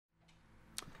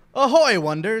Ahoy,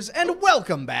 wonders, and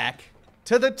welcome back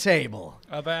to the table.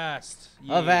 Avast. Ye.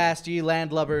 Avast, ye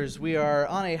landlubbers. We are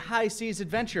on a high seas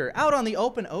adventure out on the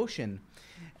open ocean.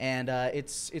 And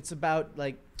it's about,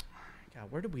 like, God,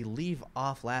 where did we leave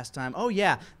off last time? Oh,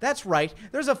 yeah, that's right.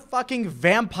 There's a fucking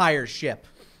vampire ship.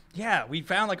 Yeah, we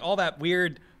found, like, all that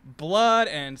weird blood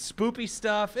and spoopy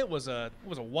stuff. It was a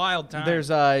wild time. There's,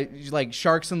 like,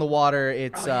 sharks in the water.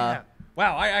 It's, yeah.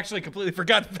 Wow, I actually completely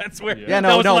forgot that's where.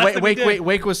 Yeah,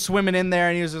 Wake was swimming in there,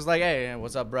 and he was just like, "Hey,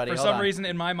 what's up, buddy?" For some reason,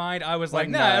 in my mind, I was like,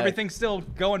 "Nah, everything's still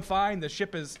going fine. The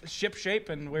ship is ship shape,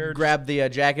 and we're." Grab the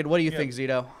jacket. What do you think,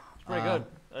 Zito? It's pretty good.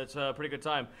 It's a pretty good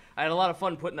time. I had a lot of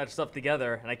fun putting that stuff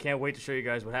together, and I can't wait to show you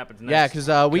guys what happens next. Yeah,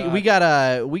 because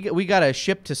we got a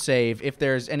ship to save if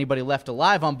there's anybody left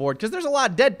alive on board, because there's a lot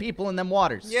of dead people in them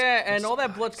waters. Yeah, and all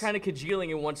that blood's kind of congealing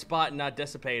in one spot and not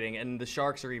dissipating, and the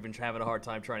sharks are even having a hard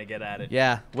time trying to get at it.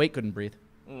 Yeah, Wake couldn't breathe.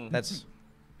 That's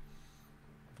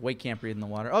Wake can't breathe in the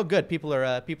water. Oh, good. People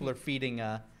are feeding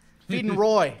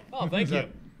Roy. Oh, thank you.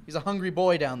 He's a hungry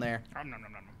boy down there.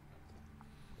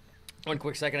 One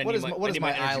quick second. What is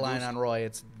my eye line on Roy?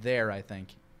 It's there, I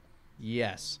think.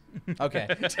 Yes. Okay.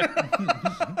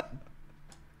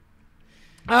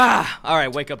 All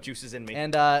right. Wake up juices in me.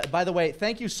 And by the way,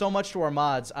 thank you so much to our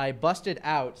mods. I busted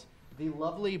out the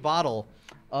lovely bottle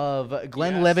of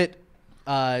Glenlivet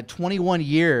 21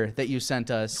 year that you sent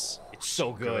us. It's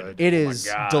so good. It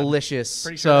is delicious.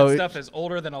 Pretty sure that stuff is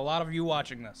older than a lot of you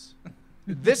watching this.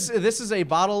 This is a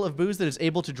bottle of booze that is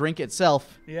able to drink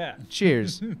itself. Yeah.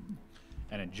 Cheers.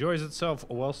 And enjoys itself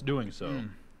whilst doing so.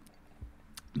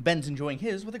 Ben's enjoying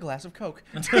his with a glass of Coke.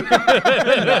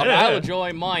 I'll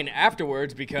enjoy mine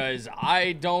afterwards because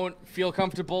I don't feel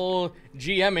comfortable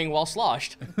GMing while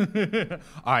sloshed.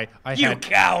 You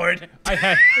coward!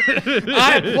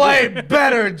 I play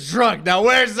better drunk. Now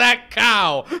where's that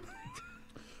cow?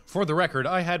 For the record,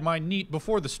 I had mine neat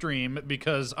before the stream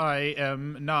because I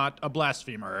am not a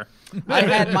blasphemer. I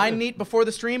had mine neat before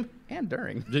the stream and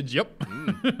during. Yep.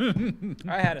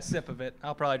 I had a sip of it.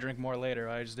 I'll probably drink more later.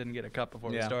 I just didn't get a cup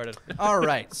before we started. All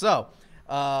right, so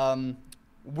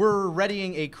we're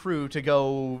readying a crew to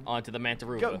go onto the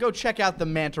Mantaruva. Go check out the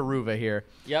Mantaruva here.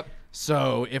 Yep.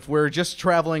 So if we're just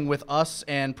traveling with us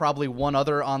and probably one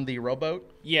other on the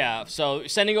rowboat. Yeah, so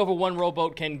sending over one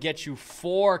rowboat can get you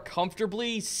 4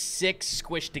 comfortably, 6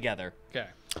 squished together. Okay.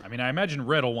 I mean, I imagine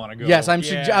Red will want to go. Yes,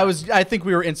 I think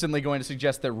we were instantly going to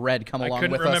suggest that Red come along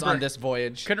with us on this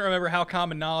voyage. Couldn't remember how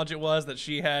common knowledge it was that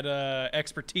she had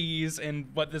expertise in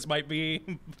what this might be.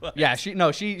 Yeah, she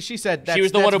said that's, she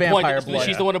was the one who vampire blood.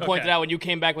 She's the one who pointed out when you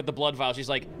came back with the blood vial. She's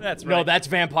like, "That's no, right. that's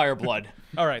vampire blood."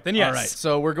 All right, then yes. All right,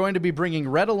 so we're going to be bringing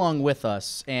Red along with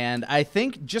us, and I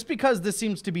think just because this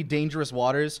seems to be dangerous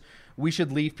waters, we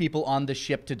should leave people on the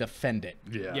ship to defend it.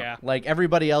 Yeah. Like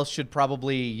everybody else should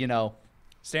probably, you know,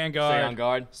 stay on guard. Stay on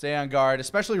guard. Stay on guard,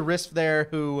 especially Risk there,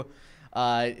 who,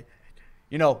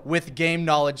 you know, with game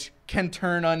knowledge can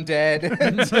turn undead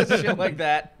and shit like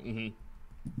that.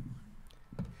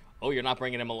 Oh, you're not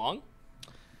bringing him along?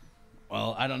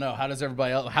 Well, I don't know. How does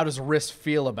everybody else? How does Risk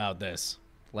feel about this?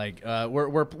 Like,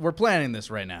 we're planning this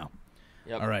right now.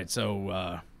 Yep. All right,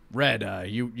 so Red,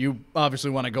 you obviously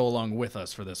want to go along with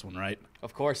us for this one, right?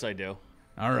 Of course I do.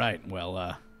 All right. Well,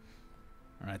 all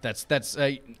right. That's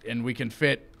and we can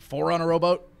fit 4 on a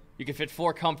rowboat. You can fit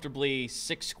 4 comfortably,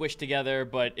 6 squished together,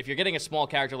 but if you're getting a small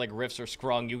character like Riffs or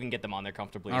Scrung, you can get them on there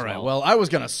comfortably as well. All right. Well, I was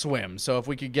gonna swim, so if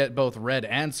we could get both Red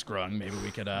and Scrung, maybe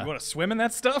we could. You want to swim in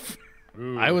that stuff?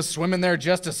 I was swimming there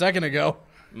just a second ago.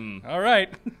 All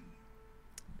right.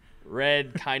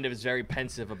 Red kind of is very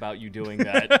pensive about you doing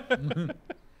that.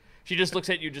 She just looks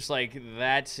at you just like,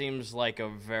 that seems like a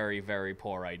very, very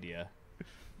poor idea.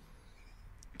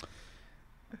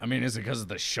 I mean, is it because of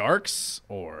the sharks,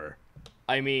 or?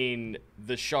 I mean,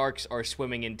 the sharks are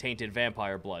swimming in tainted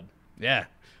vampire blood. Yeah.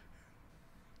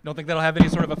 Don't think that'll have any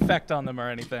sort of effect on them or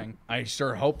anything. I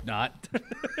sure hope not.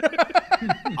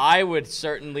 I would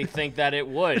certainly think that it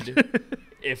would,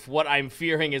 if what I'm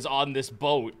fearing is on this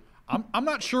boat. I'm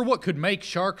not sure what could make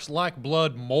sharks like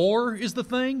blood more is the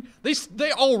thing.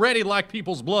 They already like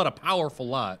people's blood a powerful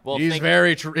lot. Well, he's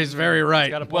very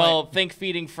right. Well, think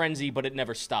feeding frenzy, but it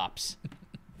never stops.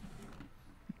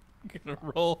 Gonna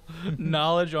roll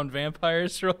knowledge on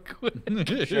vampires real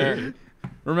quick. Sure.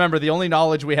 Remember, the only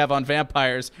knowledge we have on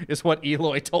vampires is what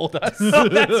Eloy told us. Oh,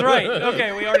 that's right.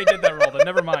 Okay, we already did that roll. Then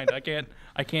never mind. I can't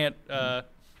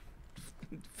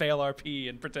fail RP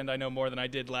and pretend I know more than I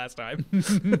did last time.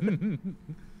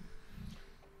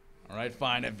 All right,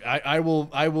 fine. I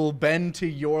will bend to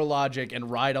your logic and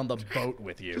ride on the boat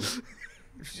with you.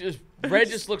 Red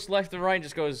just looks left and right and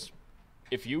just goes,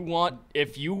 if you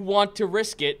want to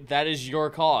risk it, that is your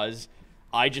cause.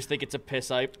 I just think it's a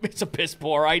piss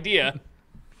poor idea.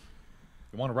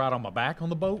 You want to ride on my back on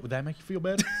the boat? Would that make you feel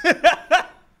better?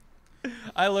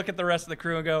 I look at the rest of the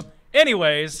crew and go,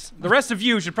 anyways, the rest of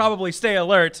you should probably stay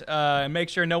alert and make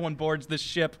sure no one boards this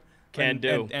ship. And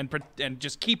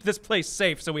just keep this place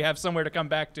safe so we have somewhere to come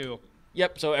back to.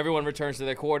 Yep, so everyone returns to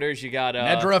their quarters. You got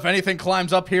Ezra, if anything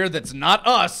climbs up here that's not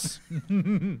us,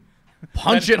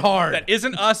 punch it hard. That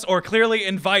isn't us or clearly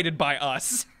invited by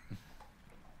us.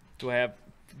 Do I have...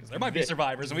 There might be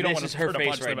survivors, and we don't want to hurt face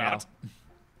punch right them now. out.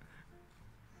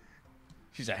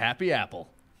 She's a happy apple.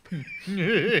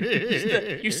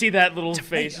 You see that little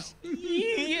face?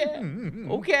 Yeah.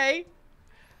 Okay.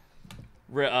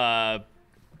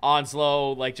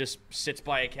 Onslow like just sits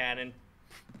by a cannon,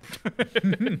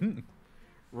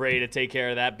 ready to take care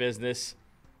of that business.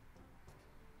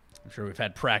 I'm sure we've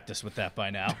had practice with that by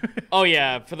now. Oh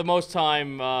yeah, for the most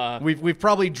time. We've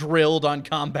probably drilled on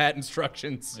combat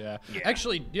instructions. Yeah.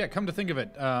 Actually, yeah. Come to think of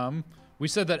it, we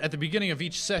said that at the beginning of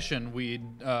each session we'd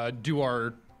do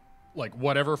our like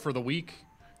whatever for the week.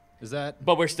 Is that?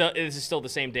 But this is still the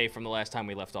same day from the last time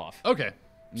we left off. Okay.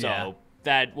 So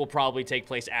that will probably take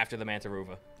place after the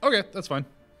Mantaruva. Okay, that's fine.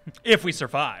 If we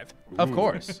survive. Of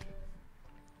course.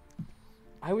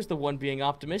 I was the one being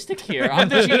optimistic here. I'm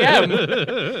the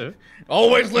GM.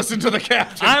 Always listen to the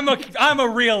captain. I'm a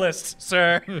realist,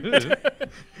 sir.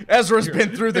 Ezra's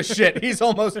been through the shit. He's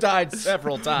almost died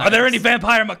several times. Are there any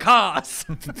vampire macaws?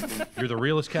 You're the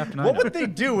realest captain I know. What would they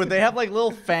do? Would they have like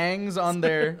little fangs on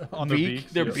their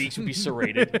beak? Their beaks would be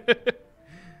serrated.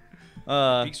 Beaks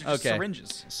are just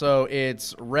syringes. So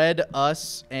it's Red,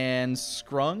 us, and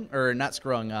Scrung, or not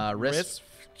Scrung, Riss.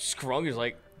 Scrung is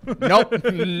like, Nope.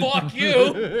 fuck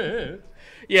you.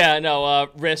 Yeah, no,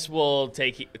 Riss will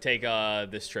take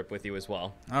this trip with you as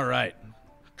well. All right.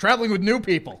 Traveling with new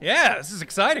people. Yeah, this is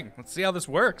exciting. Let's see how this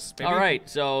works. Baby. All right,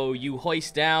 so you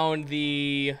hoist down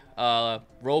the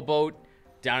rowboat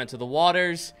down into the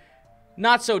waters.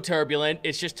 Not so turbulent.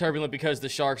 It's just turbulent because the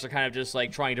sharks are kind of just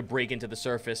like trying to break into the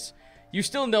surface. You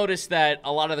still notice that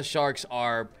a lot of the sharks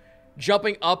are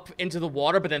jumping up into the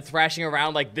water, but then thrashing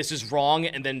around like this is wrong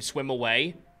and then swim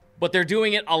away. But they're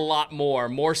doing it a lot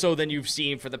more so than you've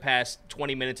seen for the past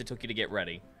 20 minutes it took you to get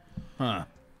ready. Huh.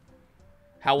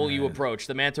 How will you approach?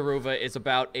 The Mantaruva is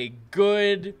about a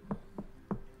good...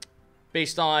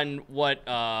 Based on what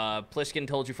Pliskin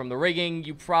told you from the rigging,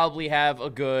 you probably have a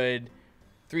good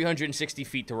 360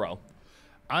 feet to row.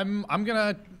 I'm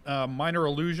gonna minor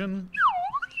illusion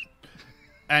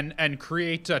and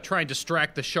create try and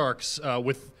distract the sharks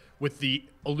with the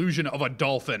illusion of a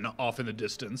dolphin off in the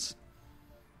distance,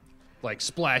 like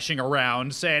splashing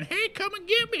around, saying, "Hey, come and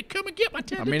get my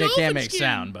tender I mean, it dolphin can't make skin."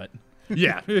 sound, but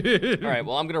Yeah. All right,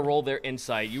 well, I'm going to roll their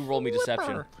insight. You roll me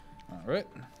deception. All right.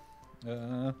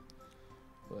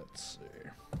 Let's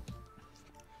see.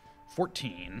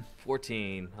 14.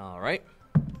 14. All right.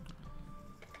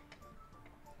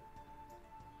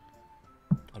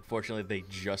 Unfortunately, they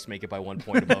just make it by 1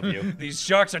 point above you. These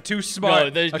sharks are too No,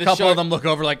 smart. the a couple of them look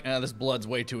over like, this blood's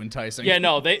way too enticing. Yeah,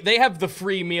 no, they have the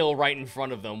free meal right in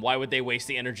front of them. Why would they waste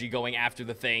the energy going after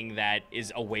the thing that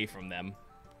is away from them?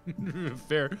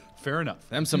 Fair enough.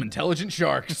 Them some intelligent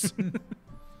sharks.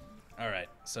 All right,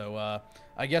 so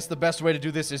I guess the best way to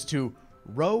do this is to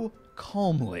row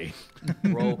calmly.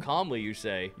 Roll calmly, you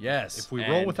say. Yes. If we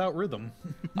And- roll without rhythm.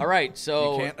 All right,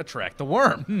 so... You can't attract the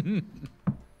worm.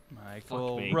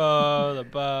 Michael me. row the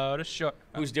boat ashore.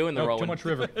 Who's doing the Nope, rowing? too much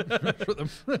river.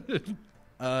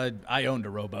 I owned a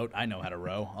rowboat. I know how to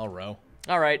row. I'll row.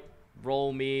 All right,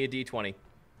 roll me a d20.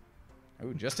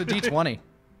 Ooh, just a d20.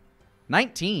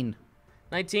 19.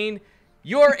 19.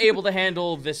 You're able to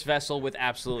handle this vessel with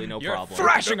absolutely no You're problem.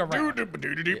 thrashing around.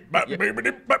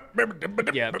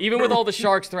 Yeah, even with all the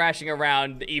sharks thrashing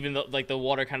around, even the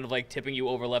water kind of like tipping you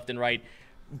over left and right,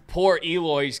 poor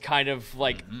Eloy's kind of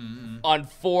like on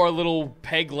 4 little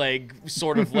peg leg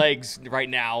sort of legs right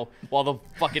now, while the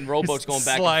fucking rowboat's going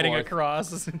back Sliding and forth.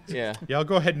 across. Yeah. Yeah, I'll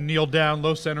go ahead and kneel down,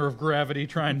 low center of gravity,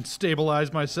 try and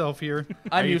stabilize myself here.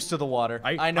 I'm used to the water.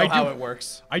 I know I how do- it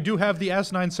works. I do have the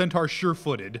Asinine Centaur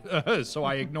sure-footed, so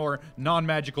I ignore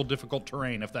non-magical difficult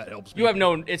terrain if that helps me. You have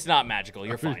no... It's not magical.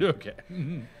 You're fine. Okay.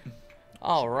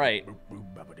 All right.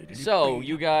 So,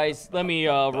 you guys, let me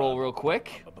roll real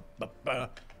quick.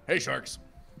 Hey, sharks.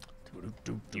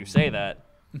 You say that.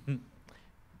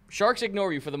 Sharks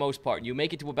ignore you for the most part. You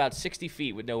make it to about 60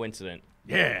 feet with no incident.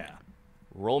 Yeah.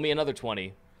 Roll me another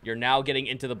 20. You're now getting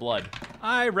into the blood.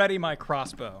 I ready my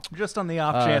crossbow, just on the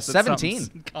off chance that 17.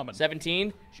 something's coming.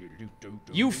 17.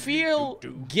 You feel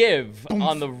give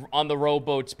on the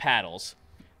rowboat's paddles.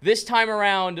 This time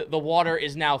around, the water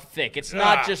is now thick. It's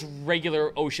not just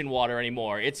regular ocean water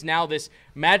anymore. It's now this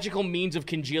magical means of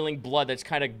congealing blood that's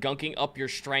kind of gunking up your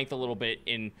strength a little bit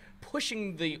in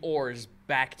pushing the oars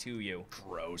back to you.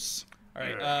 Gross. All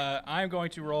right, I'm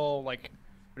going to roll, like,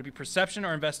 would it be perception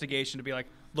or investigation to be, like,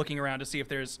 looking around to see if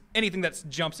there's anything that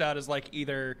jumps out as, like,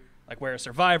 either, like, where a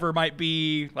survivor might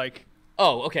be, like...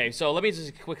 Oh, okay, so let me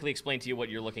just quickly explain to you what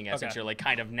you're looking at since you're, like,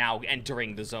 kind of now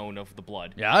entering the zone of the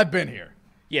blood. Yeah, I've been here.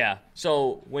 Yeah,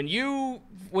 so when you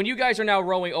guys are now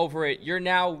rowing over it, you're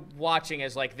now watching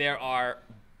as, like, there are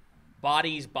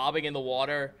bodies bobbing in the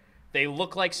water. They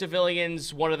look like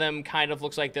civilians. One of them kind of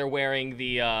looks like they're wearing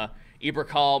the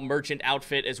Iberkal merchant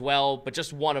outfit as well, but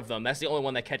just one of them. That's the only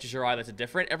one that catches your eye that's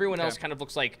different. Everyone else kind of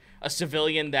looks like a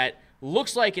civilian that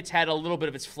looks like it's had a little bit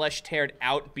of its flesh teared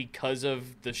out because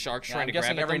of the sharks trying to grab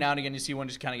I'm at guessing every them. now and again you see one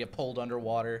just kind of get pulled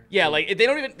underwater. Yeah, like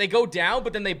they go down,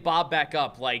 but then they bob back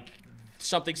up like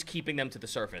something's keeping them to the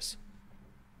surface.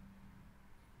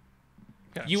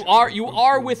 Gotcha. You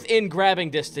are within grabbing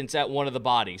distance at one of the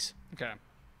bodies. Okay.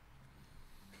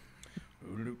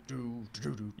 You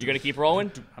gonna keep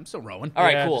rowing? I'm still rowing. All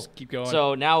right, Yeah, cool. just keep going.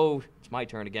 So now it's my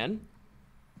turn again.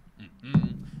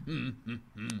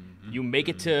 You make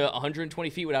it to 120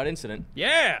 feet without incident.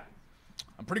 Yeah!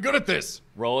 I'm pretty good at this.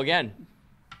 Roll again.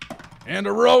 And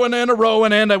a rowing and a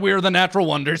rowing and we're the natural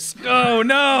wonders. Oh,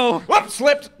 no! Whoop,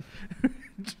 slipped.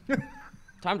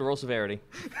 Time to roll severity.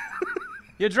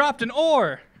 You dropped an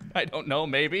oar! I don't know,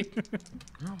 maybe.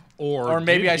 Or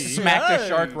maybe I did he? smacked a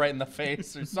shark right in the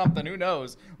face or something. Who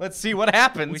knows? Let's see what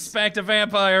happens. We spanked a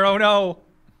vampire, oh no!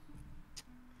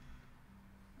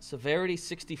 Severity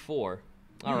 64.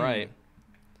 All right.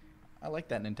 I like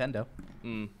that Nintendo.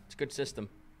 It's a good system.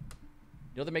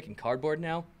 You know they're making cardboard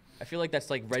now? I feel like that's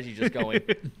like Reggie just going,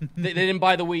 they didn't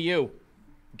buy the Wii U.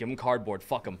 Give them cardboard.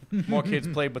 Fuck them. More kids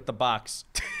played with the box.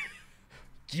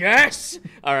 Yes!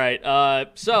 All right,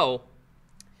 so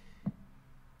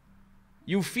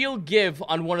you feel give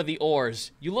on one of the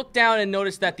oars. You look down and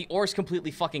notice that the oar's completely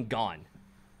fucking gone.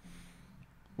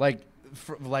 Like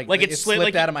it slipped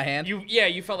like out of my hand?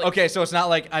 You felt like... Okay, so it's not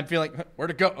like I'm feeling,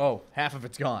 where'd it go? Oh, half of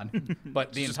it's gone.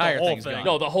 But the just entire the whole thing's thing. gone.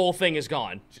 No, the whole thing is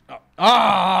gone.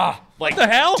 Ah! Like, What the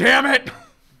hell? Damn it!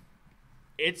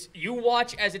 you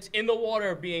watch as it's in the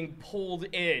water being pulled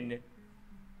in,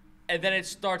 and then it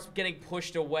starts getting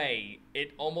pushed away.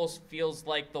 It almost feels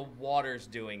like the water's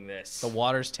doing this. The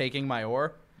water's taking my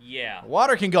oar? Yeah.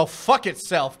 Water can go fuck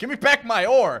itself. Give me back my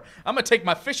oar. I'm gonna take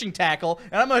my fishing tackle,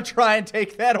 and I'm gonna try and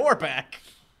take that oar back.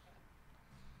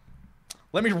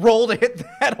 Let me roll to hit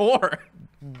that oar.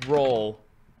 Roll.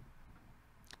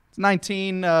 It's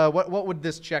 19. What would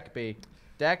this check be?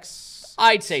 Dex?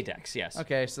 I'd say Dex, yes.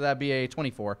 Okay, so that'd be a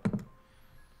 24.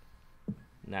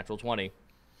 Natural 20.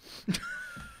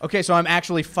 Okay, so I'm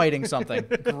actually fighting something.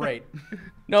 Great.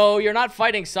 No, you're not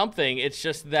fighting something. It's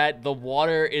just that the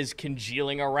water is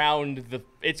congealing around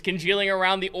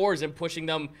the oars and pushing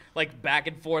them like back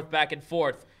and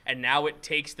forth, and now it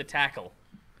takes the tackle.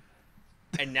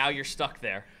 And now you're stuck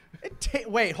there.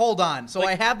 Wait, hold on. So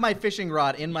I have my fishing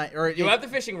rod in my... You have the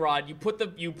fishing rod. You put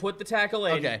the tackle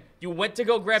in. Okay. You went to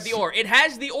go grab the oar. It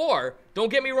has the oar. Don't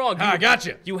get me wrong. I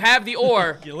gotcha. You have the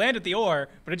oar. You landed the oar,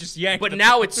 but it just yanked But the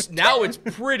now it's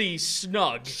pretty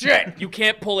snug. Shit. You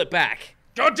can't pull it back.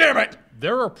 God damn it.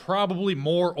 There are probably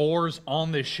more oars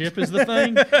on this ship is the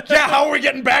thing. Yeah, how are we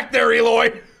getting back there,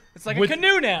 Eloy? It's like a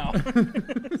canoe now.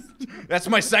 That's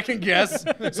my second guess.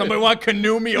 Somebody want to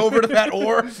canoe me over to that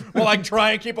oar while I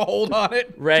try and keep a hold on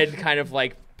it? Red kind of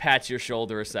like pats your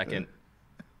shoulder a second.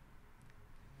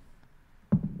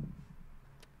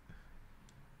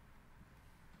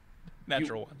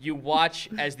 Natural one. You watch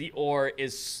as the oar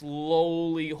is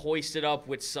slowly hoisted up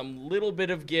with some little bit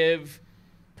of give,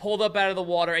 pulled up out of the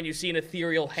water, and you see an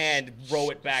ethereal hand row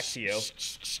it back to you.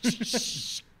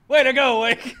 Way to go,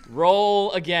 Wake.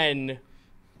 Roll again.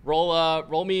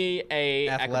 Roll me a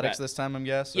Athletics acrobat. this time, I'm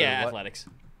guessing? Yeah, athletics.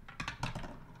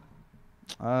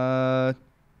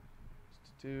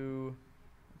 Do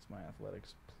what's my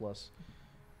athletics plus?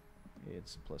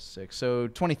 It's plus 6, so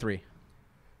 23.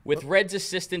 With Red's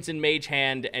assistance in Mage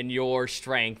Hand and your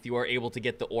strength, you are able to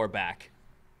get the oar back.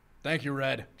 Thank you,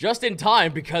 Red. Just in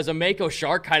time, because a Mako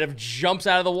shark kind of jumps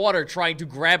out of the water trying to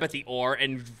grab at the oar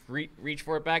and reach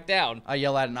for it back down. I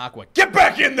yell at an Aqua, get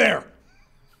back in there!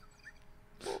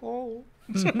 Oh.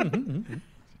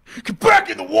 Get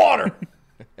back in the water!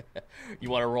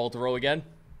 You want to row again?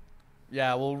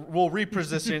 Yeah, we'll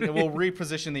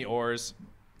reposition the oars.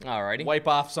 Alrighty. Wipe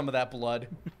off some of that blood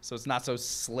so it's not so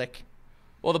slick.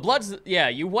 Well, the blood's... Yeah,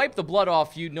 you wipe the blood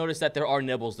off, you notice that there are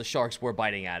nibbles. The sharks were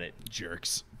biting at it.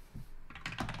 Jerks.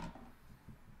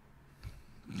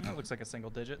 That looks like a single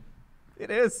digit. It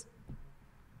is.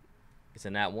 It's a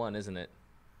nat 1, isn't it?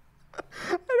 I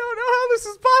don't know how this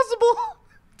is possible.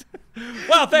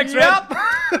 Well, thanks, Yep.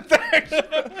 Red.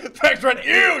 Thanks, Red.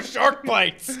 Ew, shark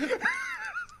bites.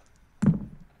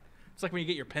 It's like when you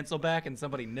get your pencil back and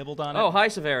somebody nibbled on it. Oh, high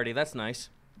severity. That's nice.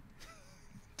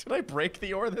 Did I break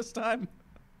the ore this time?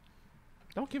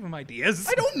 Don't give him ideas.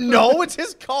 I don't know. It's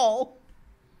his call.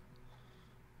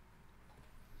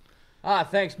 Ah,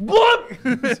 thanks.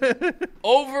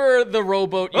 Over the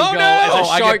rowboat you Oh, go no! as a Oh,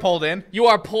 shark. I get pulled in. You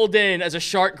are pulled in as a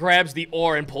shark grabs the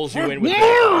oar and pulls you in with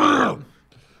it.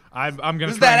 I'm gonna.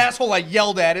 This is try that and- asshole I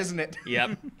yelled at, isn't it?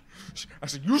 Yep. I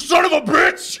said, "You son of a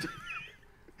bitch!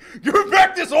 Give me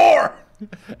back this ore!"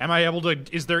 Am I able to?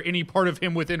 Is there any part of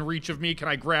him within reach of me? Can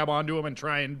I grab onto him and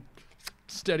try and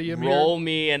steady him? Roll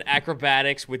me an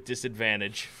acrobatics with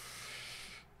disadvantage.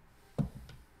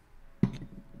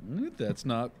 Here? That's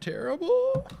not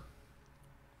terrible.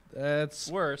 That's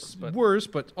Worse, but worse,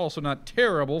 but also not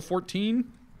terrible.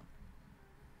 14.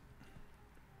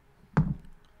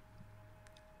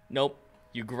 Nope.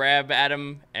 You grab at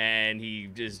him, and he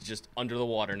is just under the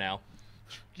water now.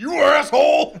 You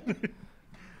asshole!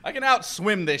 I can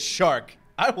outswim this shark.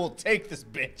 I will take this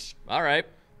bitch. All right.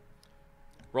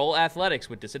 Roll athletics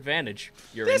with disadvantage.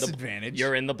 Disadvantage?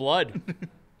 You're in the blood.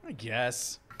 I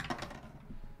guess.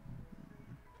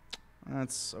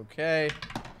 That's okay.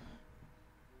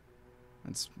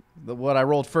 What I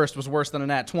rolled first was worse than a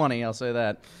nat 20, I'll say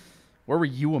that. Where were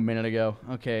you a minute ago?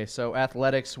 Okay, so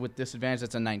athletics with disadvantage,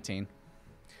 that's a 19.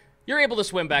 You're able to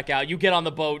swim back out. You get on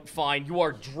the boat, fine. You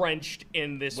are drenched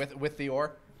in this. With the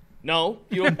oar? No.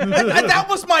 You. That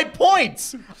was my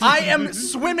point! I am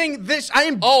swimming this, I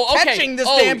am catching this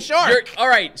damn shark! All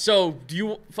right, so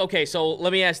so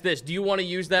let me ask this. Do you want to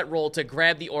use that roll to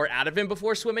grab the oar out of him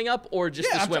before swimming up, or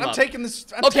just to swim I'm up? taking this.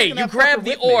 Okay, you grab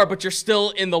the oar, but you're still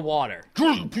in the water.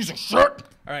 You piece of shit! all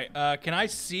right. Can I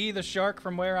see the shark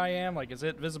from where I am? Like, is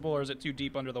it visible or is it too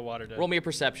deep under the water? Roll me a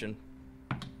perception.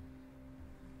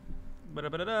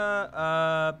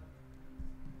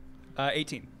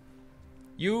 18.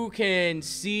 You can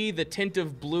see the tint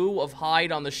of blue of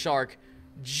hide on the shark,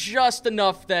 just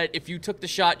enough that if you took the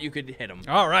shot, you could hit him.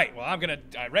 All right. Well,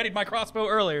 I readied my crossbow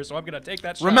earlier, so I'm gonna take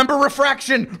that shot. Remember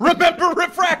refraction! Remember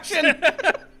refraction!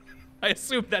 I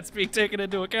assume that's being taken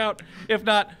into account. If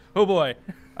not, oh boy.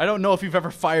 I don't know if you've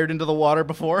ever fired into the water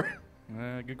before.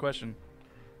 Good question.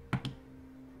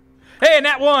 Hey,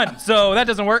 nat 1, so that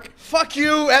doesn't work. Fuck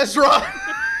you, Ezra!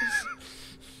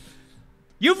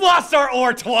 You've lost our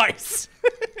oar twice.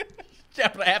 Yeah,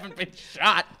 but I haven't been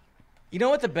shot. You know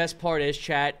what the best part is,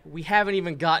 chat? We haven't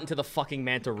even gotten to the fucking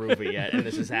Mantaruva yet, and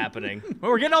this is happening.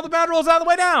 Well, we're getting all the bad rolls out of the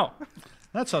way now.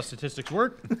 That's how statistics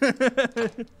work.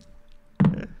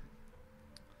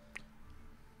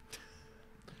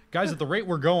 Guys, at the rate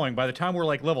we're going, by the time we're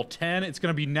like level 10, it's going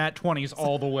to be nat 20s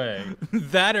all the way.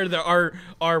 That or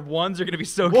our ones are going to be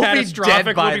so We'll be catastrophic,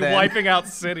 dead by we'll be then. wiping out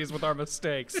cities with our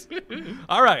mistakes.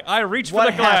 All right, I reach for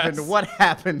What the glass. happened? What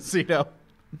happened, Cito?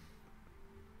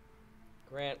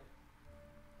 Grant,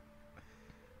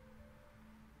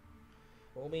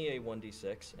 roll me a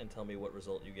 1d6 and tell me what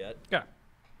result you get. Yeah.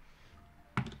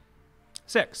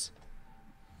 6.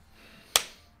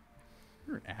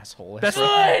 You're an asshole. Best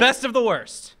of the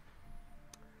worst.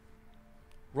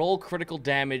 Roll critical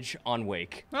damage on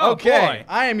Wake. Oh, Okay, boy.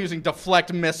 I am using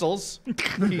deflect missiles.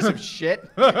 Piece of shit.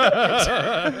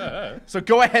 So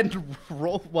go ahead and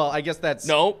roll. Well, I guess that's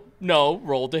No,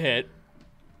 roll to hit.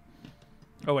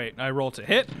 Oh, wait, I roll to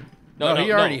hit? No,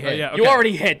 he already hit. yeah, You okay.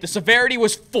 already hit. The severity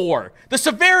was 4. The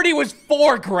severity was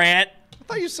 4, Grant. I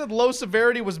thought you said low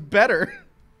severity was better.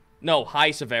 No,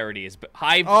 high severity is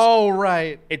high. Oh,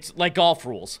 right. It's like golf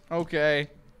rules. Okay.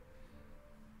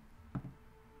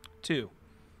 2.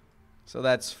 So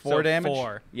that's 4 So damage?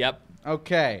 4. Yep.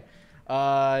 Okay.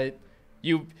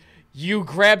 You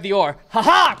grab the oar. Ha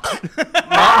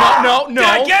ha! No. Did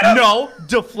I get him? No.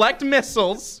 Deflect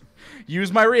missiles.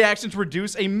 Use my reaction to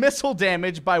reduce a missile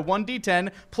damage by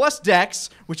 1d10 plus dex,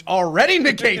 which already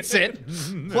negates it,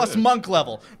 plus monk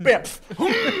level. Bam.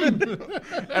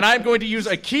 And I'm going to use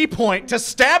a key point to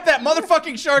stab that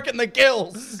motherfucking shark in the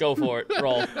gills. Go for it.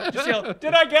 Roll. Just yell,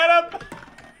 did I get him?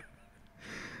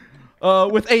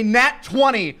 With a nat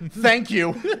 20. Thank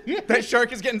you. That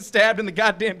shark is getting stabbed in the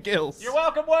goddamn gills. You're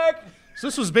welcome, Wake. So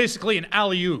this was basically an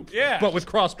alley-oop, Yeah. but with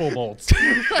crossbow bolts.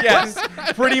 Yes,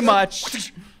 pretty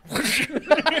much.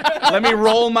 Let me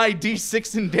roll my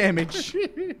d6 in damage. All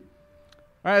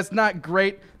right, that's not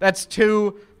great. That's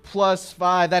 2 plus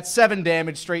 5. That's 7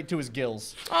 damage straight to his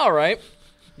gills. All right.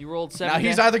 You rolled 7. Now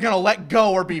he's either going to let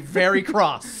go or be very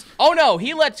cross. Oh no,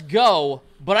 he lets go,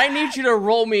 But I need you to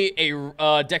roll me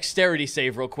a dexterity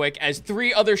save real quick as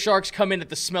 3 other sharks come in at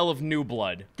the smell of new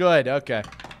blood. Good, okay.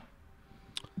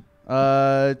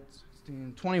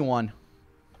 21.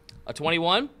 A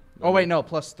 21? Oh, wait, no,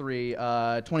 plus 3.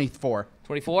 24.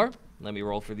 24? Let me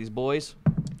roll for these boys.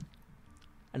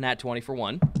 A nat 20 for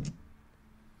one.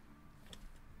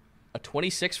 A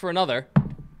 26 for another.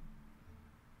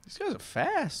 These guys are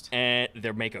fast. And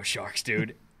they're Mako sharks,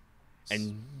 dude.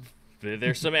 And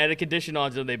there's some added condition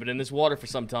on them. They've been in this water for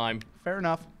some time. Fair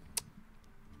enough.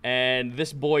 And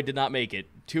this boy did not make it.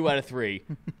 2 out of 3.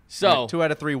 So 2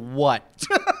 out of 3 what?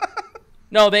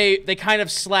 No, they kind of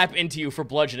slap into you for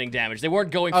bludgeoning damage. They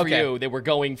weren't going for Okay. you. They were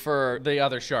going for The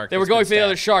other shark. They were going for the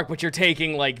other shark, but you're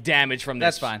taking like damage from this.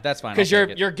 That's fine. That's fine. Because I'll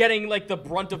take it. you're getting like the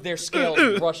brunt of their scales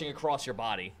rushing across your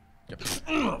body.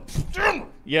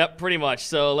 Yep, pretty much.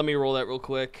 So let me roll that real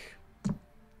quick.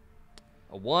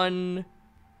 A 1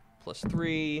 plus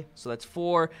 3, so that's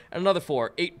 4, and another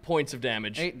 4. 8 points of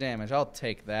damage. 8 damage. I'll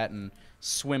take that and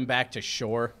swim back to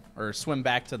shore. Or swim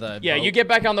back to the Yeah, boat. you get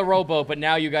back on the rowboat, but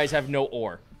now you guys have no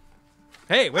oar.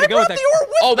 Hey, way to go with that. the oar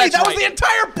with Oh, me. that's That was right. the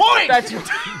entire point.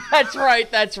 That's right.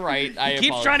 That's right. I Keeps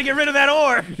apologize. trying to get rid of that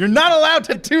oar. You're not allowed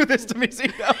to do this to me,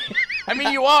 Zito. I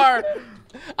mean, you are.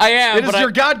 I am. It is but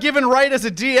your God-given right as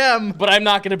a DM. But I'm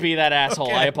not going to be that asshole.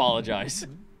 Okay. I apologize.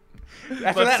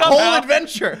 After that somehow- whole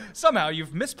adventure. Somehow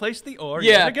you've misplaced the oar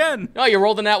Yeah. yet again. No, you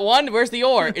rolled in that 1. Where's the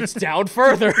oar? It's down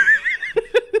further.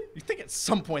 You think at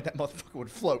some point that motherfucker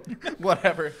would float.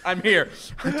 Whatever. I'm here.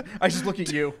 I just look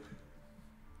at you.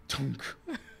 Tunk.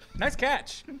 Nice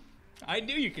catch. I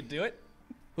knew you could do it.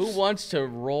 Who wants to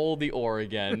roll the oar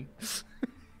again?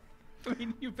 I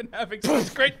mean, you've been having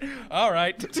such great. All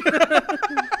right.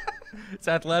 It's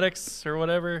athletics or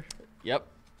whatever. Yep.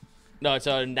 No, it's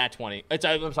a nat 20. It's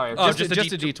I'm sorry. Oh, just a D20.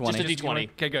 Just a D20.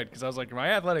 Okay, good. Because I was like, my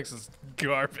athletics is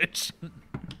garbage.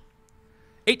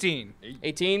 18.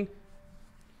 18.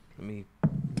 Let me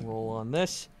roll on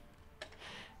this.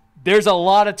 There's a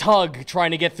lot of tug trying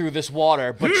to get through this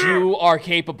water, but you are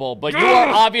capable. But you are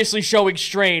obviously showing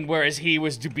strain, whereas he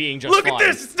was being just Look fine. at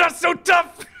this. It's not so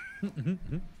tough.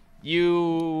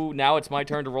 Now it's my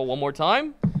turn to roll one more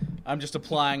time. I'm just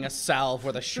applying a salve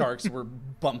where the sharks were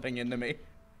bumping into me.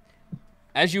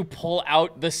 As you pull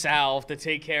out the salve to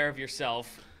take care of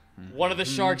yourself, one of the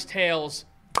shark's tails.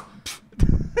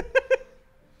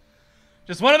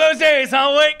 Just one of those days,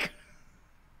 huh, Wake?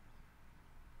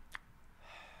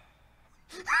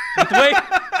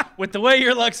 With the way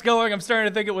your luck's going, I'm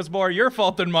starting to think it was more your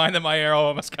fault than mine that my arrow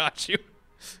almost got you.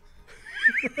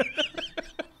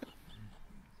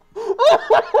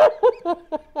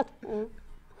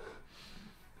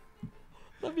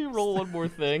 Let me roll one more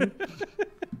thing.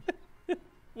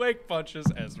 Wake punches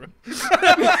Ezra.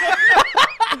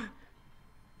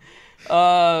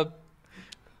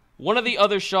 One of the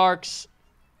other sharks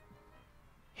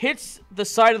hits the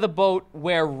side of the boat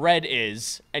where Red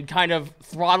is and kind of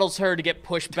throttles her to get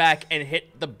pushed back and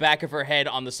hit the back of her head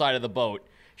on the side of the boat.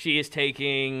 She is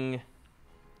taking...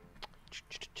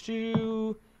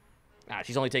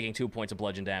 she's only taking 2 points of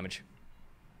bludgeon damage.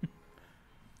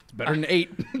 It's better than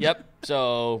 8. Yep,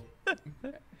 so...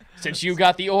 Since you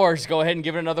got the oars, go ahead and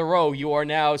give it another row. You are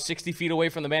now 60 feet away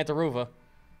from the Mantaruva.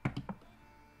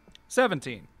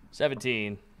 17.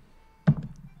 17.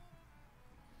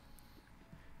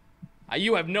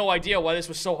 You have no idea why this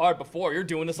was so hard before. You're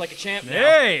doing this like a champ now.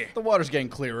 Hey! The water's getting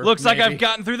clearer. Looks like maybe. I've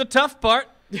gotten through the tough part.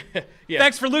 Yeah.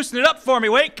 Thanks for loosening it up for me,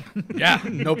 Wake. Yeah,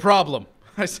 no problem.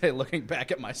 I say, looking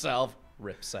back at myself.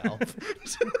 Rip salve.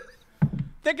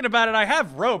 Thinking about it, I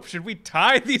have rope. Should we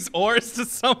tie these oars to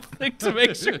something to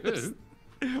make sure this,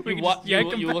 we can just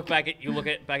yank them You back? look back at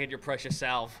your precious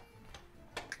salve.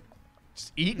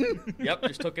 Just eating? Yep,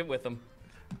 just took it with him.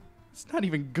 It's not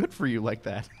even good for you like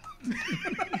that.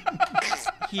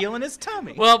 Healing his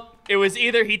tummy. Well, it was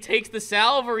either he takes the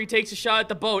salve or he takes a shot at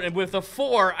the boat, and with a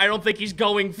 4, I don't think he's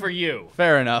going for you.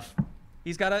 Fair enough.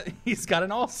 He's got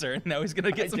an ulcer, and now he's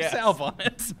gonna get some guess. salve on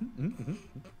it.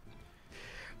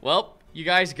 Well, you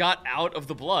guys got out of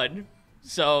the blood,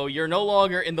 so you're no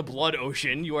longer in the blood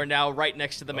ocean. You are now right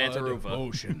next to the Mantaruva.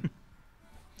 Ocean.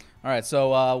 All right,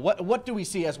 so what do we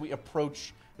see as we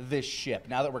approach this ship,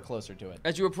 now that we're closer to it?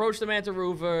 As you approach the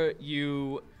Mantaruva,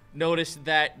 you notice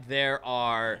that there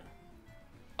are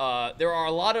a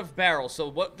lot of barrels. So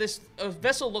what this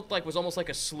vessel looked like was almost like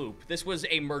a sloop. This was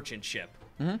a merchant ship.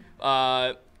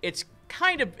 It's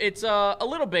a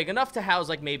little big, enough to house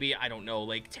like maybe, I don't know,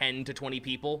 like 10 to 20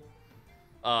 people.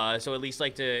 So at least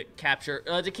like to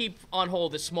keep on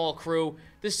hold a small crew.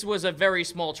 This was a very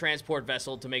small transport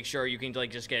vessel to make sure you can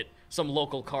like just get some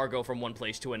local cargo from one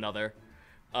place to another.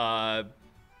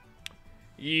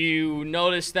 You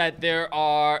notice that there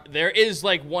is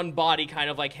like one body kind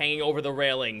of like hanging over the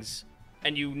railings,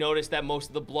 and you notice that most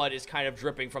of the blood is kind of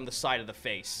dripping from the side of the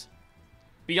face.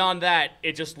 Beyond that,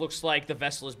 it just looks like the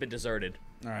vessel has been deserted.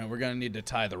 All right, we're gonna need to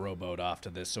tie the rowboat off to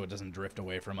this so it doesn't drift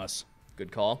away from us.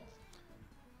 Good call.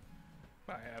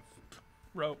 I have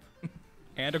rope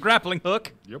and a grappling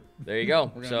hook. Yep. There you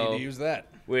go. We're gonna need to use that.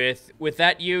 With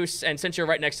that use, and since you're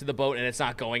right next to the boat and it's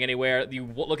not going anywhere, you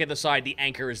look at the side, the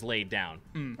anchor is laid down.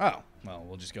 Oh, well,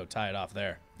 we'll just go tie it off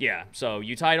there. Yeah, so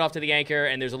you tie it off to the anchor,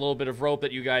 and there's a little bit of rope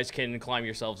that you guys can climb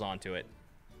yourselves onto it.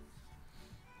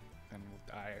 And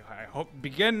I hope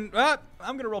begin.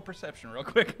 I'm gonna roll perception real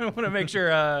quick. I want to make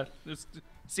sure, just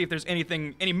see if there's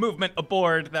any movement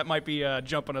aboard that might be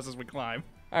jumping us as we climb.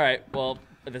 All right. Well,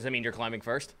 does that mean you're climbing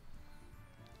first?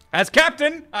 As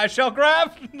captain, I shall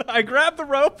grab. I grab the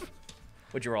rope.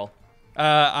 What'd you roll?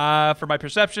 For my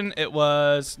perception, it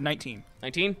was 19.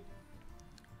 19?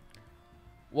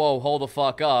 Whoa, hold the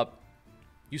fuck up.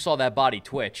 You saw that body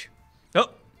twitch. Oh,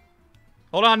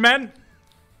 hold on, men.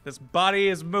 This body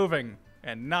is moving,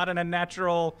 and not in a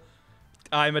natural,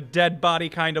 I'm a dead body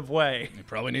kind of way. He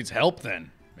probably needs help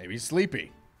then. Maybe he's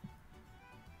sleepy.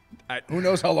 Who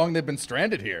knows how long they've been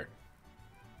stranded here?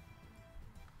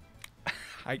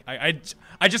 I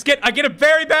get a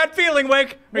very bad feeling,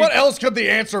 Wake. What else could the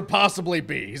answer possibly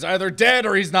be? He's either dead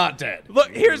or he's not dead.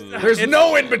 Look, There's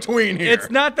no in between here. It's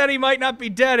not that he might not be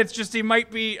dead. It's just he might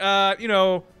be,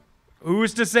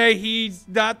 who's to say he's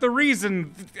not the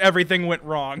reason everything went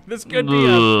wrong? This could be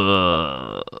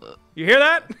a... You hear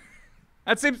that?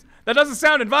 That doesn't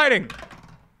sound inviting.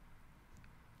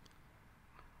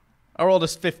 I rolled a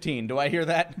 15. Do I hear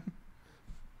that?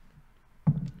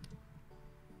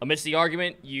 Amidst the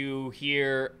argument, you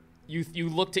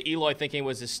look to Eloy thinking it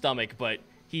was his stomach, but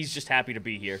he's just happy to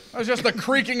be here. It was just the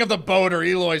creaking of the boat or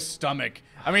Eloy's stomach.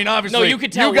 I mean, obviously, no, you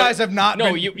could tell. You guys have not.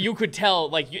 No, been... you could tell.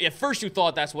 Like at first, you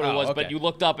thought that's what it was, okay. but you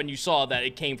looked up and you saw that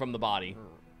it came from the body.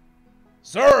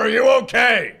 Sir, are you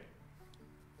okay?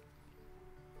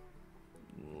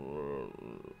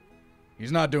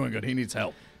 He's not doing good. He needs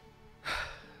help.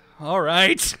 All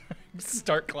right.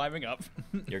 Start climbing up.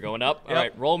 You're going up? Yep. All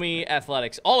right, roll me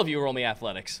athletics. All of you roll me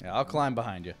athletics. Yeah, I'll climb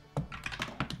behind you.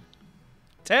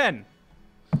 10.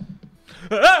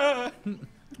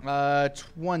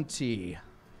 20.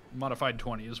 Modified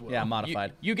 20 as well. Yeah,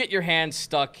 modified. You get your hands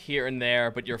stuck here and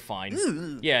there, but you're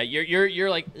fine. Yeah, you're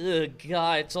like, ugh,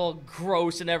 God, it's all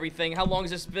gross and everything. How long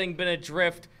has this thing been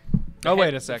adrift? Oh,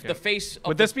 wait a second. The face.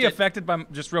 Would this be affected by,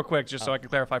 just real quick, just so I can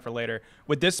clarify for later,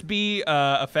 would this be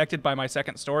affected by my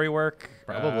second story work?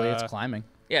 Probably. It's climbing.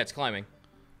 Yeah, it's climbing.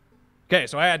 Okay,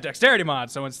 so I had dexterity mod,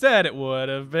 so instead it would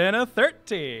have been a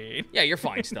 13. Yeah, you're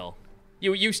fine still.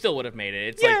 You still would have made it.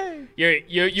 It's Yay! like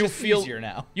you feel easier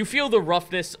now. You feel the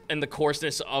roughness and the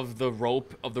coarseness of the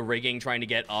rope of the rigging trying to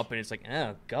get up, and it's like,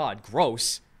 oh God,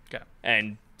 gross. Okay.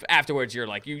 And afterwards, you're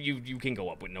like, you can go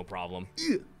up with no problem.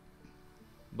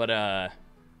 But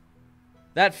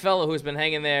that fellow who's been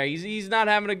hanging there, he's not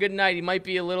having a good night. He might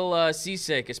be a little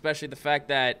seasick, especially the fact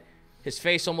that his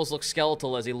face almost looks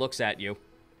skeletal as he looks at you.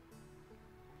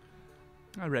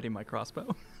 I ready my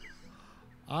crossbow.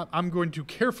 I'm going to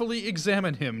carefully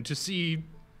examine him to see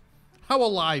how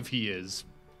alive he is.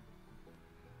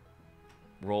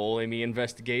 Roll me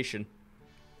investigation.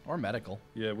 Or medical.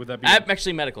 Yeah, would that be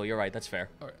Actually, medical. You're right. That's fair.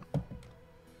 All right.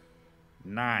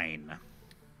 9.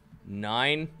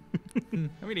 9.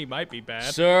 I mean, he might be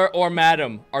bad. Sir or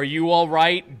madam, are you all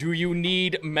right? Do you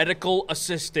need medical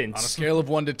assistance? On a scale of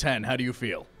 1 to 10, how do you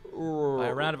feel? By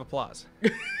a round of applause.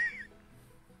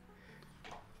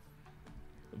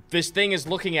 This thing is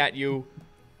looking at you.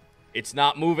 It's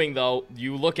not moving, though.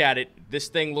 You look at it. This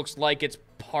thing looks like it's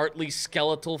partly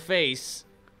skeletal face.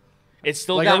 It's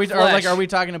still got flesh. Are we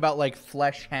talking about like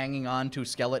flesh hanging on to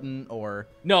skeleton or?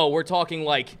 No, we're talking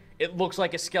like it looks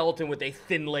like a skeleton with a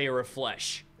thin layer of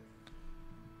flesh.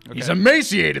 Okay. He's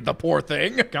emaciated, the poor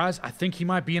thing. Guys, I think he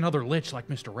might be another lich like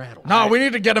Mr. Rattle. No, we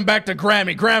need to get him back to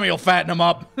Grammy. Grammy will fatten him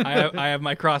up. I have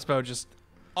my crossbow just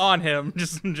on him,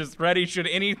 just ready. Should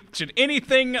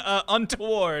anything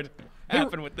untoward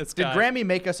happen with this guy? Did Grammy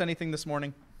make us anything this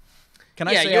morning? Can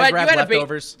I say you I grabbed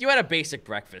leftovers? You had a basic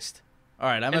breakfast. All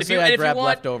right, I'm gonna say I grabbed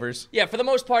leftovers. Yeah, for the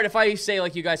most part, if I say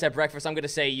like you guys have breakfast, I'm gonna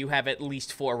say you have at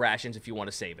least 4 rations if you want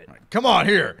to save it. Right, come on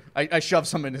here. I shove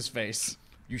some in his face.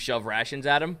 You shove rations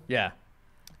at him? Yeah.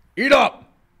 Eat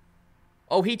up.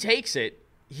 Oh, he takes it.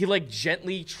 He like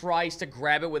gently tries to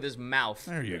grab it with his mouth.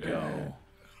 There you go.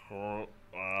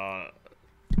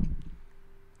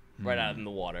 Right out in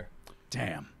the water.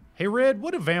 Damn. Hey, Red,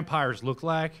 what do vampires look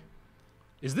like?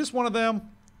 Is this one of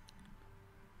them?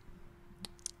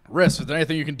 Riss, is there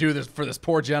anything you can do for this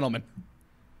poor gentleman?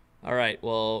 All right,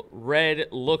 well, Red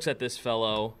looks at this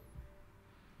fellow.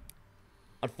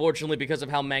 Unfortunately, because of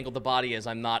how mangled the body is,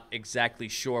 I'm not exactly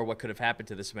sure what could have happened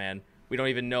to this man. We don't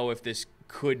even know if this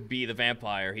could be the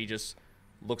vampire. He just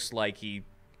looks like he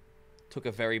took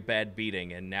a very bad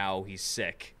beating, and now he's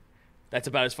sick. That's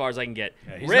about as far as I can get.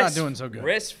 Yeah, he's not doing so good.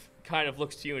 Riss kind of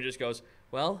looks to you and just goes,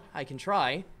 well, I can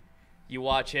try. You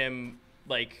watch him,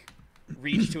 like,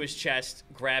 reach to his chest,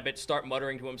 grab it, start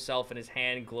muttering to himself, and his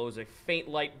hand glows a faint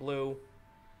light blue,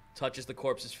 touches the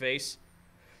corpse's face.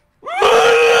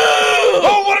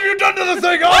 Oh, what have you done to the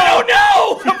thing? Oh, I don't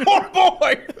know! Poor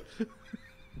boy!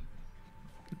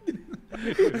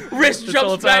 Wrist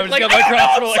jumps back like, I'm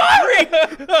sorry!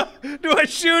 Do I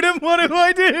shoot him? What do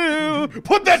I do?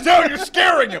 Put that down, you're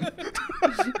scaring him!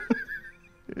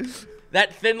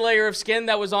 That thin layer of skin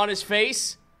that was on his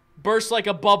face burst like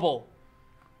a bubble.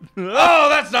 Oh,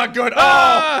 that's not good.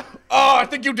 Oh, I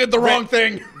think you did the wrong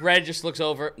thing. Red just looks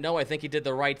over. No, I think he did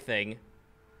the right thing.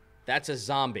 That's a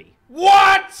zombie.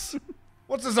 What?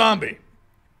 What's a zombie?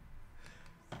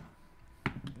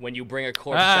 When you bring a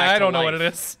corpse back to life. I don't know what it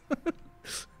is.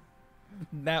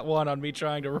 That one on me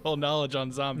trying to roll knowledge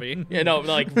on zombie. Yeah, no,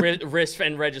 like Riss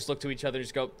and Red just look to each other and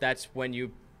just go, that's when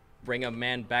you bring a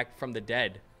man back from the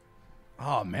dead.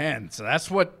 Oh, man. So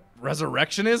that's what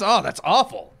resurrection is? Oh, that's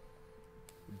awful.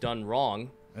 Done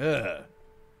wrong. Ugh.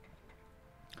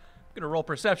 I'm gonna roll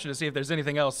perception to see if there's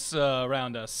anything else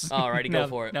around us. Alrighty, go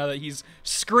for it. Now that he's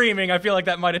screaming, I feel like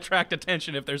that might attract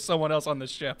attention if there's someone else on the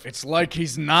ship. It's like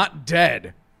he's not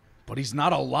dead, but he's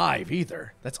not alive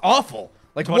either. That's awful.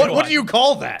 Like, 21. what do you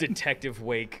call that? Detective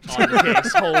Wake on the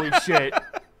case. Holy shit.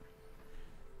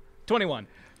 21.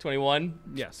 21?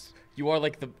 Yes. You are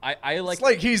like the... I like... It's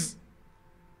like he's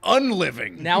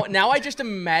unliving. Now I just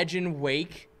imagine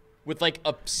Wake with like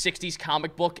a 60s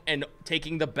comic book and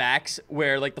taking the backs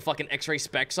where like the fucking x-ray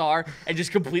specs are and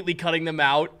just completely cutting them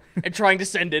out and trying to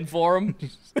send in for them.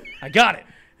 I got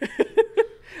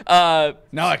it.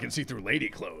 Now I can see through lady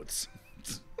clothes.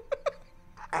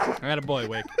 I had a boy,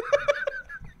 Wake.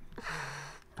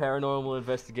 Paranormal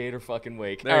investigator fucking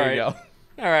Wake. There you go.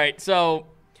 All right, so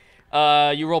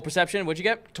you roll perception. What'd you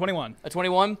get? 21. A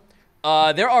 21?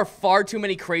 There are far too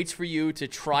many crates for you to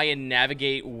try and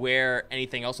navigate where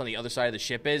anything else on the other side of the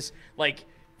ship is. Like,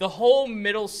 the whole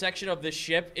middle section of the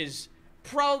ship is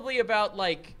probably about,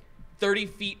 like, 30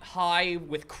 feet high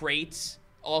with crates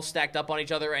all stacked up on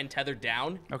each other and tethered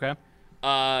down. Okay.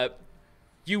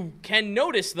 You can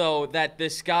notice, though, that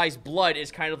this guy's blood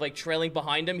is kind of, like, trailing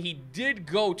behind him. He did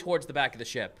go towards the back of the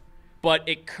ship, but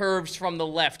it curves from the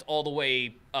left all the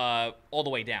way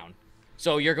down.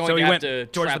 So you're going to have to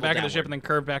towards the back downward. of the ship and then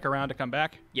curve back around to come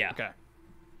back? Yeah. Okay.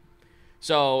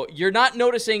 So you're not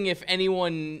noticing if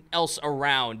anyone else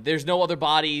around. There's no other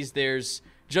bodies. There's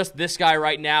just this guy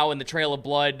right now and the trail of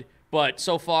blood. But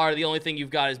so far, the only thing you've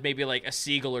got is maybe like a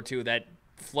seagull or two that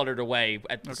fluttered away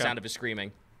at the sound of his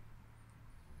screaming.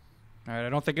 All right, I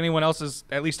don't think anyone else is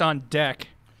at least on deck.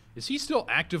 Is he still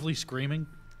actively screaming?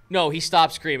 No, he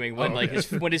stopped screaming when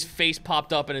when his face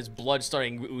popped up and his blood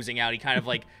started oozing out. He kind of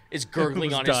like is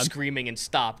gurgling on his screaming and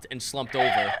stopped and slumped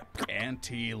over.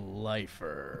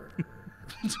 Anti-lifer.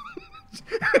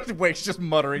 Wake's just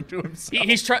muttering to himself.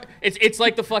 He's trying. It's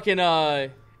like the fucking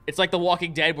it's like The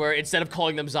Walking Dead where instead of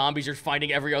calling them zombies, you're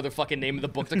finding every other fucking name of the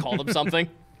book to call them something.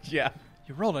 Yeah.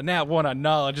 You rolled a nat 1 on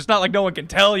knowledge. It's not like no one can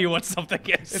tell you what something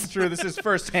is. It's true. This is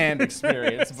first-hand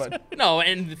experience, but No,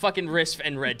 and fucking Riss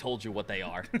and Red told you what they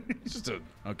are. it's just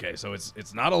okay. So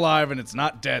it's not alive and it's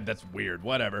not dead. That's weird.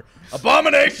 Whatever.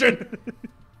 Abomination.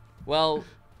 Well,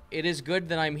 it is good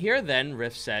that I'm here then,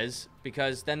 Riff says,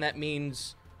 because then that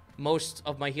means most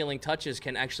of my healing touches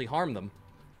can actually harm them.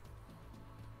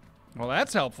 Well,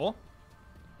 that's helpful.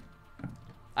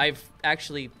 I've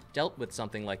actually dealt with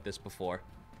something like this before.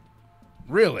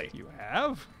 Really? You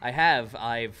have? I have.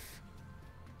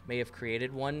 May have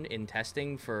created one in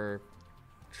testing for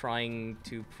trying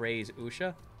to praise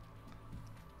Usha.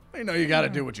 You know you got to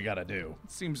do what you got to do.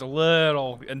 Seems a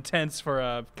little intense for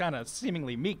a kind of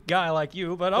seemingly meek guy like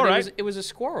you, but all right. It was a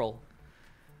squirrel.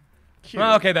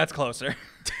 Well, okay, that's closer.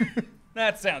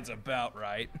 That sounds about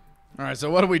right. All right. So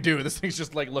what do we do? This thing's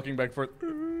just like looking back for.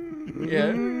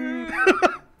 Yeah.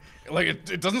 Like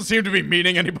it doesn't seem to be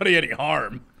meaning anybody any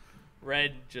harm.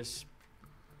 Red just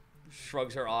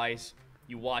shrugs her eyes.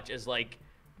 You watch as, like,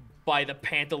 by the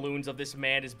pantaloons of this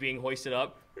man is being hoisted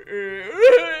up.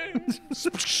 I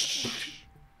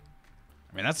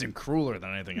mean, that seemed crueler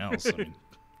than anything else. I mean,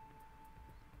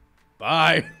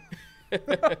 bye.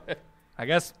 I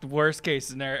guess worst case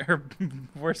scenario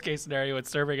would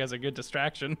serving as a good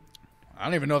distraction. I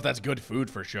don't even know if that's good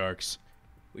food for sharks.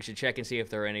 We should check and see if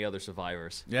there are any other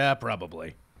survivors. Yeah,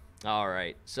 probably. All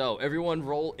right. So everyone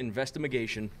roll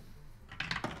investigation.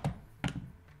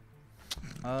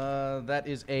 That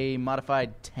is a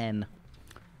modified 10.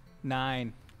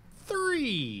 9.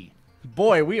 3.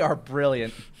 Boy, we are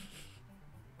brilliant.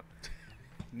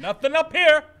 Nothing up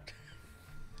here.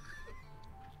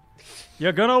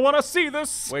 You're gonna want to see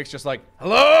this. Wake's just like,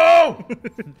 hello?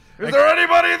 Is there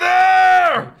anybody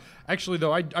there? Actually,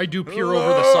 though, I do peer over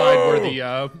the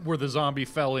side where the zombie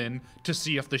fell in to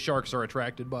see if the sharks are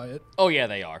attracted by it. Oh, yeah,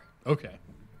 they are. Okay.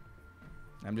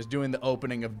 I'm just doing the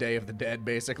opening of Day of the Dead,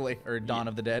 basically, or Dawn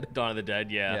of the Dead. Dawn of the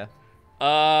Dead, yeah.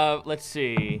 Let's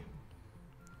see.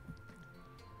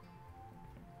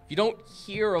 You don't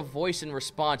hear a voice in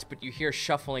response, but you hear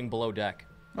shuffling below deck.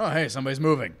 Oh, hey, somebody's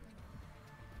moving.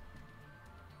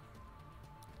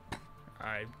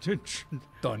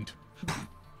 Dund.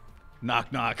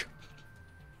 Knock, knock.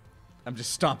 I'm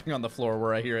just stomping on the floor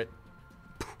where I hear it.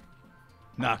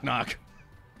 Knock, knock.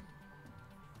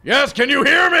 Yes, can you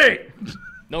hear me?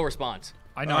 No response.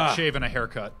 I not shave and a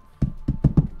haircut.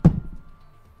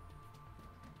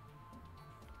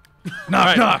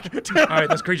 Knock, knock. All right,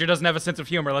 this creature doesn't have a sense of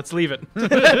humor. Let's leave it.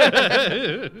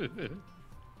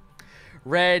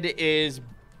 Red is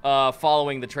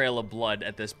following the trail of blood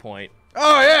at this point.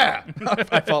 Oh, yeah.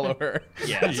 I follow her.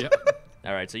 Yes.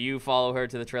 All right, so you follow her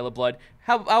to the trail of blood.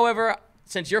 However,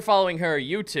 since you're following her,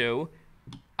 you two,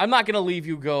 I'm not going to leave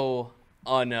you go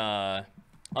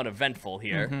uneventful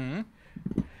here.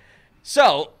 Mm-hmm.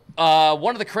 So,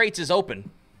 one of the crates is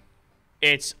open.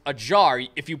 It's ajar.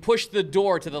 If you push the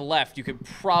door to the left, you could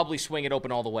probably swing it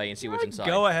open all the way and see what's inside.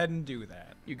 Go ahead and do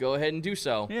that. You go ahead and do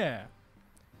so. Yeah.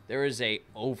 There is a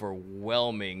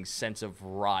overwhelming sense of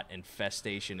rot and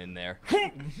infestation in there.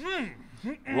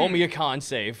 Roll me a con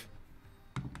save.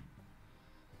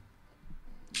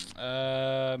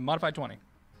 Modified 20.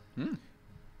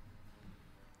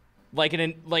 Like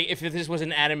if this was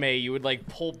an anime, you would like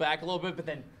pull back a little bit, but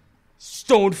then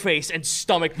stone face and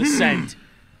stomach the scent.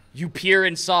 You peer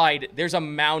inside. There's a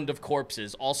mound of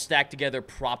corpses, all stacked together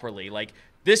properly. Like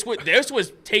this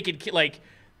was taken. Like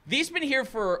these been here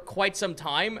for quite some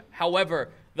time. However,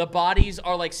 the bodies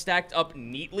are like stacked up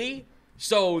neatly,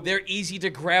 so they're easy to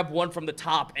grab one from the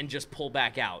top and just pull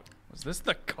back out. Was this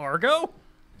the cargo?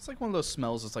 It's like one of those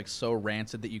smells that's like so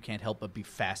rancid that you can't help but be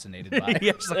fascinated by.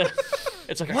 Yeah,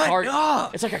 It's like a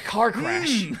car. It's like a car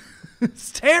crash.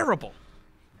 it's terrible.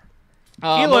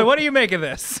 Eloy, what do you make of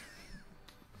this?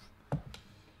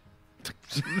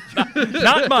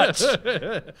 Not much.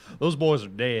 Those boys are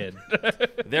dead.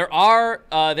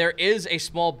 There is a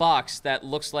small box that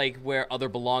looks like where other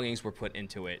belongings were put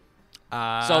into it.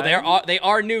 So they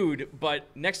are nude, but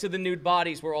next to the nude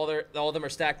bodies where all of them are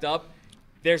stacked up,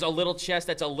 there's a little chest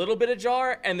that's a little bit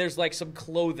ajar, and there's like some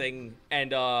clothing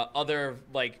and other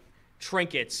like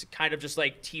trinkets kind of just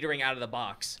like teetering out of the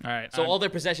box. All right. So all their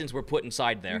possessions were put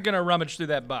inside there. I'm gonna rummage through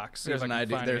that box. There's an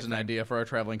idea. There's an idea for our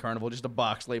traveling carnival. Just a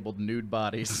box labeled "nude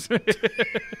bodies." Is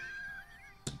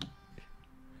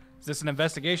this an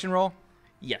investigation roll?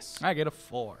 Yes. I get a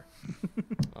 4.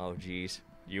 Oh, geez.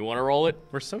 You want to roll it?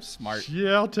 We're so smart.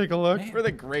 Yeah, I'll take a look. We're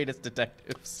the greatest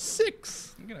detectives.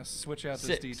 6. I'm gonna switch out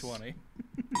this 6. D20.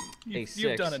 A You've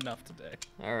 6. done enough today.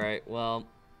 All right. Well,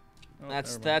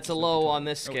 that's never mind. a low on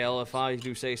this scale, if I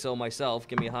do say so myself.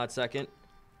 Give me a hot second.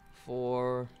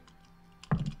 4.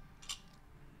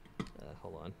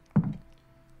 Hold on.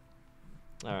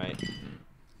 All right.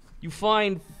 You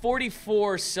find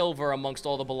 44 silver amongst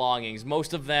all the belongings.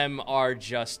 Most of them are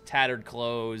just tattered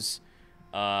clothes.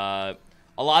 A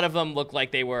lot of them look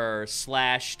like they were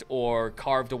slashed or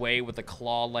carved away with a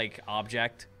claw-like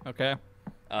object. Okay.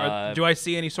 Do I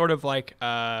see any sort of like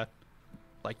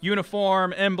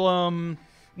uniform, emblem?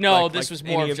 No, like, this like was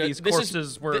more any of of these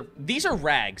corpses were. These are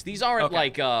rags. These aren't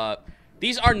Okay. like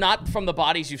these are not from the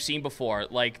bodies you've seen before.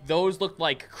 Like those look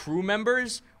like crew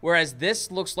members, whereas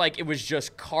this looks like it was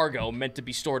just cargo meant to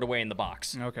be stored away in the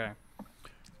box. Okay.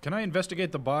 Can I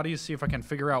investigate the bodies, see if I can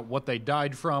figure out what they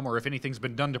died from or if anything's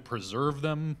been done to preserve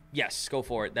them? Yes, go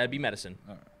for it. That'd be medicine.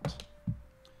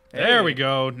 There we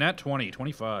go. Nat 20,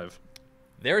 25.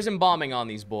 There's embalming on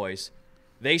these boys.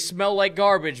 They smell like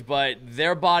garbage, but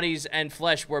their bodies and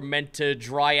flesh were meant to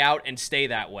dry out and stay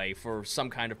that way for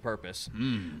some kind of purpose.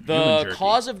 The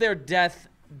cause of their death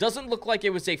doesn't look like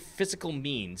it was a physical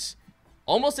means.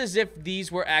 Almost as if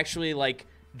these were actually, like,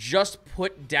 just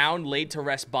put down, laid to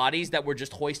rest bodies that were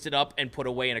just hoisted up and put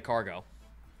away in a cargo.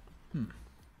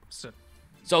 So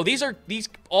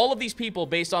all of these people,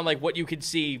 based on, like, what you could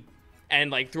see and,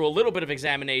 like, through a little bit of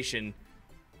examination,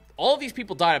 all of these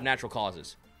people died of natural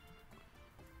causes.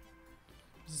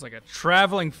 This is like a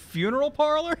traveling funeral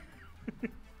parlor?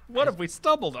 What have we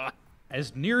stumbled on?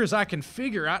 As near as I can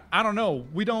figure, I don't know.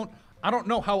 I don't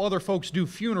know how other folks do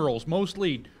funerals.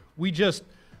 Mostly,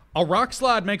 a rock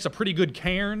slide makes a pretty good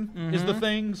cairn, is the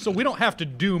thing. So we don't have to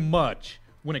do much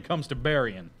when it comes to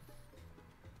burying.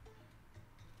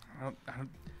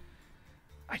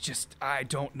 I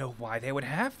don't know why they would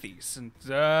have these. And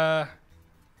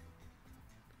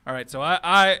all right, so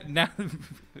I now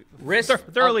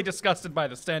thoroughly disgusted by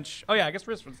the stench. Oh yeah, I guess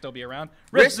Riss would still be around.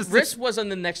 Riss was on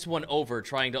the next one over,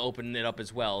 trying to open it up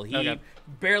as well. He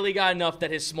barely got enough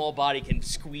that his small body can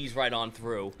squeeze right on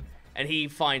through, and he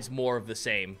finds more of the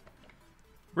same.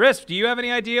 Riss, do you have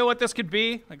any idea what this could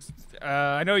be? Like,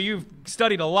 I know you've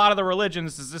studied a lot of the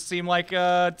religions. Does this seem like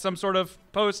some sort of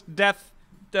post-death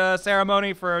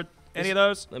ceremony for any of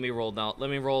those? Let me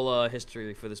roll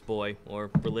history for this boy,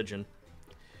 or religion.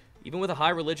 Even with a high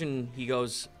religion, he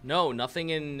goes, no, nothing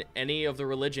in any of the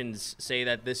religions say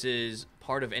that this is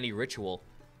part of any ritual.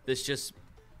 This just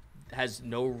has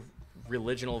no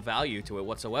religional value to it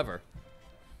whatsoever.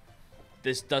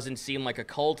 This doesn't seem like a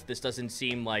cult. This doesn't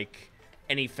seem like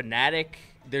any fanatic.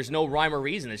 There's no rhyme or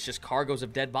reason. It's just cargoes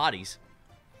of dead bodies.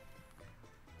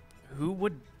 Who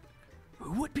would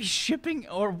be shipping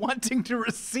or wanting to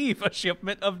receive a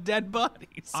shipment of dead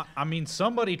bodies? I mean,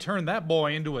 somebody turned that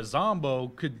boy into a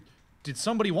zombo. Did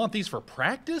somebody want these for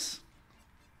practice?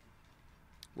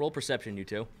 Roll perception, you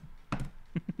two.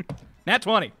 Nat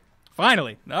 20.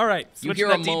 Finally. All right. You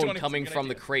hear a moan coming from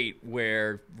the crate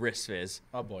where Riss is.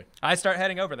 Oh, boy. I start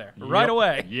heading over there right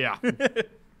away. Yeah.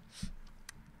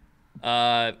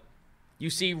 You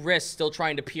see Riss still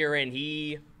trying to peer in.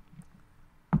 He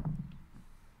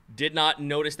did not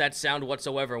notice that sound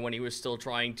whatsoever when he was still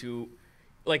trying to,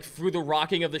 like, through the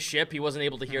rocking of the ship, he wasn't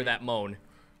able to hear that moan.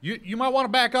 You might want to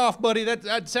back off, buddy.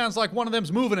 That sounds like one of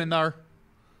them's moving in there.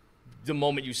 The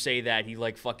moment you say that, he,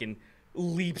 like, fucking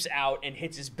leaps out and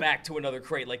hits his back to another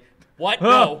crate. Like, what?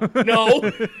 No.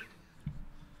 No.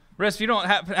 Riss, you don't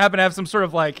happen to have some sort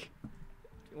of, like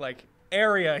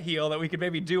area heal that we could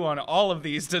maybe do on all of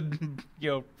these to,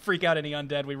 freak out any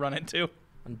undead we run into?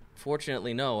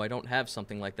 Unfortunately, no. I don't have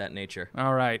something like that nature.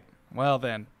 All right. Well,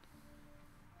 then.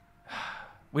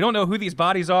 We don't know who these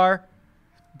bodies are,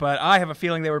 but I have a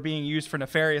feeling they were being used for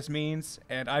nefarious means,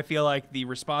 and I feel like the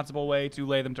responsible way to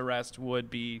lay them to rest would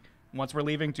be, once we're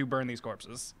leaving, to burn these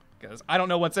corpses. Because I don't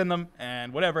know what's in them,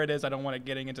 and whatever it is, I don't want it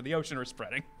getting into the ocean or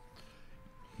spreading.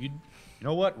 You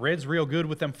know what? Red's real good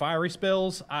with them fiery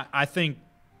spells. I think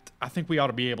we ought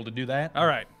to be able to do that. All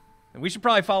right. And we should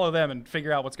probably follow them and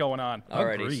figure out what's going on.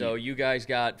 Alrighty, Agreed. so you guys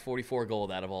got 44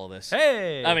 gold out of all this.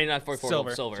 Hey! I mean, not 44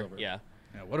 Silver. gold, silver. Yeah.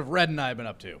 Now, what have Red and I been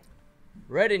up to?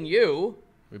 Red and you...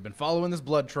 We've been following this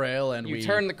blood trail, and You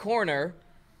turn the corner,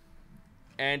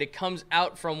 and it comes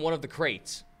out from one of the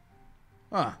crates.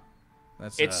 Huh.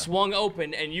 That's, It's swung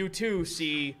open, and you too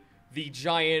see the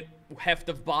giant heft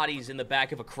of bodies in the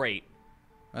back of a crate.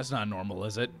 That's not normal,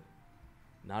 is it?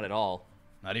 Not at all.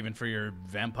 Not even for your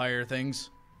vampire things?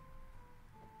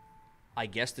 I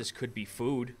guess this could be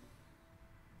food.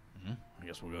 I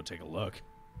guess we'll go take a look.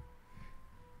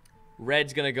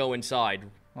 Red's gonna go inside.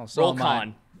 Oh, so Roll am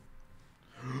con.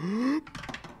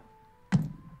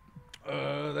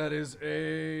 That is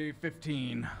a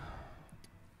 15.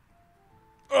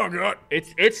 Oh, God.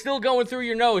 It's still going through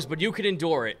your nose, but you can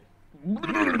endure it.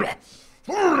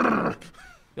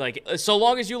 Like, so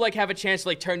long as you, like, have a chance to,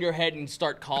 like, turn your head and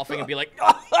start coughing and be like,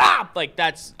 ah! Like,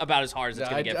 that's about as hard as it's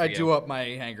gonna get for I you. do up my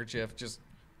handkerchief, just...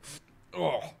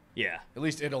 Oh. Yeah. At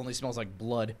least it only smells like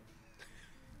blood.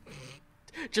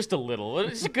 Just a little.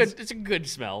 It's a good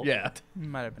smell. Yeah.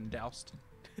 Might have been doused.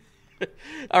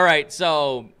 All right,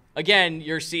 so again,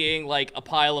 you're seeing like a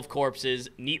pile of corpses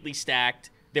neatly stacked.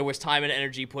 There was time and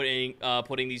energy putting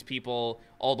these people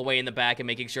all the way in the back and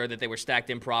making sure that they were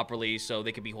stacked in properly so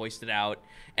they could be hoisted out.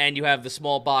 And you have the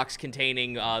small box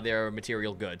containing their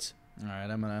material goods. All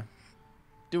right, I'm gonna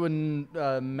do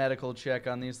a medical check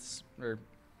on these, or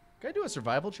can I do a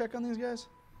survival check on these guys?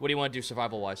 What do you want to do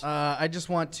survival-wise? I just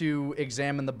want to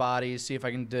examine the bodies, see if I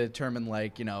can determine,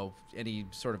 like, any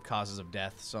sort of causes of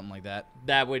death, something like that.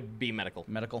 That would be medical.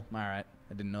 Medical? All right.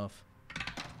 I didn't know if...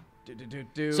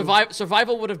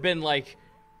 Survival would have been like,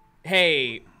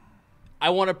 hey, I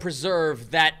want to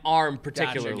preserve that arm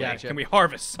particularly. Gotcha. Can we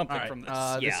harvest something All right. from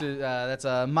this? Yeah. That's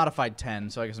a modified 10,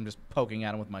 so I guess I'm just poking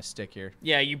at him with my stick here.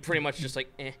 Yeah, you pretty much just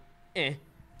like, Any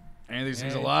of these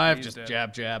things alive, he's just dead.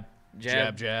 jab, jab.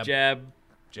 jab, Jab, jab. jab.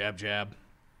 Jab, jab.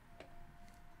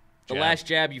 The Jab. last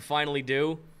jab you finally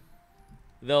do,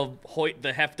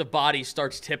 the heft of body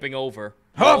starts tipping over.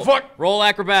 Oh, fuck! Roll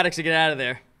acrobatics to get out of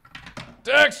there.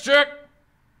 Dex check!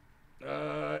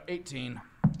 18.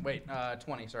 Wait,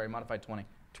 20. Sorry, modified 20.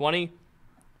 20.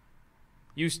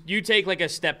 You take like a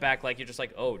step back, like you're just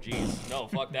like, oh geez, no,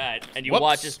 fuck that, and you Whoops.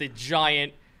 watch as the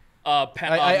giant.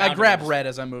 I grab mound- Red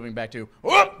as I'm moving back to.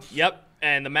 Whoop! Yep,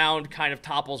 and the mound kind of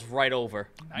topples right over.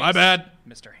 My bad.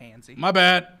 Mr. Hansy. My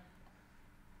bad.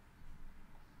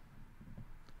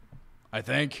 I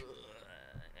think.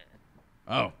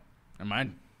 Oh, never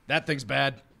mind. That thing's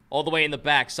bad. All the way in the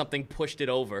back, something pushed it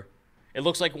over. It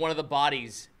looks like one of the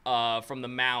bodies from the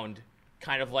mound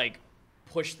kind of like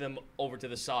pushed them over to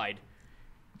the side.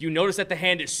 You notice that the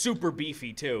hand is super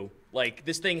beefy too. Like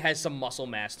this thing has some muscle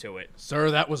mass to it.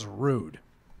 Sir, that was rude.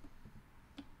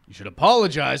 You should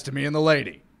apologize to me and the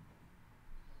lady.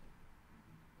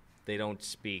 They don't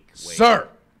speak. Wait. Sir!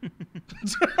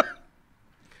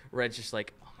 Red's just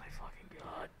like, oh my fucking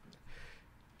god.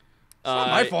 It's not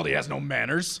my fault he has no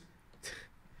manners.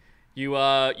 You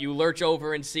lurch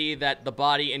over and see that the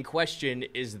body in question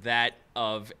is that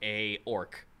of a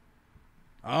orc.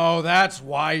 Oh, that's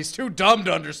why. He's too dumb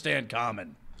to understand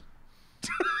common.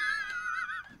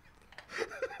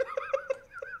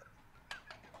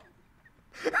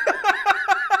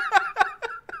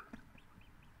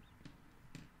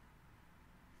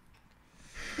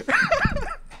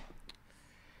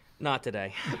 Not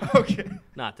today. Okay.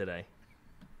 Not today.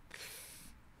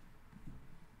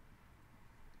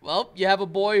 Well, you have a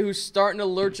boy who's starting to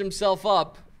lurch himself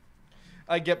up.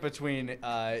 I get between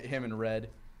him and Red.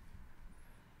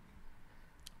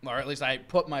 Or at least I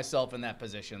put myself in that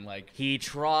position. Like, He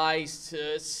tries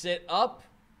to sit up.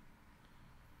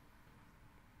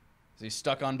 is he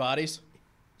stuck on bodies?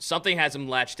 Something has him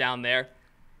latched down there.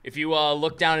 If you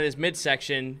look down at his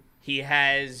midsection, he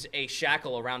has a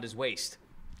shackle around his waist.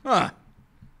 Huh.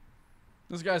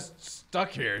 This guy's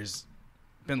stuck here. He's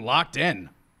been locked in.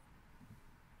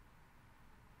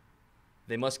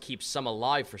 They must keep some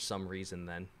alive for some reason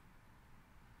then.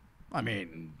 I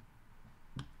mean,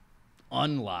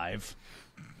 unlive.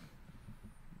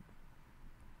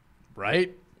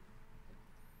 Right?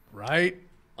 Right?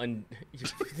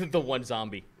 The one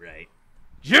zombie. Right.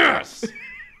 Yes!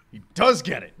 He does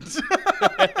get it.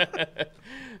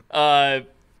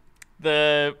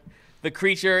 The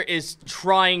creature is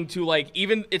trying to, like,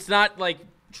 even, it's not, like,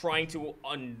 trying to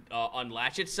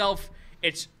unlatch itself.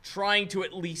 It's trying to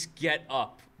at least get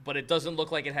up, but it doesn't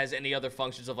look like it has any other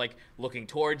functions of, like, looking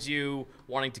towards you,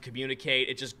 wanting to communicate.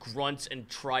 It just grunts and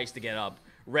tries to get up.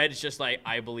 Red's just like,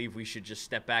 I believe we should just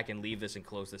step back and leave this and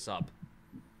close this up.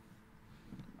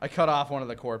 I cut off one of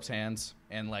the corpse hands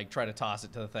and, like, try to toss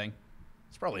it to the thing.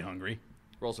 He's probably hungry.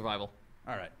 Roll survival.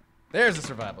 All right. There's a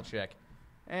survival check.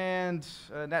 And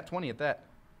nat 20 at that.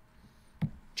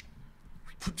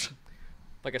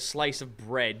 Like a slice of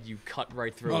bread, you cut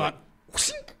right through Hold it. on.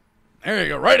 There you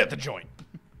go, right at the joint.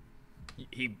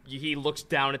 He looks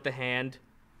down at the hand.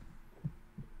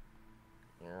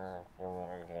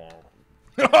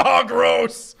 Oh,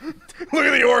 gross! Look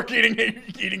at the orc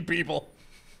eating people.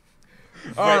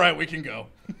 All right, we can go.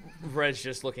 Red's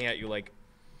just looking at you like,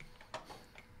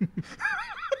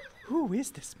 Who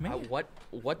is this man?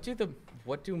 what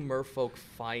do merfolk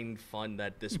find fun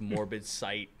that this morbid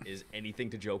sight is anything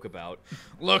to joke about?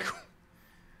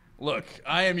 Look,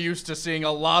 I am used to seeing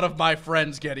a lot of my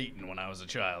friends get eaten when I was a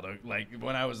child. Like,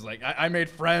 when I was like, I made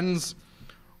friends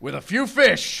with a few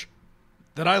fish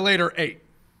that I later ate.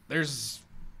 There's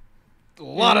a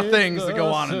lot of things that go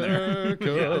on in there.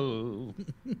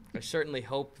 I certainly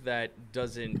hope that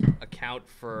doesn't account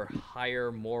for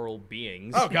higher moral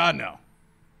beings. Oh, God, no.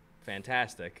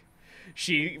 Fantastic.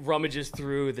 She rummages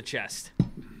through the chest.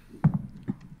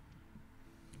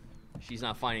 She's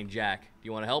not finding Jack. Do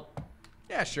you want to help?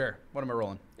 Yeah, sure. What am I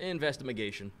rolling?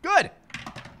 Investigation. Good.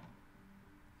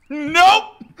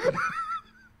 Nope!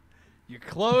 You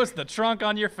close the trunk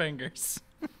on your fingers.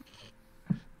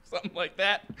 Something like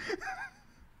that.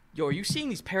 Yo, are you seeing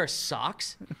these pair of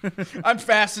socks? I'm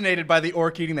fascinated by the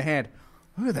orc eating the hand.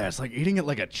 Look at that. It's like eating it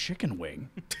like a chicken wing.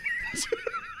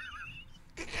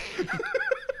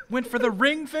 Went for the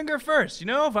ring finger first. You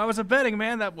know, if I was a betting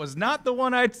man, that was not the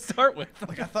one I'd start with.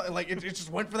 Like, I thought, like, it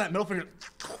just went for that middle finger.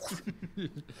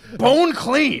 Bone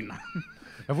clean.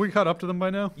 Have we caught up to them by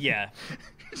now? Yeah.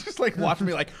 Just like watching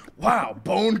me like, wow,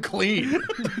 bone clean.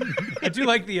 I do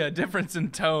like the difference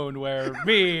in tone where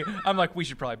I'm like, we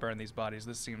should probably burn these bodies.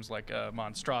 This seems like a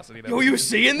monstrosity. That Yo, we you need-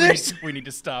 seeing we this? need- We need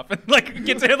to stop. And like,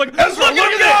 get to him like, Ezra, look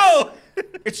look at at this!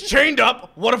 It's chained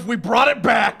up. What if we brought it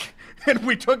back and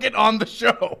we took it on the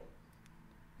show?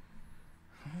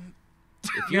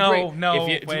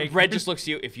 Wait. Red just looks at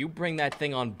you. If you bring that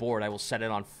thing on board, I will set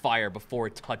it on fire before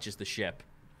it touches the ship.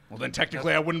 Well, then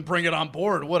technically I wouldn't bring it on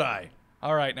board, would I?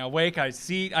 All right, now Wake, I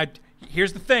see.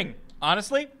 Here's the thing.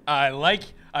 Honestly, I like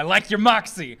your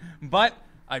moxie, but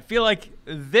I feel like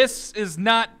this is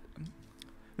not.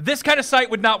 This kind of site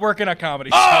would not work in a comedy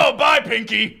show. Oh, bye,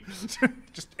 Pinky.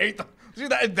 Just ate the. See,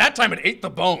 that time it ate the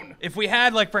bone. If we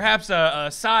had like perhaps a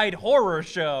side horror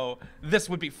show, this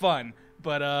would be fun.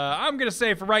 But I'm gonna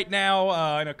say for right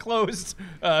now, in a closed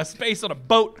space on a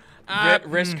boat.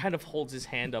 Risk kind of holds his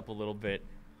hand up a little bit.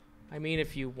 I mean,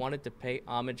 if you wanted to pay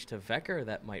homage to Vecker,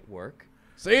 that might work.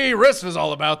 See, Risk is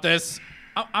all about this.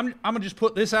 I'm gonna just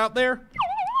put this out there.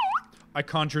 I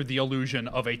conjured the illusion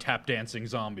of a tap dancing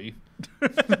zombie.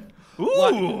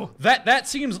 Ooh, that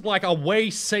seems like a way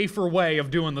safer way of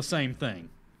doing the same thing.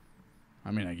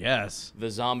 I mean, I guess. The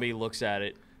zombie looks at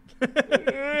it.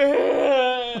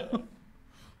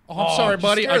 I'm sorry,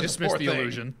 buddy. I scared the dismissed poor the thing.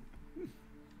 illusion.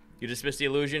 You dismiss the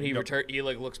illusion. He He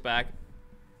like looks back.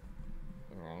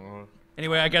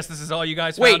 Anyway, I guess this is all you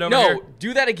guys Wait, found over no, here.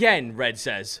 do that again. Red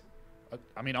says.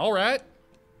 I mean, all right.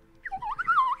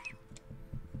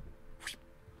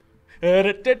 Burn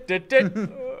it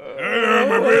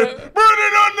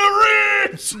on the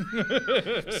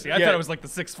ribs. See, I thought it was like the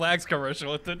Six Flags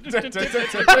commercial. No, Guy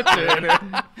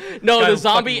the who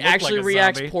zombie fucking looked actually like a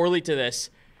reacts zombie. poorly to this.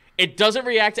 It doesn't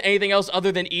react to anything else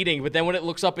other than eating, but then when it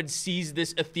looks up and sees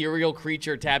this ethereal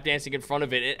creature tap dancing in front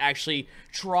of it, it actually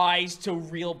tries to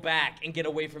reel back and get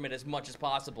away from it as much as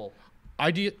possible. I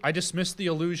dismissed the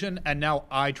illusion, and now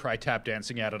I try tap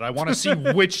dancing at it. I want to see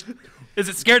which Is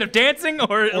it scared of dancing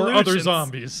or or other illusions?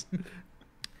 zombies.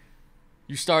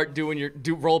 You start doing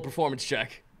roll a performance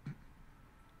check.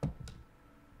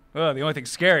 Oh, the only thing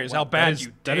scary is how bad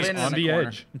you that is dance. on the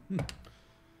corner.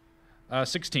 edge.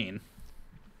 16.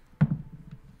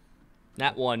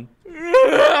 Nat 1.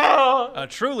 A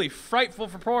truly frightful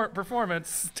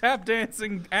performance. Tap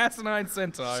dancing, asinine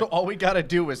centaur. So all we gotta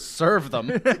do is serve them.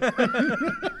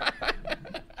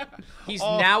 He's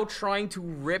now trying to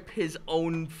rip his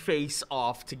own face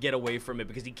off to get away from it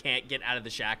because he can't get out of the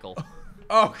shackle.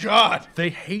 Oh, God. They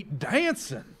hate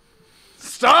dancing.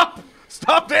 Stop.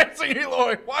 Stop dancing,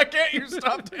 Eloy. Why can't you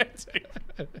stop dancing?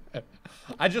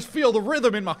 I just feel the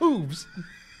rhythm in my hooves.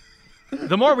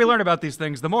 The more we learn about these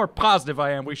things, the more positive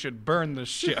I am we should burn the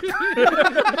ship.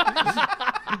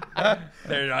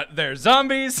 There's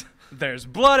zombies. There's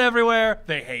blood everywhere.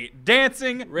 They hate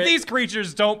dancing. These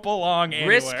creatures don't belong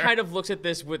anywhere. Risk kind of looks at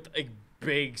this with a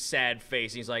big, sad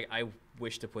face. He's like, I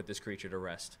wish to put this creature to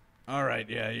rest. All right,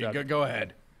 yeah, you go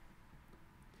ahead.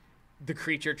 The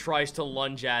creature tries to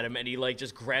lunge at him, and he like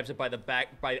just grabs it by the back,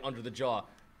 under the jaw.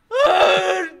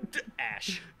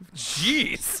 Ash.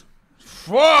 Jeez.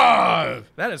 Whoa!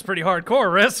 That is pretty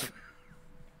hardcore, Risk.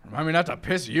 Remind me not to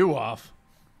piss you off.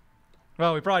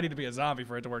 Well, we probably need to be a zombie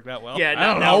for it to work that well. Yeah, I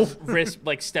don't now know. Risk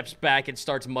like steps back and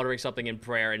starts muttering something in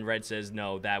prayer, and Red says,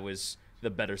 "No, that was the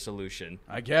better solution.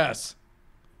 I guess.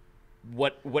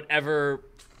 Whatever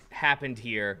happened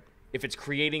here, if it's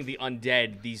creating the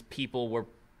undead, these people were.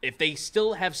 If they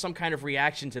still have some kind of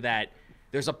reaction to that,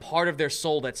 there's a part of their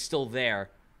soul that's still there,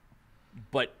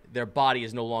 but their body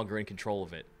is no longer in control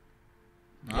of it.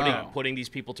 Putting these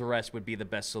people to rest would be the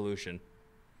best solution.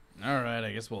 All right,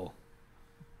 I guess we'll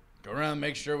go around and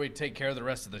make sure we take care of the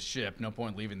rest of the ship. No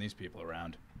point leaving these people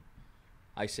around.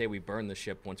 I say we burn the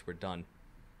ship once we're done.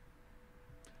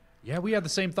 Yeah, we had the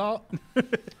same thought.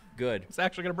 Good. It's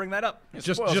actually going to bring that up.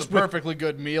 Just Well, it's a with- perfectly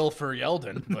good meal for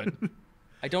Yeldon, but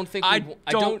I don't think I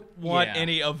don't want yeah.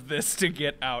 any of this to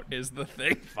get out is the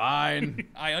thing. fine.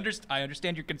 I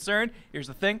understand your concern. Here's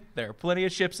the thing. There are plenty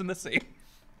of ships in the sea.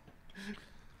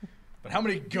 But how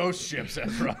many ghost ships,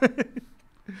 Ezra?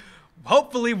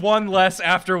 Hopefully one less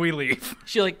after we leave.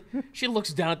 She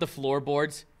looks down at the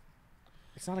floorboards.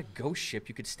 It's not a ghost ship.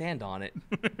 You could stand on it.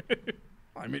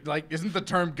 I mean, like, isn't the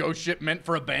term ghost ship meant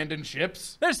for abandoned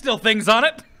ships? There's still things on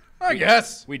it. I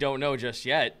guess. We don't know just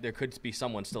yet. There could be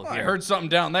someone still here. I heard something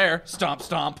down there. Stomp,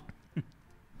 stomp.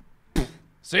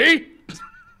 See?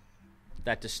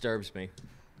 That disturbs me.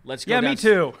 Let's Yeah, go me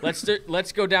too.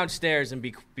 Let's go downstairs and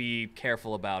be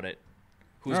careful about it.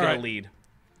 Who's All gonna right. lead?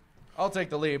 I'll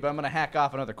take the lead, but I'm gonna hack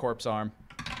off another corpse arm.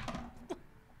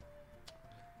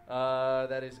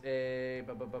 That is a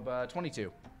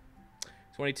 22.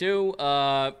 22.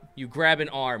 You grab an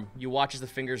arm. You watch as the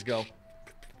fingers go.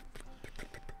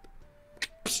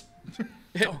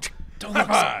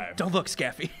 Don't look,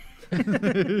 Scaffy.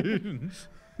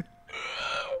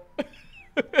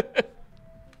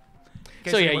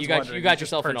 So yeah, you got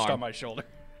yourself an arm. on my shoulder.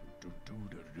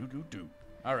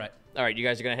 All right. All right, you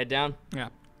guys are gonna head down. Yeah.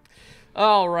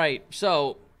 All right.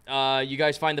 So you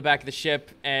guys find the back of the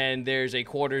ship, and there's a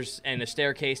quarters and a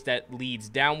staircase that leads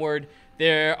downward.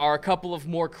 There are a couple of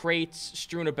more crates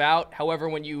strewn about. However,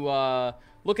 when you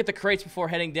look at the crates before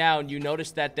heading down, you notice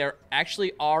that there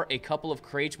actually are a couple of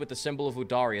crates with the symbol of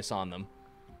Ludarius on them.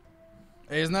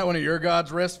 Hey, isn't that one of your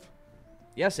gods, Risp?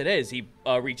 Yes, it is. He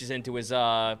reaches into his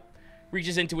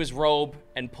robe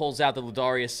and pulls out the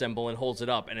Ludarius symbol and holds it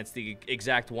up, and it's the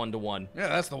exact 1-to-1. Yeah,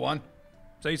 that's the one.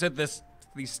 So you said these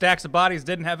stacks of bodies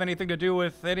didn't have anything to do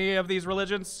with any of these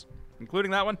religions,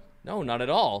 including that one? No, not at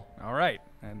all. All right.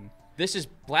 And This is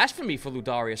blasphemy for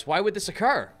Ludarius. Why would this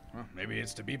occur? Well, maybe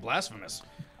it's to be blasphemous.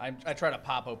 I try to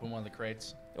pop open one of the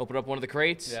crates. Open up one of the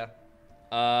crates?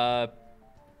 Yeah.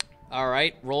 All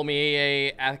right. Roll me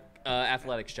a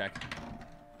athletics check.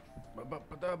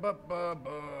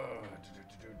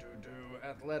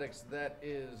 Athletics, that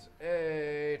is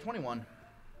a 21.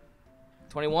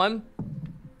 21?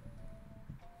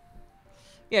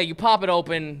 Yeah, you pop it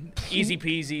open, easy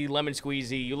peasy, lemon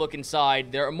squeezy. You look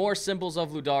inside. There are more symbols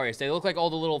of Ludarius. They look like all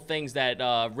the little things that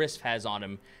Risp has on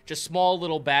him. Just small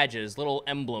little badges, little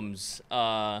emblems.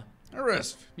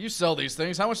 Risp, you sell these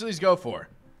things. How much do these go for?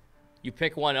 You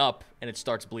pick one up, and it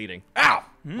starts bleeding. Ow!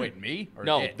 Wait, me? Or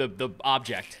No, it? the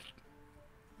object.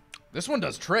 This one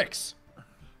does tricks.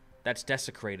 That's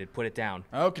desecrated. Put it down.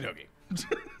 Okie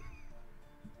dokie.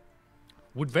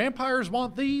 Would vampires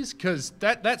want these? Because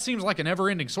that seems like a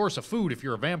never-ending source of food if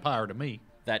you're a vampire to me.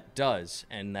 That does,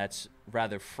 and that's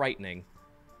rather frightening.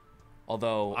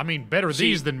 Although... I mean, better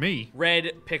these than me.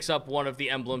 Red picks up one of the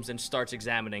emblems and starts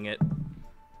examining it.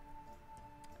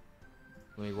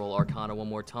 Let me roll Arcana one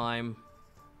more time.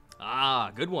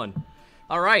 Ah, good one.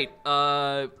 All right.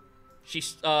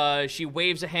 She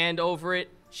waves a hand over it.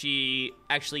 She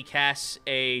actually casts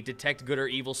a Detect Good or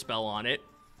Evil spell on it.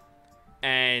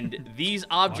 And these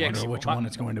objects... I wonder which one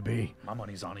it's going to be. My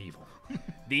money's on evil.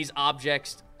 These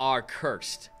objects are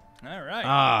cursed. all right.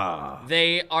 Ah.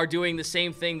 They are doing the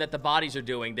same thing that the bodies are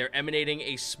doing. They're emanating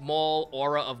a small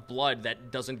aura of blood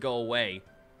that doesn't go away.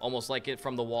 Almost like it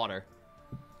from the water.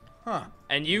 Huh.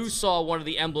 And you saw one of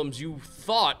the emblems you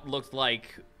thought looked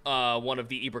like one of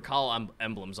the Iberkal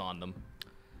emblems on them.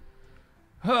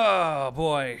 Oh,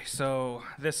 boy. So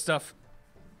this stuff...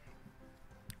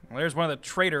 Well, there's one of the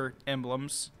traitor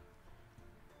emblems.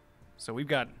 So we've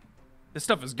got... This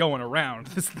stuff is going around.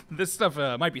 This stuff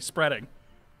might be spreading.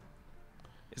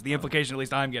 Is the implication at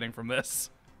least I'm getting from this.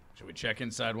 Should we check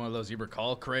inside one of those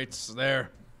Eberkal crates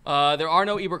there? There are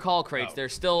no Iberkal crates. They're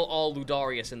still all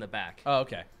Ludarius in the back. Oh,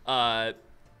 okay.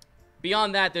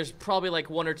 Beyond that, there's probably like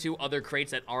one or two other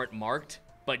crates that aren't marked,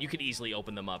 but you could easily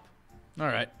open them up. All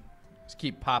right. Just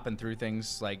keep popping through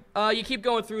things like... You keep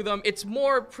going through them. It's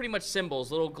more pretty much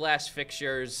symbols, little glass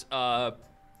fixtures,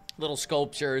 little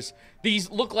sculptures.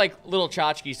 These look like little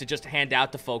tchotchkes to just hand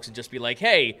out to folks and just be like,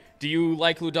 hey, do you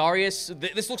like Ludarius?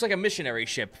 This looks like a missionary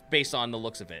ship based on the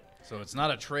looks of it. So it's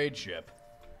not a trade ship.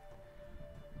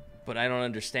 But I don't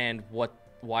understand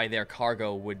why their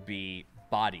cargo would be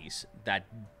bodies. That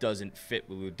doesn't fit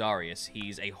with Ludarius.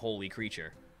 He's a holy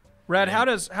creature. Red, how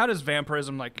does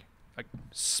vampirism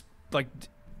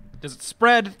does it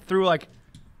spread through like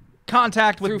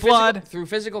contact with blood? Through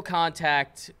physical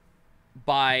contact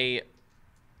by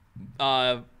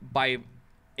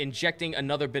injecting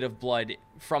another bit of blood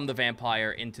from the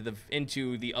vampire into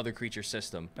the other creature's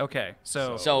system. Okay,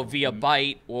 So via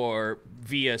bite or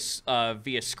via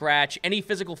scratch, any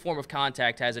physical form of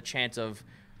contact has a chance of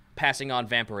passing on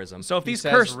vampirism. so if these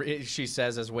cursed, She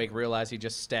says as Wake realized he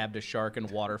just stabbed a shark in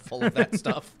water full of that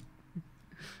stuff.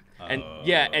 And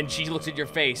yeah, and she looks at your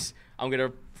face. I'm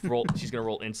gonna roll. She's gonna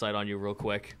roll insight on you real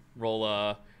quick.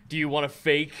 Roll. Do you want to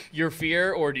fake your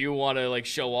fear or do you want to like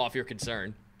show off your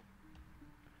concern?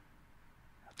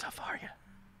 how tough are you?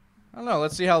 I don't know.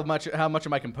 Let's see how much of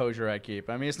my composure I keep.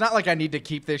 I mean, it's not like I need to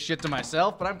keep this shit to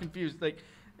myself, but I'm confused. Like,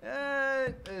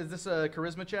 is this a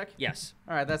charisma check? Yes.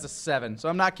 All right, that's a 7. So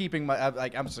I'm not keeping my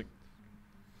I'm just like,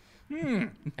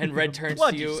 And Red turns to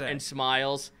What'd you you say? and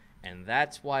smiles. And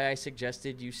that's why I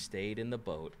suggested you stayed in the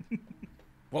boat.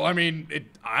 Well, I mean,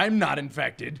 I'm not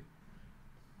infected.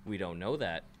 We don't know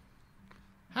that.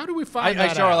 How do we find I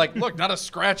that show her out? like, look, not a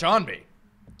scratch on me.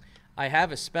 I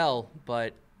have a spell,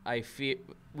 but I fear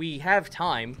we have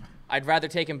time. I'd rather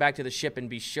take him back to the ship and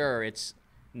be sure it's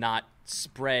not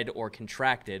spread or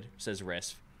contracted, says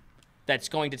Risp. That's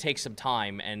going to take some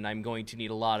time, and I'm going to need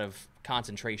a lot of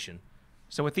concentration.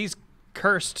 So with these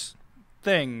cursed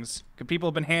things, could people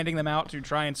have been handing them out to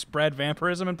try and spread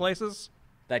vampirism in places?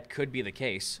 That could be the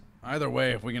case. Either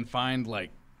way, if we can find like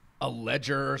a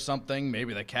ledger or something,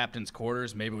 maybe the captain's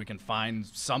quarters, maybe we can find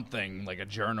something like a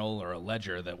journal or a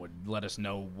ledger that would let us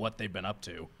know what they've been up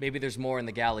to. Maybe there's more in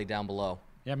the galley down below.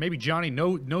 Yeah, maybe Johnny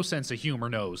no sense of humor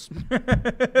knows.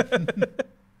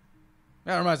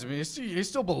 That reminds me, he's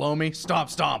still below me.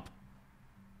 Stomp.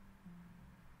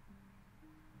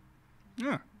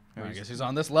 Yeah. I guess he's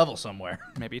on this level somewhere.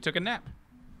 Maybe he took a nap.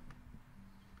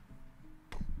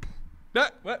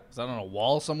 What? Is that on a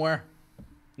wall somewhere?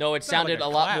 No, it sounded like a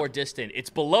a lot clap. more distant. It's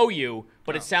below you,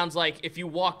 but it sounds like if you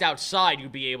walked outside,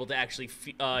 you'd be able to actually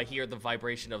hear the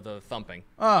vibration of the thumping.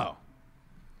 Oh.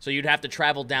 So you'd have to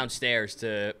travel downstairs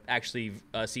to actually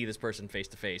see this person face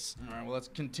to face. All right, well, let's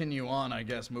continue on, I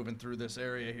guess, moving through this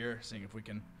area here, seeing if we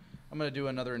can... I'm going to do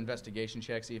another investigation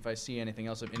check, see if I see anything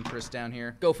else of interest down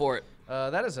here. Go for it.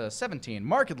 That is a 17,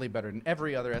 markedly better than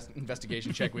every other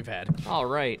investigation check we've had. All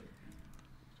right.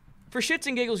 For shits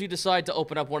and giggles, you decide to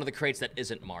open up one of the crates that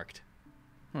isn't marked.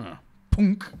 Huh.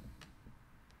 Punk.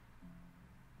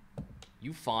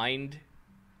 You find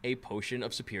a potion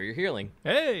of superior healing.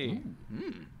 Hey.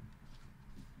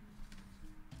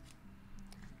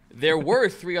 There were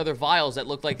 3 other vials that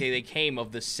looked like they came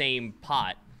of the same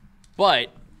pot, but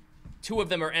 2 of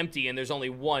them are empty and there's only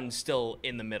 1 still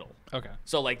in the middle. Okay.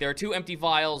 So, like, there are 2 empty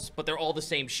vials, but they're all the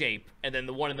same shape, and then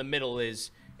the one in the middle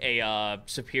is a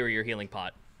superior healing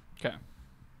pot. Okay.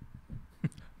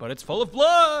 But it's full of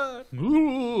blood.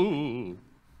 Ooh.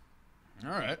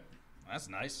 All right. That's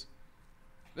nice.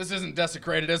 This isn't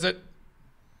desecrated, is it?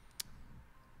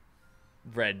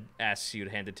 Red asks you to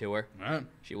hand it to her. All right.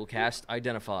 She will cast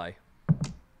Identify.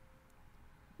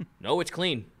 No, it's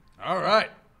clean. All right.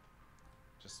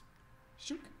 Just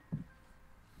shoot.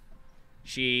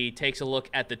 She takes a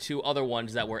look at the 2 other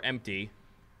ones that were empty.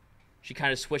 She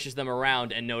kind of swishes them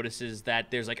around and notices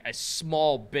that there's like a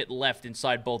small bit left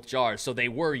inside both jars. So they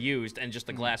were used and just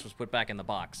the glass was put back in the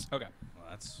box. Okay. Well,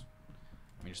 that's...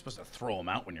 I mean, you're supposed to throw them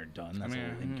out when you're done. That's a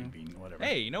little inconvenient, whatever.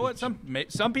 Hey, you know what?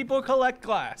 Some people collect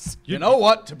glass. You know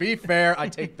what? To be fair, I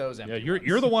take those empty Yeah, you're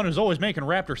ones. the one who's always making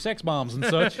raptor sex bombs and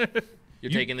such.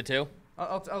 You're taking the 2?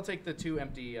 I'll take the 2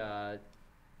 empty... Are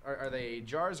they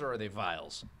jars or are they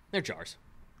vials? They're jars.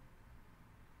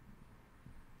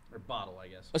 Or bottle, I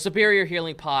guess. A superior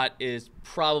healing pot is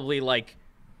probably like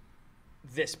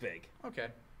this big. Okay.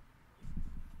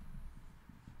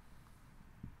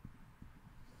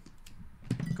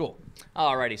 Cool.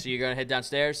 Alrighty, so you're gonna head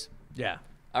downstairs? Yeah.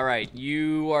 Alright,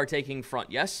 you are taking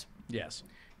front, yes? Yes.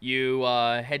 You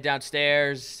head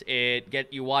downstairs.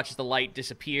 You watch as the light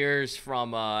disappears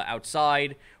from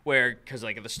outside, because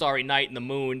like the starry night and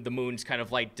the moon's kind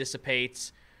of light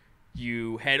dissipates.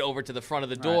 You head over to the front of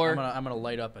the door. Right, I'm gonna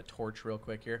light up a torch real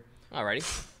quick here.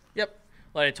 Alrighty. Yep.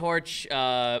 Light a torch.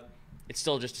 It's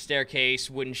still just a staircase,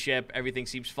 wooden ship. Everything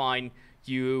seems fine.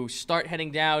 You start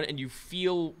heading down, and you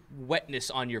feel wetness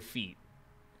on your feet.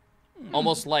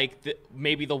 Almost like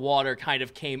maybe the water kind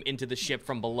of came into the ship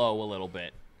from below a little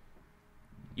bit.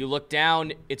 You look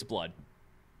down, it's blood.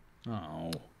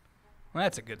 Oh. Well,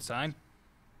 that's a good sign.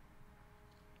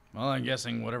 Well, I'm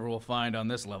guessing whatever we'll find on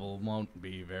this level won't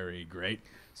be very great.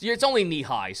 So it's only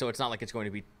knee-high, so it's not like it's going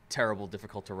to be terrible,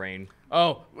 difficult terrain.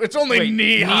 Oh, it's only Wait,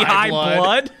 knee-high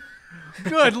blood.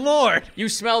 Good lord. You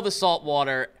smell the salt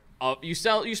water. You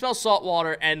smell salt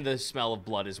water and the smell of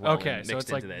blood as well. Okay, mixed so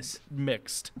it's into like this.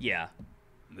 mixed. Yeah.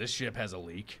 This ship has a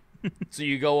leak. So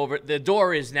you go over. The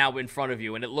door is now in front of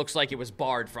you, and it looks like it was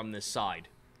barred from this side.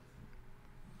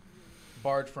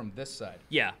 Barred from this side.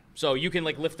 Yeah. So you can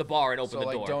like lift the bar and open So the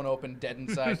like door. don't open, dead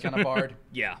inside kind of barred.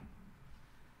 Yeah.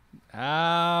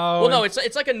 Ow. Well, no,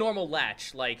 it's like a normal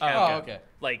latch. Like Oh, okay.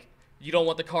 Like you don't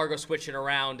want the cargo switching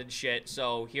around and shit.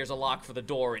 So here's a lock for the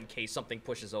door in case something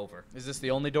pushes over. Is this the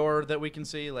only door that we can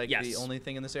see? Like Yes. the only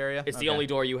thing in this area? It's the only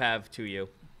door you have to you.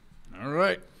 All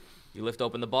right. You lift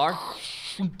open the bar.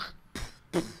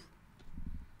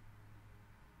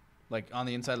 Like on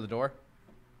the inside of the door?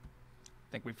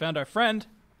 think we found our friend.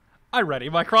 I ready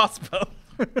my crossbow.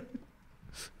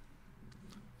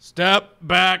 Step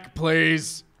back,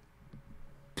 please.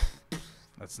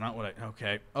 That's not what I...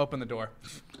 Okay. Open the door.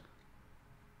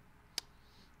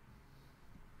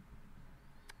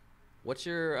 What's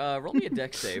your roll me a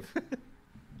dex save?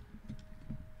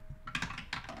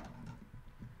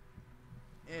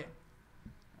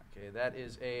 Okay, that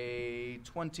is a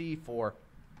 24.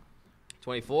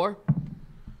 24.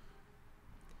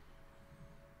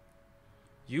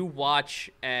 You watch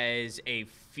as a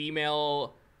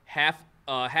female half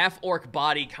orc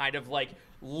body kind of like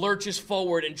lurches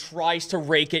forward and tries to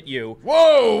rake at you.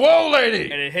 Whoa, whoa,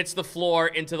 lady! And it hits the floor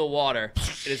into the water.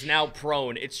 It is now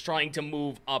prone. It's trying to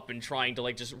move up and trying to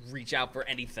like just reach out for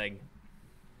anything.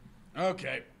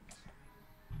 Okay.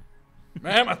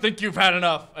 Ma'am, I think you've had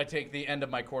enough. I take the end of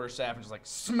my quarterstaff and just like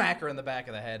smack her in the back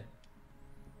of the head.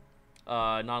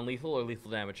 Non-lethal or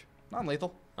lethal damage?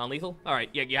 Non-lethal. Non-lethal? All right.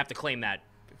 Yeah, you have to claim that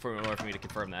in order for me to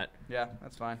confirm that. Yeah,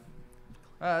 that's fine.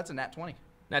 That's a nat 20.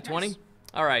 Nat 20?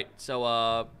 All right.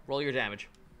 So roll your damage.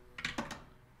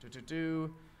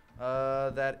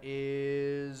 That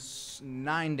is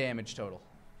 9 damage total.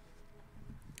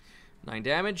 9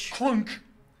 damage. Clunk.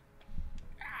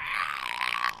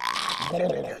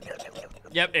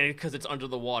 Yep, and because it's under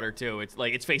the water too. It's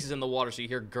like its face is in the water, so you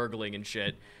hear gurgling and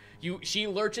shit. She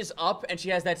lurches up, and she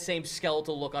has that same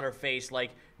skeletal look on her face,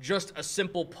 like just a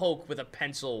simple poke with a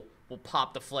pencil will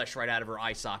pop the flesh right out of her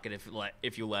eye socket if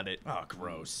you let it. Oh,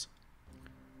 gross.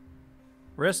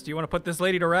 Wrist, do you want to put this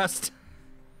lady to rest?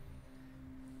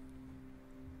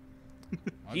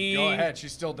 Go ahead.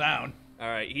 She's still down. All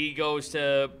right, he goes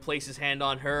to place his hand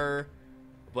on her,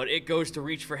 but it goes to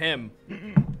reach for him.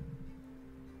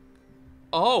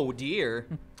 Oh, dear.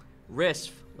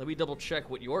 Risf, let me double check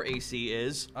what your AC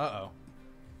is. Uh-oh.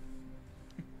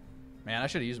 Man, I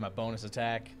should have used my bonus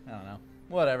attack. I don't know.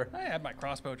 Whatever. I had my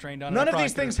crossbow trained on. None of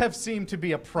these things have seemed to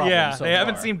be a problem. Yeah, so they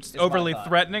haven't far, seemed is my overly thought.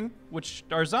 threatening, which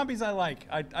are zombies I like.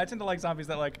 I tend to like zombies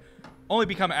that like only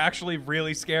become actually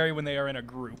really scary when they are in a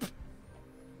group.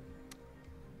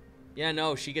 Yeah,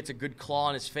 no, she gets a good claw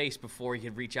on his face before he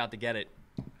could reach out to get it.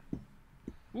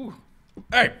 Ooh.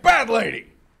 Hey, bad lady.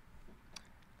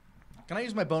 Can I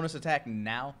use my bonus attack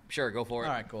now? Sure, go for it.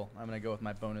 All right, cool. I'm gonna go with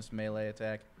my bonus melee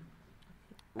attack.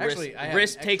 Wrist, Actually, I have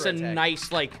Wrist an takes a extra attack. nice,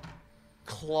 like,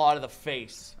 claw to the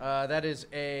face. That is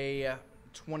a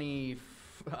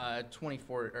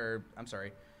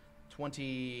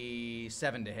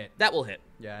 27 to hit. That will hit.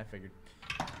 Yeah, I figured.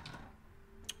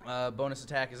 Bonus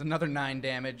attack is another 9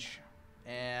 damage,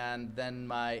 and then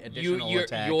my additional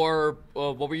attack.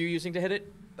 What were you using to hit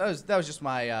it? That was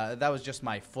just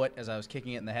my foot as I was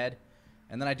kicking it in the head,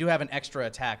 and then I do have an extra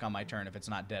attack on my turn if it's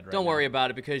not dead right Don't now. worry about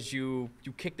it, because you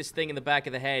kick this thing in the back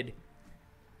of the head,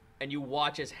 and you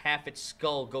watch as half its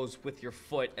skull goes with your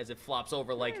foot as it flops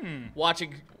over, like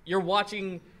you're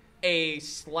watching a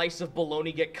slice of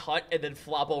bologna get cut and then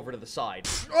flop over to the side.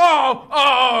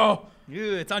 Oh!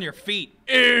 Ew, it's on your feet.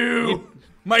 Ew!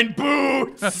 My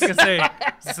boots! I was gonna say,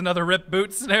 is this another rip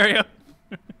boot scenario?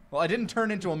 Well, I didn't turn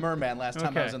into a merman last time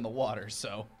I Okay. was in the water,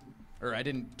 so, or I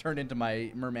didn't turn into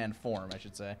my merman form, I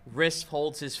should say. Riss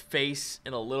holds his face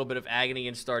in a little bit of agony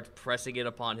and starts pressing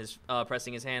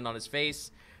his hand on his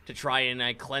face to try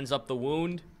and cleanse up the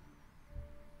wound.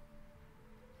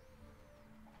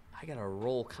 I gotta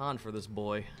roll con for this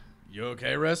boy. You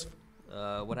okay, Risp?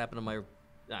 What happened to my...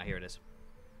 here it is.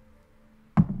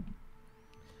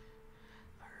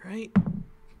 Alright.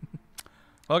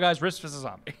 Well, guys, Wrist is a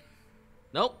zombie.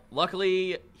 Nope.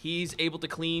 Luckily, he's able to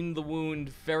clean the wound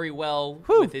very well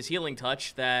with his healing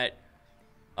touch that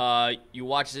you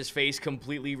watch as his face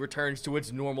completely returns to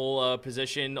its normal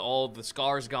position. All the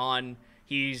scars gone.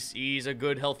 He's a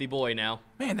good, healthy boy now.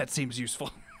 Man, that seems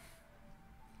useful.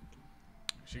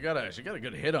 She got a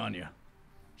good hit on you.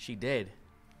 She did.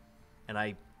 And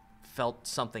I felt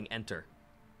something enter.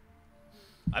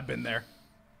 I've been there.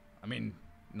 I mean,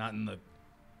 not in the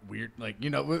weird, like, you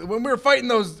know, when we were fighting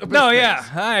those. No, things. yeah,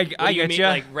 I What do you get mean? you.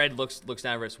 Like, Red looks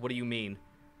down at us. What do you mean?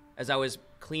 As I was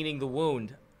cleaning the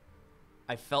wound,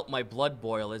 I felt my blood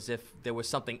boil as if there was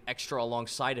something extra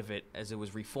alongside of it as it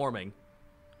was reforming.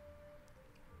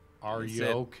 Are Is you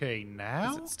it- okay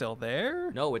now? Is it still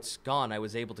there? No, it's gone. I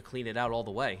was able to clean it out all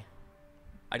the way.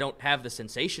 I don't have the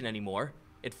sensation anymore.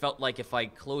 It felt like if I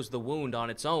closed the wound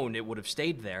on its own, it would have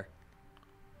stayed there.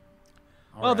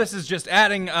 Well, this is just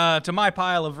adding to my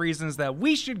pile of reasons that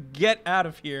we should get out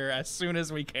of here as soon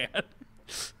as we can.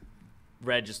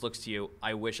 Red just looks to you.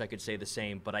 I wish I could say the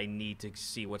same, but I need to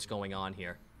see what's going on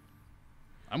here.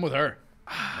 I'm with her.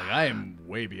 Like, I am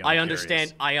way beyond. I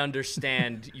understand. curious. I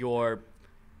understand your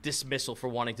dismissal for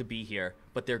wanting to be here,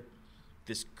 but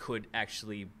this could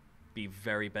actually be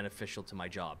very beneficial to my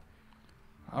job.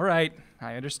 All right,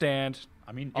 I understand.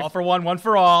 I mean, All for one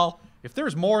for all. if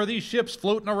there's more of these ships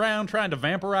floating around trying to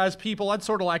vampirize people, I'd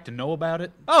sort of like to know about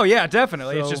it. Oh yeah,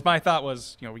 definitely. It's So- just my thought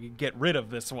was, we could get rid of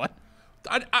this one.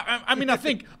 I mean, I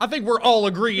think we're all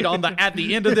agreed on that. At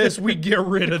the end of this, we get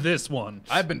rid of this one.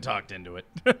 I've been talked into it.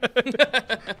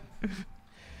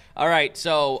 All right,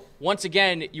 so once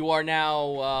again, you are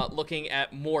now looking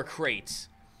at more crates.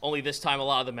 Only this time, a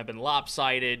lot of them have been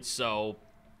lopsided, so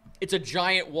it's a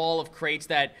giant wall of crates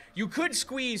that you could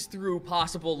squeeze through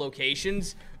possible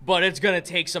locations, but it's going to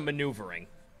take some maneuvering.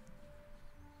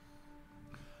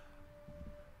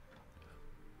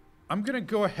 I'm gonna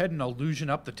go ahead and illusion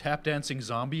up the tap dancing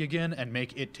zombie again and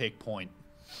make it take point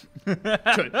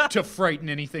to frighten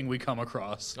anything we come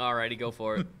across. All righty, go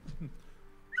for it.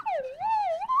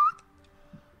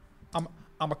 I'm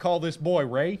gonna call this boy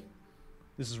Ray.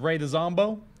 This is Ray the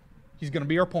Zombo. He's going to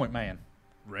be our point man.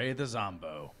 Ray the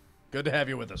Zombo. Good to have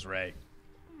you with us, Ray.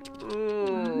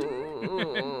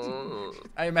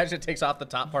 I imagine it takes off the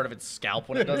top part of its scalp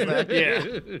when it does that.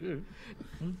 Yeah.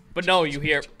 But no, you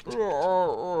hear.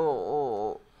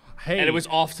 Hey, And it was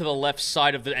off to the left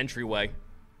side of the entryway.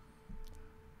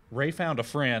 Ray found a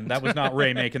friend. That was not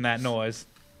Ray making that noise.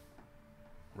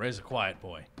 Ray's a quiet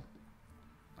boy.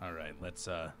 All right, let's,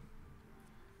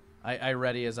 I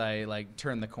ready as I, like,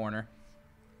 turn the corner.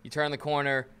 You turn the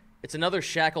corner. It's another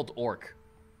shackled orc.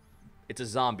 It's a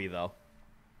zombie, though.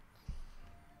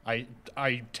 I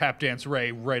tap dance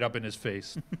Ray right up in his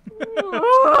face.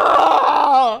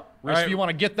 Risk, you want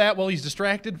to get that while he's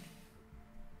distracted?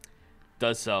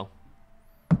 Does so.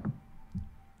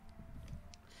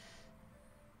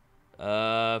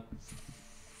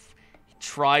 He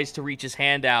tries to reach his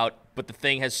hand out, but the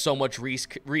thing has so much reach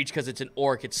because it's an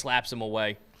orc, it slaps him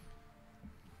away.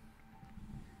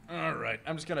 all right.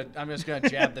 I'm just gonna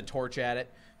jab the torch at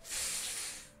it.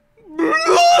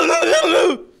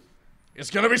 It's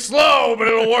gonna be slow, but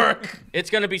it'll work. It's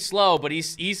gonna be slow, but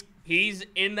he's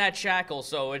in that shackle,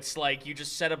 so it's like you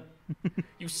just set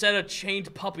a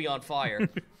chained puppy on fire.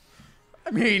 I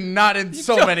mean, not in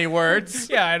so many words.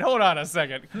 Yeah, and hold on a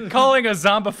second. Calling a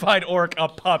zombified orc a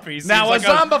puppy seems Now, like a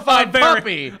zombified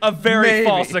puppy, a very maybe.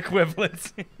 false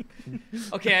equivalency.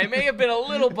 Okay, I may have been a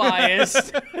little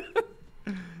biased.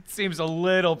 Seems a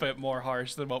little bit more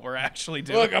harsh than what we're actually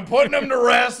doing. Look, I'm putting him to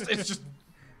rest. It's just,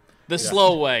 The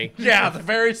slow way. yeah, the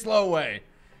very slow way.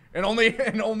 And only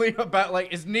about,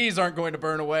 like, his knees aren't going to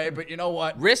burn away, but you know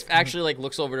what? Risk actually like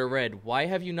looks over to Red. Why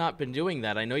have you not been doing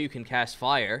that? I know you can cast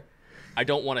fire. I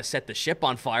don't want to set the ship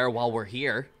on fire while we're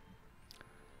here.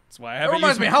 That's why I That haven't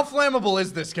reminds used me, how flammable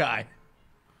is this guy?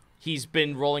 He's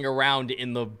been rolling around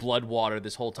in the blood water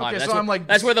this whole time. Okay, that's so where, I'm like-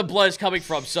 that's where the blood is coming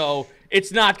from, so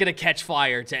it's not going to catch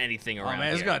fire to anything Oh, around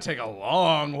man, it's here. gonna take a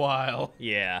long while.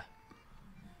 Yeah.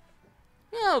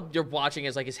 Well, you're watching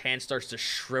as like his hand starts to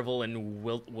shrivel and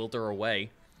wilter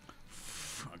away.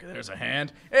 Okay, there's a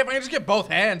hand. Hey, if I can just get both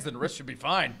hands, then Risk should be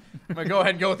fine. I'm gonna go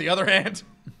ahead and go with the other hand.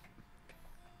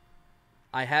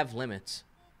 I have limits.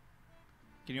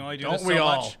 Can you only do Don't this we so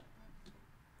all? much?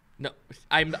 No,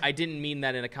 I didn't mean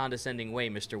that in a condescending way,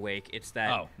 Mr. Wake. It's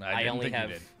that Oh, I didn't think you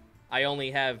did. I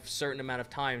only have certain amount of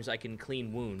times I can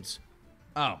clean wounds.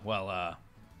 Oh, well,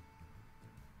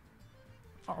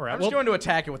 All right. I'm just going to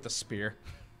attack it with the spear.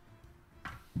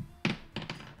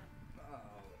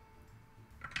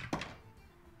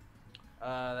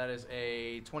 That is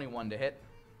a 21 to hit.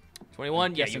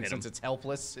 21? Yeah, you Guessing hit him. since it's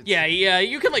helpless. It's Yeah,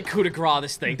 you can like coup de grace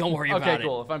this thing. Don't worry about Okay, it.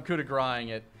 cool. If I'm coup de graceing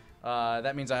it,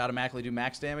 that means I automatically do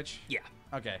max damage? Yeah.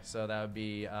 Okay, so that would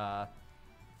be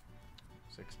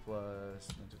 6 plus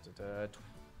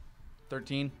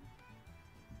 13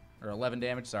 or 11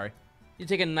 damage. Sorry, You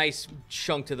take a nice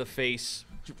chunk to the face.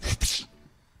 just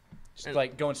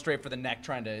like going straight for the neck,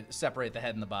 trying to separate the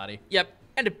head and the body. Yep.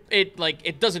 And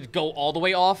it doesn't go all the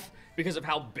way off because of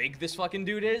how big this fucking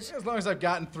dude is. As long as I've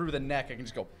gotten through the neck, I can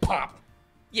just go pop.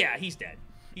 Yeah, he's dead.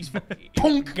 He's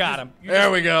Got him. there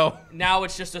we go. Now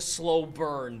it's just a slow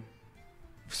burn.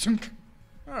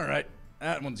 All right,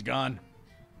 that one's gone.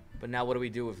 But now what do we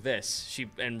do with this?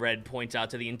 And Red points out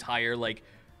to the entire like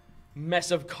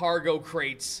mess of cargo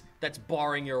crates that's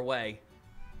barring your way.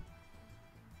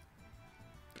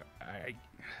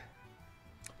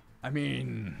 I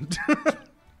mean,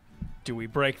 Do we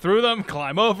break through them?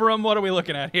 Climb over them? What are we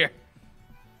looking at here?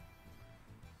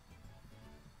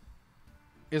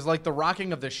 Is like the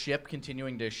rocking of the ship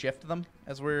continuing to shift them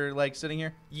as we're like sitting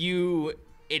here?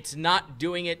 It's not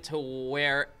doing it to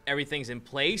where everything's in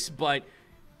place, but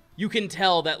you can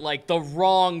tell that like the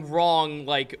wrong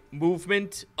like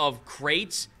movement of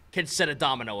crates can set a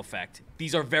domino effect.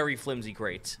 These are very flimsy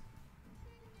crates.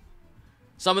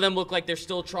 Some of them look like they're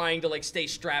still trying to like stay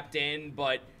strapped in,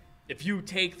 but if you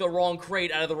take the wrong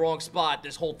crate out of the wrong spot,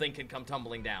 this whole thing can come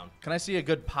tumbling down. Can I see a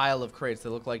good pile of crates that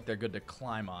look like they're good to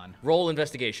climb on? Roll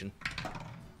investigation.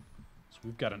 So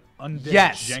we've got an undead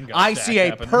Yes, Jenga I stack see a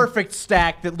happening. perfect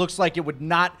stack that looks like it would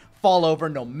not fall over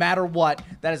no matter what.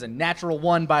 That is a natural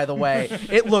 1, by the way.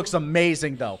 It looks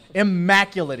amazing, though.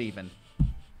 Immaculate, even.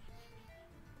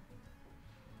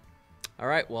 All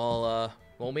right, well,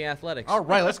 roll me athletics. All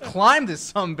right, let's climb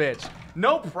this sumbitch.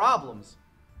 No problems.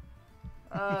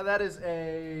 That is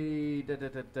a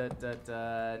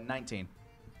 19.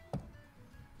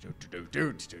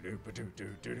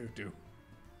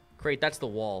 Great, that's the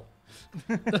wall.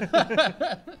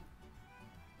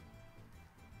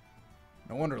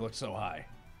 No wonder it looks so high.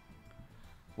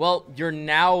 Well, you're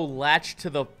now latched to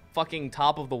the fucking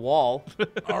top of the wall.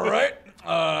 All right,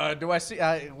 Do I see?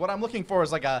 What I'm looking for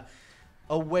is like a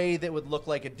way that would look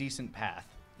like a decent path.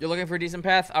 You're looking for a decent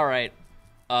path? All right.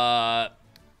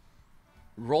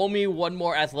 Roll me one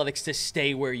more athletics to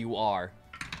stay where you are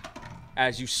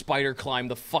as you spider climb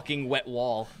the fucking wet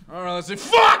wall. All right, let's see.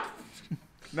 Fuck!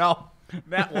 No,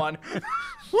 that one.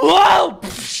 Whoa!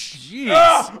 Jeez.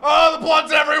 Oh, the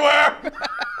blood's everywhere!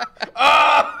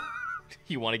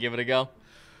 You want to give it a go?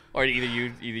 Or either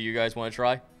you guys want to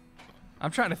try?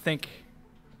 I'm trying to think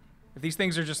if these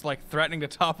things are just like threatening to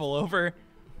topple over.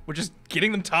 We're just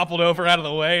getting them toppled over out of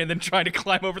the way and then trying to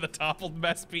climb over the toppled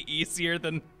mess be easier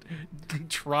than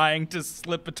trying to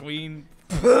slip between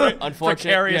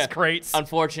precarious crates.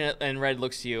 Unfortunate, and Red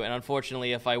looks to you, and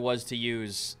unfortunately, if I was to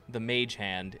use the mage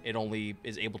hand, it only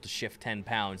is able to shift 10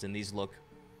 pounds, and these look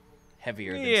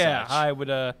heavier than such. Yeah, I would,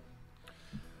 Well,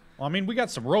 I mean, we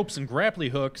got some ropes and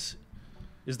grappling hooks.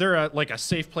 Is there a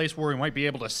safe place where we might be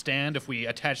able to stand if we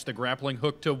attach the grappling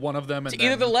hook to one of them? And to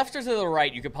either the left or to the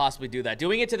right, you could possibly do that.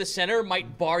 Doing it to the center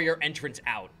might bar your entrance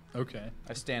out. Okay.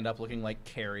 I stand up looking like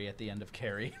Carrie at the end of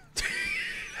Carrie.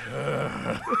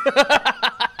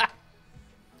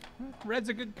 Red's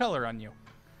a good color on you.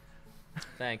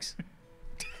 Thanks.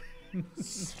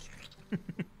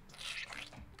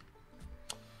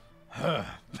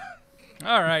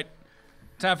 All right.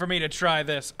 Time for me to try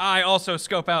this. I also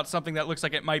scope out something that looks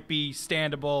like it might be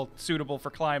standable, suitable for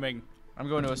climbing. I'm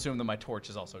going to assume that my torch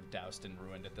is also doused and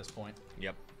ruined at this point.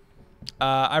 Yep.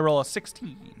 I roll a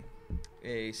 16.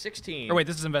 A 16. Or wait,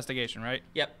 this is investigation, right?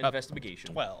 Yep,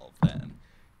 investigation. 12 then.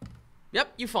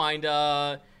 Yep, you find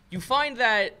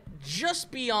that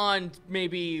just beyond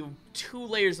maybe 2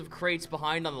 layers of crates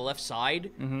behind on the left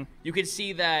side, you can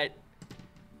see that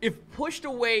if pushed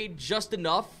away just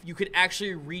enough, you could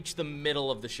actually reach the middle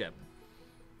of the ship.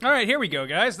 All right, here we go,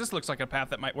 guys. This looks like a path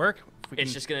that might work.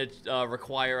 It's just going to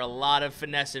require a lot of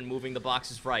finesse in moving the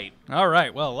boxes right. All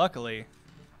right, well, luckily,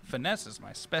 finesse is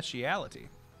my speciality.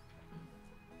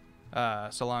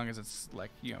 So long as it's like,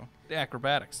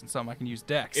 acrobatics and something I can use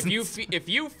dex. If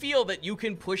you feel that you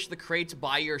can push the crates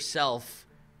by yourself,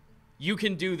 you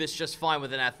can do this just fine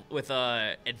with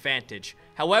an advantage.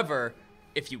 However,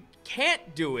 if you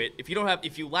can't do it, if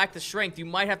you lack the strength, you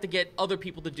might have to get other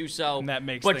people to do so. And that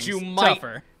makes but things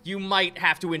tougher. You might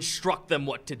have to instruct them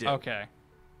what to do. Okay.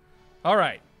 All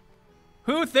right.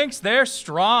 Who thinks they're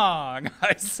strong?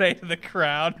 I say to the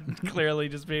crowd, clearly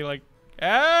just being like,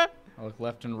 ah. I look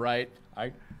left and right.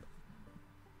 I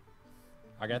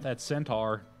got that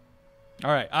centaur.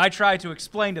 All right. I try to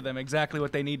explain to them exactly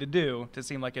what they need to do to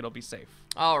seem like it'll be safe.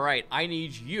 All right. I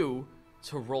need you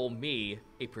to roll me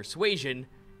a persuasion,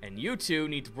 and you two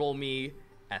need to roll me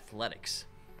athletics.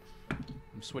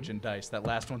 I'm switching dice. That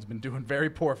last one's been doing very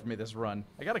poor for me this run.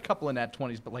 I got a couple of nat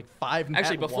 20s, but like 5 nat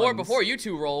Actually, ones. before you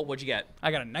two roll, what'd you get?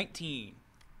 I got a 19.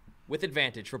 With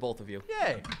advantage for both of you.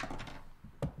 Yay.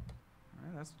 All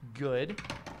right, that's good.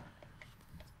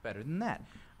 Better than that.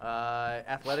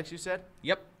 Athletics, you said?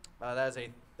 Yep. That is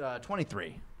a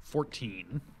 23.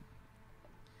 14.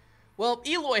 Well,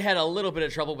 Eloy had a little bit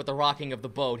of trouble with the rocking of the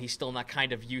boat. He's still not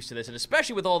kind of used to this, and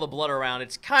especially with all the blood around,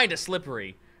 it's kind of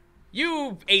slippery.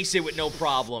 You ace it with no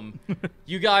problem.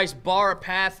 You guys bar a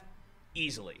path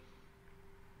easily.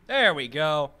 There we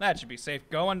go. That should be safe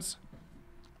goings.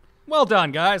 Well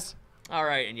done, guys. All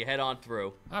right, and you head on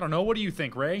through. I don't know. What do you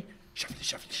think, Ray?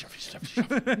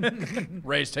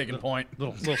 Ray's taking point.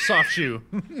 Little soft shoe.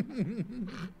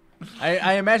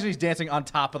 I imagine he's dancing on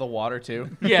top of the water,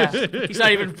 too. Yeah, he's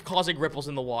not even causing ripples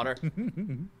in the water.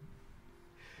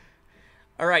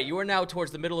 All right, you are now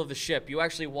towards the middle of the ship. You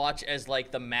actually watch as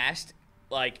the mast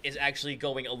is actually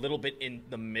going a little bit in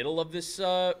the middle of this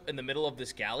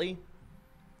galley.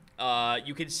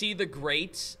 You can see the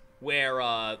grates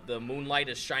where the moonlight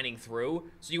is shining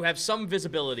through, so you have some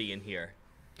visibility in here.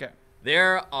 Okay.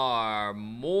 There are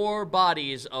more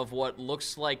bodies of what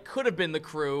looks like could have been the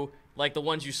crew, like the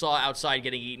ones you saw outside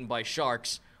getting eaten by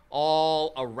sharks,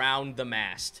 all around the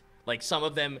mast. Like some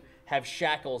of them have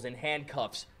shackles and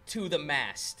handcuffs to the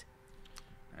mast.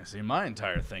 I see. My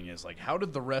entire thing is how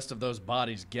did the rest of those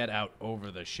bodies get out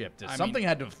over the ship? Something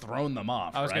had to have thrown them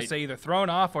off. I was gonna say either thrown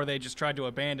off or they just tried to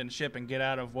abandon ship and get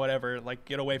out of whatever,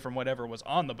 get away from whatever was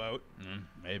on the boat.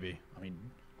 Maybe. I mean,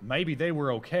 maybe they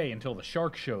were okay until the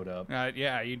shark showed up.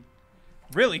 Yeah, you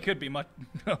really could be much.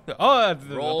 The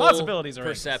possibilities are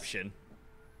perception.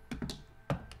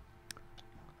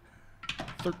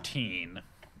 13.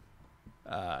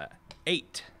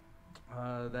 8.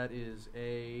 That is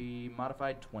a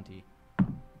modified 20.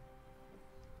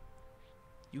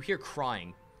 You hear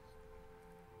crying.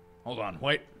 Hold on.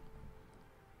 Wait.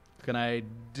 Can I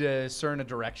discern a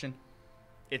direction?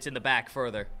 It's in the back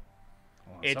further.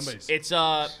 Hold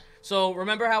on, So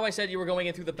remember how I said you were going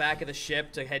in through the back of the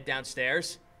ship to head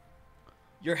downstairs?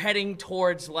 You're heading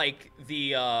towards like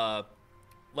the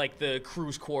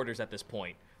crew's quarters at this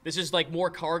point. This is like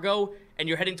more cargo, and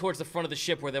you're heading towards the front of the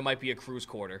ship where there might be a crew's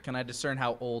quarter. Can I discern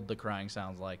how old the crying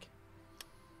sounds like?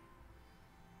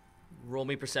 Roll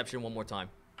me perception one more time.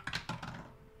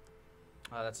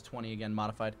 That's 20 again,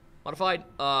 modified. Modified.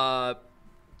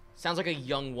 Sounds like a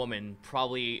young woman,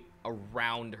 probably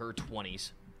around her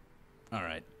 20s. All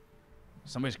right.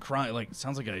 Somebody's crying. Like,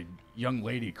 sounds like a young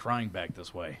lady crying back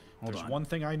this way. Hold There's on. one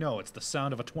thing I know. It's the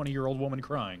sound of a 20-year-old woman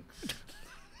crying.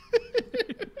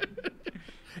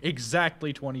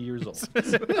 Exactly 20 years old.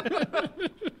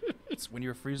 It's when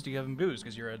you're refused to give him booze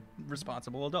because you're a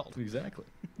responsible adult. Exactly.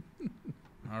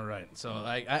 All right. So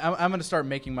I'm going to start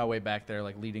making my way back there,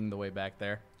 like leading the way back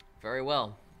there. Very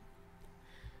well.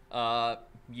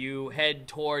 You head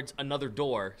towards another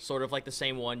door, sort of like the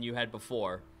same one you had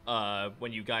before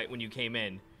when you came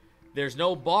in. There's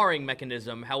no barring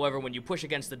mechanism. However, when you push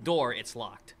against the door, it's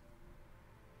locked.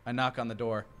 I knock on the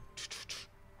door.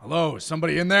 hello, is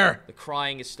somebody in there? The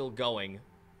crying is still going,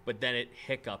 but then it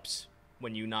hiccups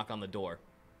when you knock on the door.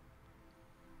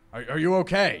 Are you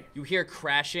okay? You hear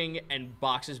crashing and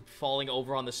boxes falling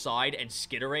over on the side and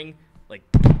skittering, like...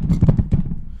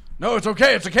 No, it's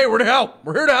okay. It's okay. We're to help.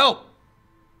 We're here to help.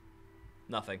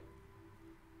 Nothing.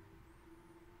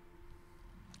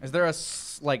 Is there a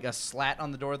slat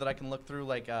on the door that I can look through,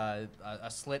 like a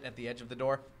slit at the edge of the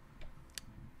door?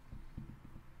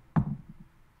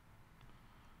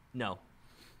 No.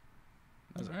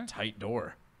 That's a tight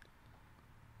door.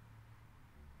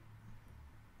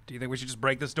 Do you think we should just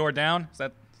break this door down?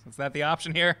 Is that the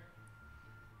option here?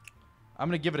 I'm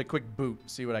going to give it a quick boot,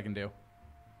 see what I can do.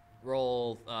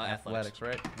 Roll athletics.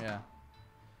 Right? Yeah.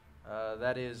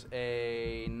 That is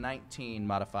a 19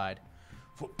 modified.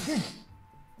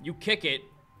 You kick it,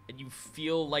 and you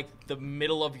feel like the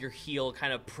middle of your heel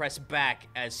kind of press back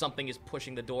as something is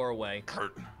pushing the door away. I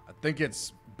think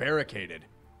it's barricaded.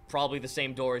 Probably the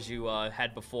same door as you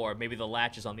had before. Maybe the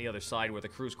latch is on the other side where the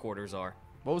crew's quarters are.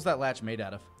 What was that latch made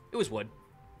out of? It was wood.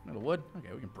 Metal wood? Okay,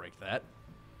 we can break that.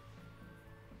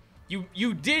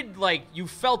 You did, like, you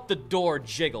felt the door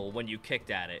jiggle when you kicked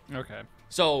at it. Okay.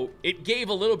 So it gave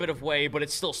a little bit of way, but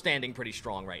it's still standing pretty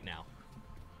strong right now.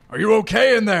 Are you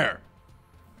okay in there?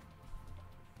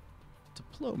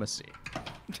 Diplomacy.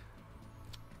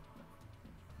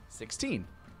 16.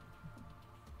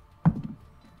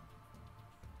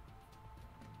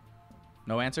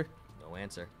 No answer? No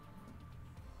answer.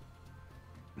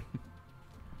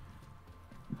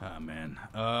 Oh, man.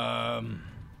 I'm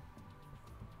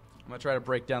going to try to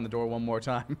break down the door one more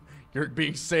time. You're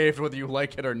being saved whether you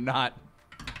like it or not.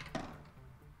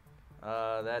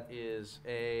 That is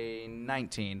a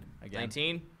 19 again.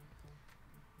 19?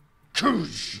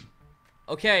 Koosh!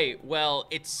 Okay, well,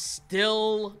 it's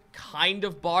still kind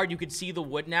of barred. You can see the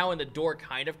wood now, and the door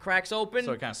kind of cracks open.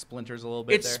 So it kind of splinters a little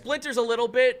bit It there. splinters a little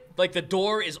bit. Like, the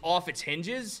door is off its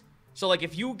hinges. So, like,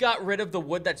 if you got rid of the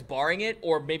wood that's barring it,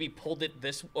 or maybe pulled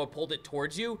it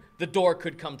towards you, the door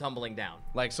could come tumbling down.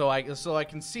 Like, so I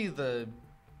can see the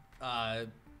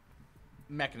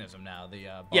mechanism now. The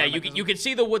bar Yeah, mechanism. you can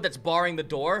see the wood that's barring the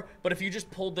door, but if you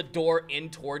just pulled the door in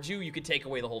towards you, you could take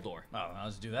away the whole door. Oh,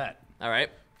 let's do that. All right.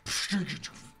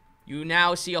 You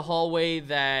now see a hallway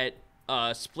that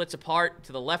splits apart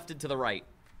to the left and to the right.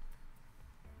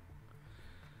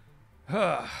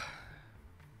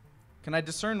 Can I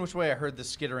discern which way I heard the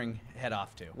skittering head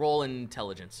off to? Roll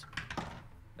intelligence.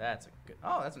 That's a good.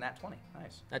 Oh, that's a nat 20.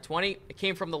 Nice. At 20, it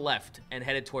came from the left and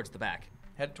headed towards the back.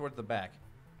 Head toward the back.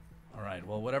 All right,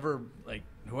 well, whoever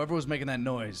was making that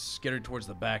noise skittered towards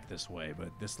the back this way, but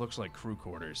this looks like crew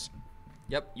quarters.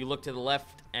 Yep, you look to the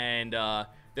left, and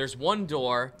there's one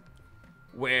door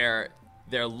where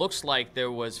there looks like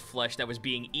there was flesh that was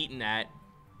being eaten at,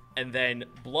 and then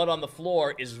blood on the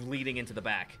floor is leading into the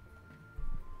back.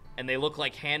 And they look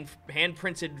like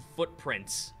hand-printed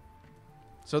footprints.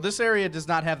 So this area does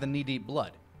not have the knee-deep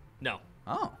blood. No.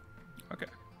 Oh. Okay.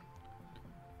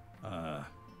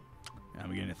 I'm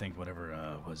beginning to think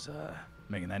whatever was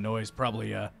making that noise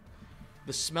probably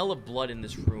The smell of blood in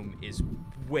this room is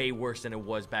way worse than it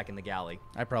was back in the galley.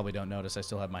 I probably don't notice. I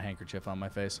still have my handkerchief on my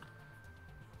face.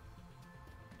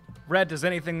 Red, does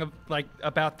anything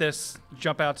about this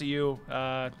jump out to you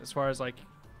as far as like,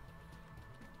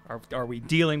 are we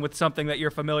dealing with something that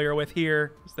you're familiar with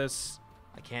here? Is this?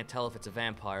 I can't tell if it's a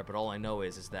vampire, but all I know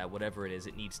is that whatever it is,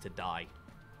 it needs to die.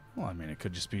 well, I mean, it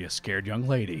could just be a scared young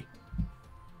lady.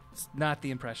 It's not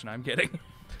the impression I'm getting.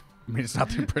 I mean, it's not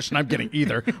the impression I'm getting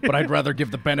either, but I'd rather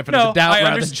give the benefit of the doubt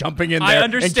rather than jumping in there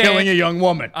and killing a young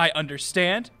woman. I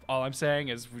understand. All I'm saying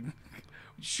is we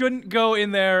shouldn't go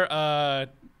in there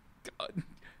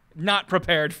not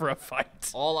prepared for a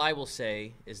fight. All I will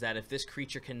say is that if this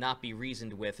creature cannot be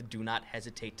reasoned with, do not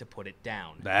hesitate to put it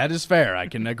down. That is fair. I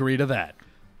can agree to that.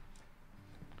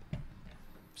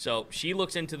 So she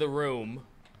looks into the room,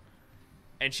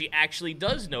 and she actually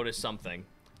does notice something.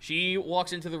 She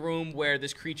walks into the room where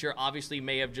this creature obviously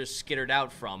may have just skittered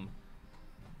out from.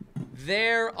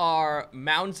 There are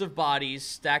mounds of bodies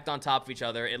stacked on top of each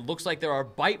other. It looks like there are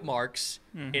bite marks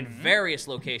in various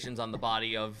locations on the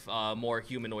body of more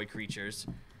humanoid creatures.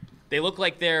 They look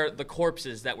like they're the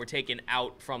corpses that were taken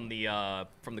out from the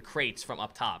crates from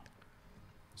up top.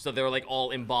 So they're like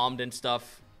all embalmed and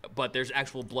stuff, but there's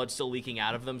actual blood still leaking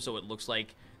out of them, so it looks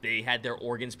like they had their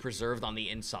organs preserved on the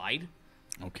inside.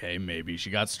 Okay, maybe she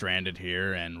got stranded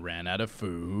here and ran out of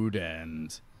food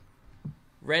and...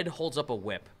 Red holds up a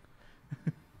whip.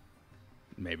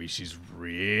 Maybe she's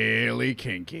really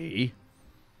kinky.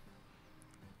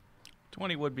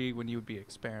 20 would be when you would be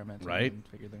experimenting. Right. And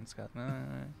figure things got...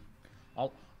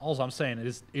 All I'm saying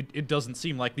is it doesn't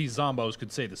seem like these zombos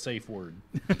could say the safe word.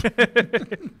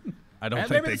 I don't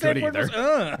think they could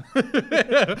either.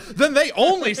 Then they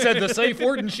only said the safe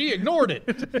word and she ignored it.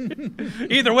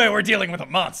 Either way, we're dealing with a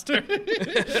monster.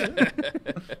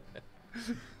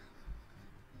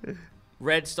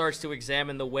 Red starts to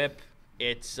examine the whip.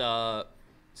 It's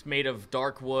made of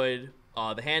dark wood.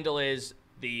 The handle is,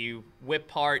 the whip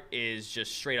part is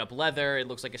just straight up leather. It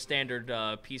looks like a standard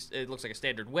piece. It looks like a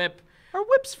standard whip. Are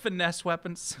whips finesse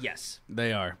weapons? Yes.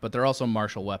 They are, but they're also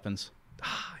martial weapons.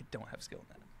 I don't have skill in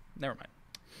that. Never mind.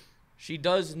 She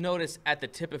does notice at the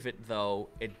tip of it, though,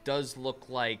 it does look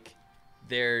like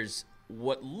there's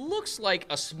what looks like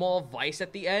a small vise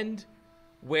at the end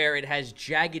where it has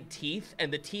jagged teeth,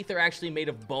 and the teeth are actually made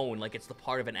of bone, like it's the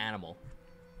part of an animal.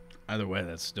 Either way,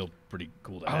 that's still pretty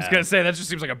cool to I have. was going to say, that just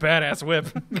seems like a badass whip.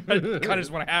 I kind of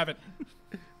just want to have it.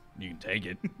 You can take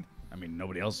it. I mean,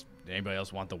 anybody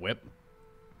else want the whip?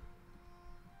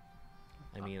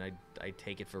 I mean, I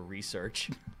take it for research.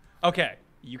 Okay,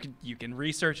 you can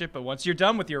research it, but once you're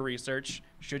done with your research,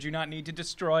 should you not need to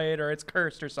destroy it or it's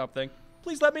cursed or something,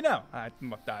 please let me know.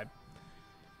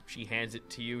 She hands it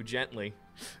to you gently.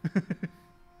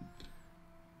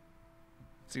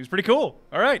 Seems pretty cool.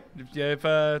 All right, if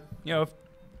I'll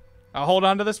hold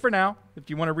on to this for now. If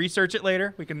you want to research it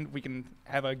later, we can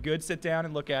have a good sit down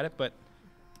and look at it. But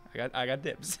I got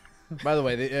dibs. By the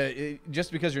way,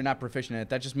 just because you're not proficient in it,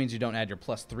 that just means you don't add your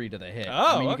 +3 to the hit.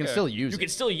 Oh, I mean, you can okay. still use You it. can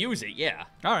still use it, yeah.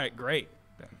 All right, great.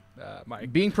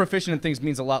 Being proficient in things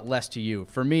means a lot less to you.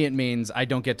 For me, it means I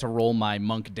don't get to roll my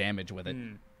monk damage with it.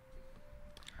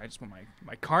 I just want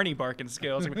my carny barking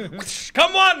skills.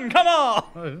 Come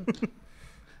on!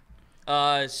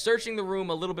 Searching the room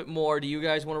a little bit more. Do you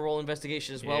guys want to roll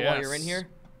investigation as well while you're in Yes.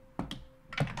 here?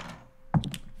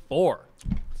 4.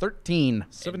 13.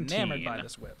 17. Enamored by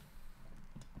this whip.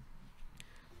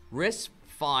 Riss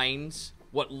finds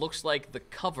what looks like the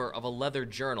cover of a leather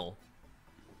journal.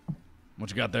 What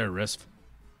you got there, Risf?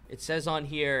 It says on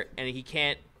here, and he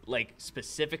can't, like,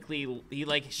 specifically, he,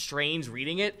 like, strains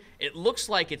reading it. It looks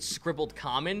like it's scribbled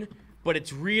common, but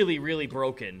it's really, really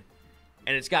broken.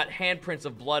 And it's got handprints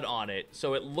of blood on it,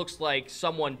 so it looks like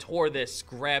someone tore this,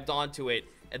 grabbed onto it,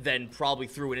 and then probably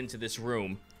threw it into this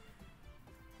room.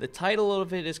 The title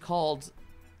of it is called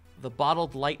The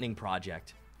Bottled Lightning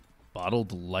Project.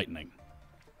 Bottled lightning.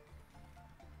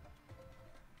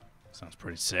 Sounds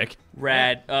pretty sick.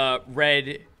 Red. Yeah,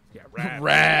 rad.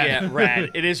 Rad. Yeah,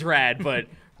 rad. It is rad, but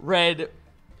Red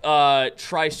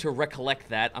tries to recollect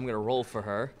that. I'm going to roll for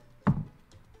her.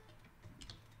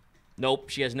 Nope,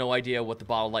 she has no idea what the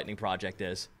Bottled Lightning Project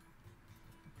is.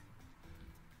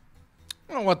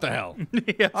 Oh, what the hell?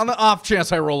 Yes. On the off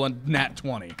chance I roll a nat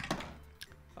 20.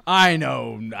 I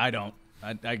know. I don't.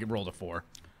 I rolled a 4.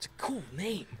 It's a cool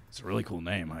name. It's a really cool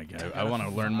name. I want to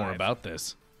learn more about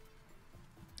this.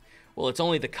 Well, it's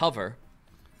only the cover,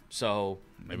 so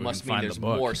Maybe it we must can mean find there's the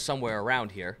book. more somewhere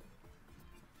around here.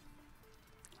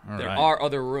 All There right. are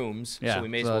other rooms, Yeah, so we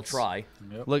may as so well that's- try.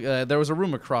 Look, there was a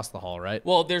room across the hall, right?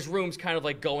 Well, there's rooms kind of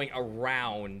like going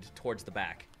around towards the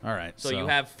back. All right. So you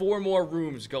have 4 more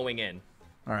rooms going in.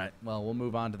 All right. Well, we'll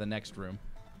move on to the next room.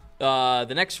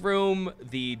 The next room,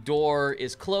 the door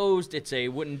is closed. It's a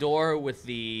wooden door with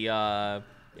the, and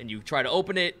you try to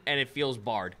open it, and it feels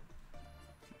barred.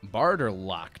 Barred or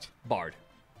locked? Barred.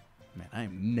 Man, I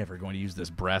am never going to use this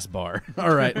brass bar.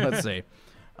 All right, let's see.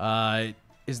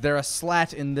 Is there a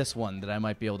slat in this one that I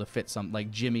might be able to fit some, like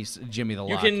Jimmy the You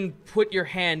lock? can put your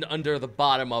hand under the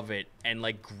bottom of it and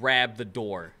like grab the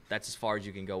door. That's as far as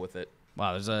you can go with it.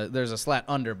 Wow, there's a slat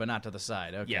under, but not to the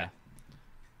side. Okay. Yeah.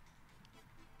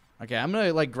 Okay, I'm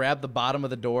gonna like grab the bottom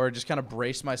of the door, just kind of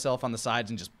brace myself on the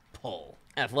sides, and just pull.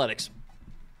 Athletics.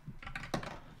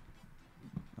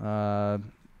 What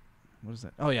is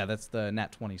that? Oh yeah, that's the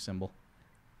nat 20 symbol.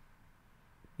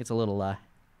 It's a little The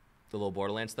little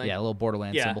Borderlands thing? yeah, a little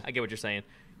Borderlands Yeah, symbol. I get what you're saying.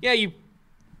 Yeah, you...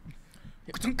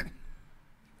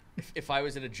 If I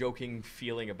was in a joking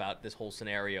feeling about this whole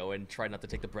scenario and tried not to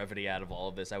take the brevity out of all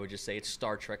of this, I would just say it's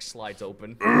Star Trek slides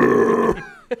open. I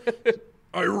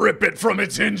rip it from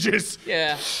its hinges.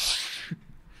 Yeah.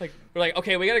 Like, we're like,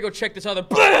 okay, we gotta go check this other...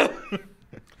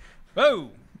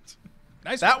 Oh,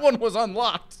 nice. That one was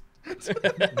unlocked.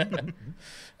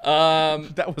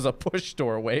 That was a push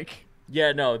door, Wake.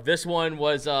 Yeah, no, this one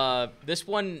was,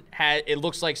 it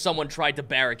looks like someone tried to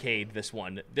barricade this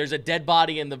one. There's a dead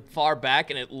body in the far back,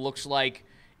 and it looks like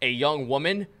a young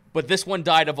woman, but this one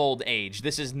died of old age.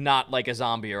 This is not like a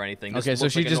zombie or anything. This Okay, so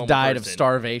looks she like a just normal died of person.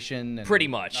 starvation. And... Pretty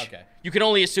much. Okay. You can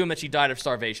only assume that she died of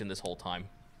starvation this whole time.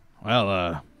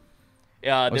 Well,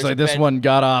 Looks looks like this one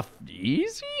got off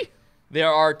easy.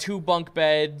 There are 2 bunk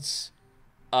beds.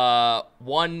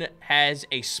 One has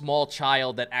a small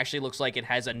child that actually looks like it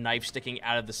has a knife sticking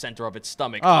out of the center of its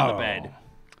stomach on the bed.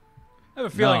 I have a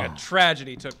feeling No. a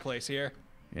tragedy took place here.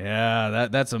 Yeah,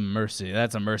 that's a mercy.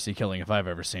 That's a mercy killing if I've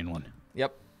ever seen one.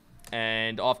 Yep.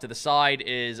 And off to the side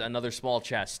is another small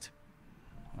chest.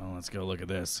 Well, let's go look at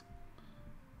this.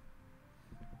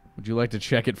 Would you like to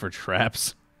check it for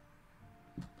traps?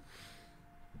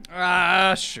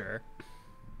 Sure.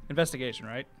 Investigation,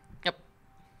 right? Yep.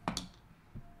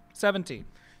 17.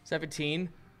 17.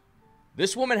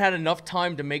 This woman had enough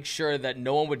time to make sure that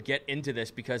no one would get into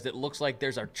this because it looks like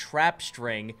there's a trap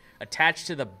string attached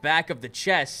to the back of the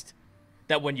chest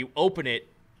that when you open it,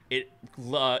 it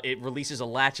releases a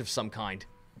latch of some kind.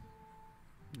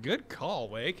 Good call,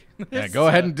 Wake. Yeah, go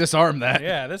ahead and disarm that.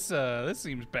 Yeah, this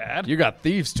seems bad. You got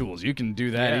thieves' tools. You can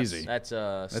do that Yes. easy. That's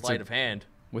a sleight of hand.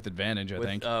 With advantage, I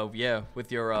think. Yeah, with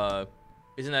your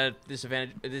isn't that a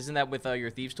disadvantage? Isn't that with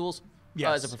your thieves' tools?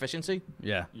 Yes. As a proficiency.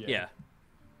 Yeah. Yeah.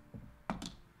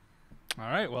 All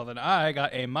right, well then I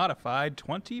got a modified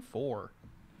 24.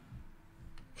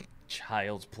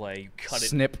 Child's play. You cut it.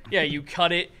 Snip. Yeah, you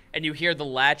cut it, and you hear the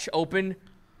latch open.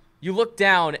 You look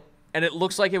down, and it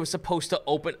looks like it was supposed to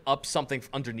open up something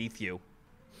underneath you.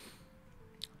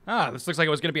 This looks like it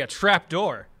was going to be a trap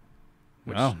door.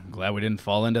 Well, I'm glad we didn't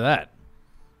fall into that.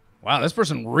 Wow, this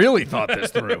person really thought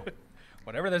this through.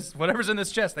 Whatever's in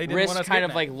this chest, they didn't want Riss us kind of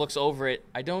getting like at. looks over it.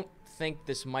 I don't think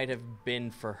this might have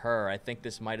been for her. I think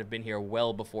this might have been here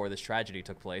well before this tragedy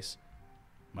took place.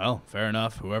 Well, fair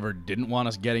enough. Whoever didn't want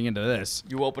us getting into this.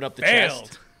 You open up the Failed.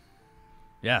 chest.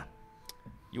 Yeah.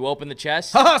 You open the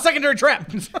chest. Haha, secondary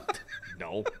trap!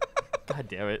 No. God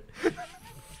damn it.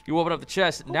 You open up the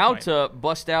chest. Now to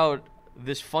bust out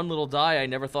this fun little die I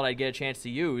never thought I'd get a chance to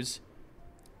use.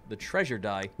 The treasure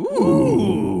die.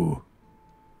 Ooh.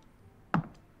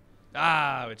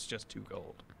 It's just 2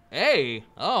 gold. Hey.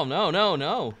 Oh,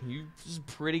 no. This is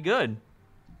pretty good.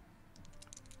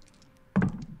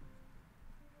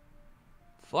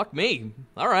 Fuck me.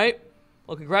 All right.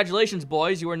 Well, congratulations,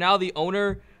 boys. You are now the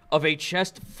owner of a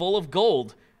chest full of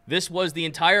gold. This was the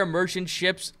entire merchant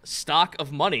ship's stock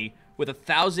of money with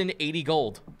 1,080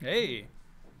 gold. Hey,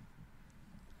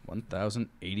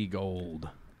 1,080 gold.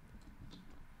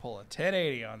 pull a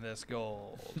 1080 on this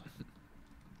gold.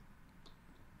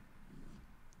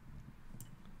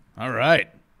 All right.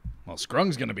 Well,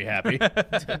 Scrung's going to be happy.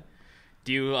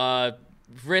 Do you,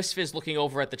 Vrisk is looking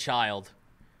over at the child.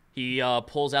 He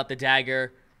pulls out the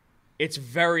dagger. It's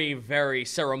very, very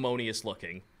ceremonious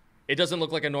looking. It doesn't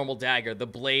look like a normal dagger. The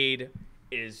blade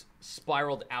is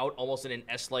spiraled out almost in an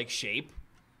S-like shape.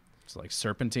 It's like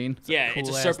serpentine. Yeah, it's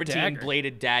a cool-ass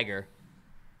serpentine-bladed dagger.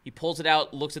 He pulls it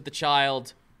out, looks at the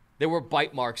child. There were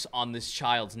bite marks on this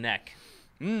child's neck.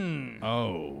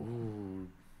 Oh.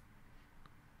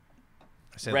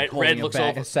 I said Red- like holding Red a looks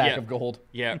bag, over- a sack yeah. of gold.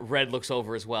 Yeah, Red looks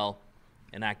over as well.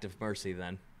 An act of mercy,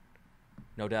 then.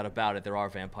 No doubt about it, there are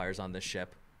vampires on this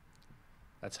ship.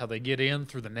 That's how they get in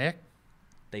through the neck.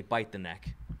 They bite the neck.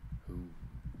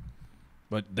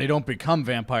 But they don't become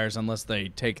vampires unless they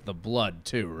take the blood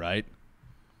too, right?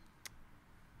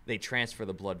 They transfer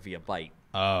the blood via bite.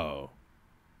 Oh.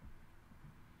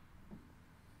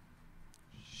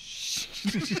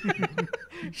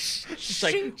 It's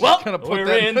like, well, Kinda put we're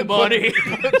that- in the money.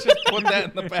 Just put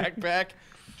that in the backpack.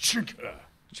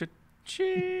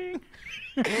 Cha-ching.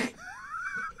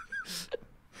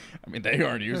 I mean, they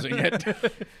aren't using it.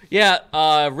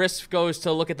 Yeah, Risk goes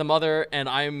to look at the mother,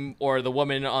 and or the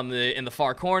woman in the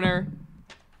far corner.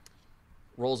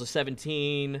 Rolls a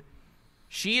 17.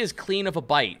 She is clean of a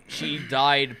bite. She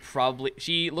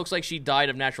looks like she died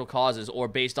of natural causes, or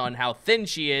based on how thin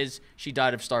she is, she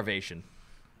died of starvation.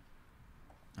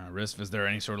 Risk, is there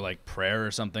any sort of like prayer or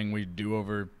something we do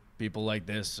over people like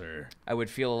this, or? I would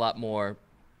feel a lot more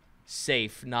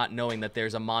safe not knowing that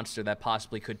there's a monster that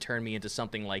possibly could turn me into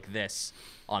something like this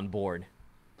on board.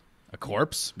 A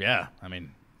corpse? Yeah, I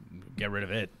mean, get rid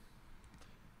of it.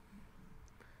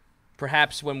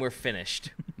 Perhaps when we're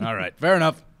finished. All right, fair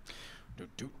enough.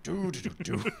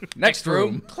 Next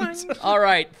room. All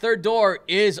right, third door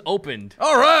is opened.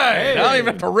 All right, I don't even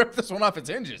have to rip this one off its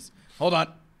hinges. Hold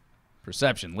on.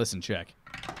 Perception, listen, check.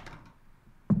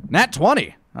 Nat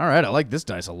 20. All right, I like this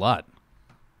dice a lot.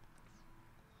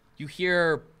 You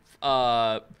hear,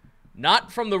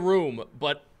 not from the room,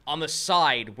 but on the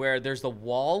side where there's the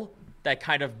wall that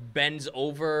kind of bends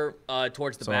over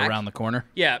towards the back. So around the corner?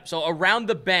 Yeah, so around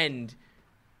the bend,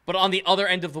 but on the other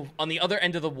end of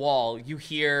the wall, you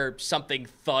hear something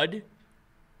thud,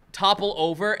 topple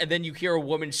over, and then you hear a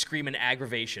woman scream in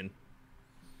aggravation.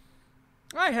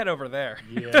 I head over there.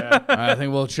 Yeah. I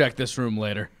think we'll check this room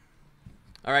later.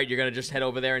 All right, you're going to just head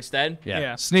over there instead?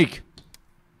 Yeah. Sneak.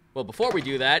 Well, before we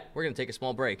do that, we're going to take a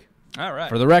small break. All right.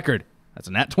 For the record, that's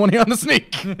a nat 20 on the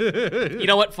sneak. You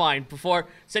know what? Fine.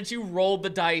 Since you rolled the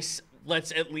dice,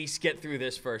 let's at least get through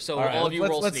this first. So all of you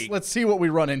roll sneak. Let's see what we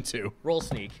run into. Roll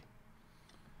sneak.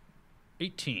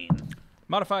 18.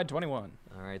 Modified 21.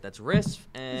 All right, that's Risk,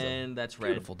 and that's Red.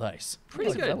 Beautiful dice.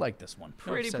 Pretty good. I like this one.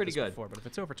 Pretty I've said this good. Before, but if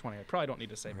it's over 20, I probably don't need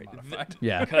to say modified.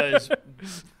 Yeah. Because,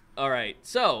 all right,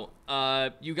 so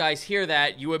you guys hear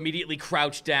that, you immediately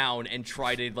crouch down and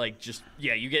try to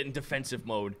you get in defensive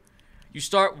mode. You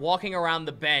start walking around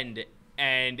the bend,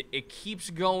 and it keeps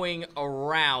going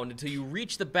around until you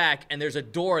reach the back, and there's a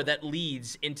door that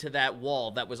leads into that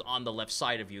wall that was on the left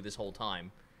side of you this whole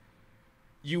time.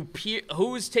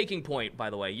 Who's taking point, by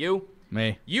the way? You?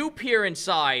 Me. You peer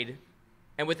inside,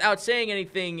 and without saying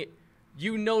anything,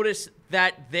 you notice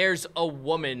that there's a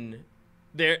woman.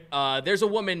 There's a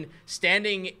woman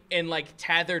standing in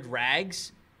tethered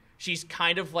rags. She's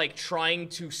kind of trying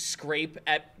to scrape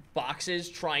at boxes,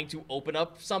 trying to open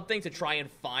up something to try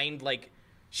and find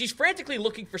she's frantically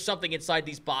looking for something inside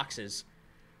these boxes.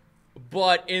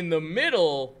 But in the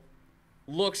middle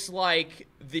looks like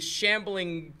the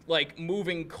shambling,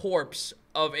 moving corpse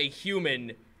of a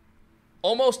human,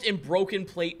 almost in broken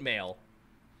plate mail,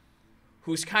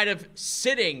 who's kind of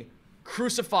sitting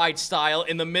crucified style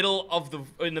in the middle of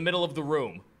the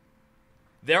room.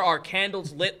 There are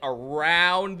candles lit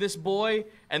around this boy,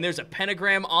 and there's a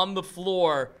pentagram on the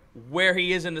floor where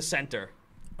he is in the center.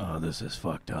 Oh, this is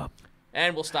fucked up.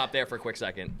 And we'll stop there for a quick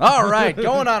second. All right,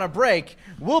 going on a break.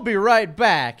 We'll be right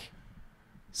back.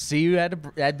 See you at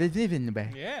the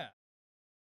back. Yeah.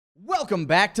 Welcome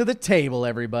back to the table,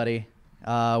 everybody.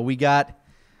 We got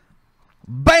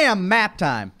BAM map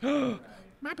time.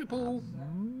 Mappy pool.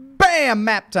 BAM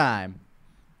map time.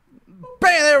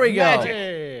 BAM, there we go.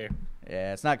 Magic.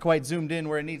 Yeah, it's not quite zoomed in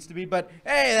where it needs to be, but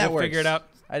hey, that We'll works. figure it out.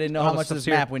 I didn't know All how the much of stuff's this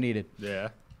here. map we needed. Yeah.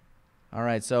 All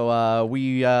right, so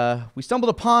we stumbled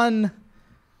upon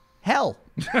hell.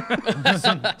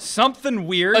 Something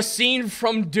weird. A scene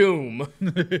from Doom. All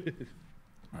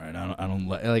right, I don't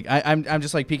like. I'm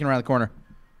just peeking around the corner.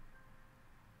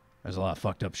 There's a lot of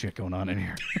fucked up shit going on in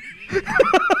here.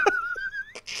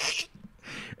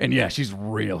 And yeah, she's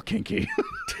real kinky.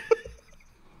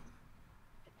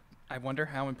 I wonder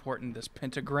how important this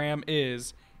pentagram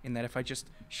is, in that if I just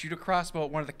shoot a crossbow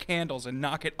at one of the candles and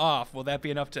knock it off, will that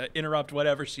be enough to interrupt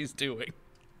whatever she's doing?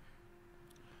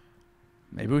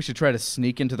 Maybe we should try to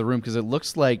sneak into the room because it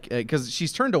looks like because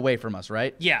she's turned away from us,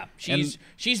 right? Yeah, she's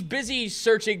busy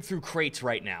searching through crates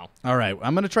right now. All right,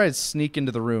 I'm gonna try to sneak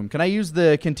into the room. Can I use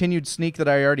the continued sneak that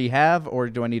I already have, or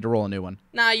do I need to roll a new one?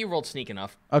 Nah, you rolled sneak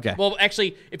enough. Okay. Well,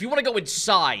 actually, if you want to go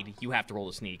inside, you have to roll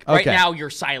a sneak. Right Okay. now, you're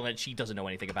silent. She doesn't know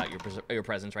anything about your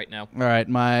presence right now. All right,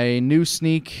 my new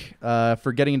sneak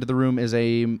for getting into the room is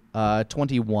a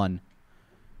 21.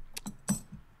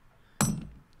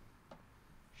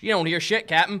 You don't hear shit,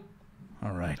 Captain.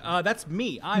 All right. That's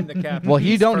me. I'm the captain. Well, he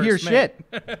He's don't hear first mate.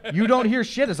 shit. You don't hear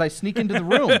shit as I sneak into the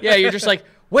room. Yeah, you're just like,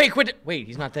 wait, quit. Wait,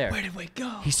 he's not there. Where did we go?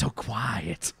 He's so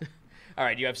quiet. All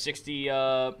right, you have 60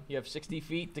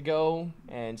 feet to go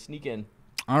and sneak in.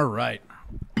 All right.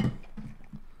 Let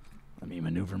me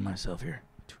maneuver myself here.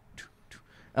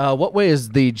 What way is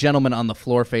the gentleman on the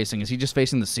floor facing? Is he just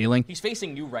facing the ceiling? He's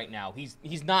facing you right now.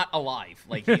 He's not alive.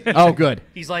 Like Oh, good.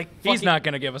 he's like He's not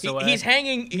gonna give us away. He's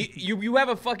hanging. You have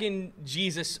a fucking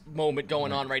Jesus moment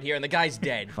going on right here, and the guy's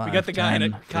dead. We got the guy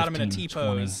caught him in a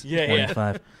T-pose. Yeah,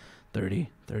 25, 30,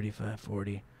 35,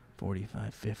 40,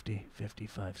 45, 50,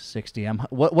 55, 60.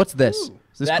 What's this? Is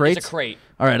this That crates? is a crate.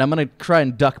 All right, I'm going to try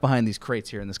and duck behind these crates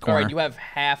here in this All corner. right, you have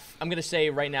half. I'm gonna say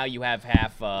right now you have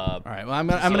half. All right, well, I'm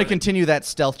going to continue that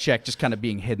stealth check, just kind of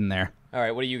being hidden there. All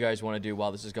right, what do you guys want to do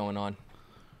while this is going on?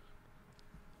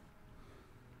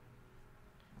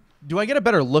 Do I get a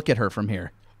better look at her from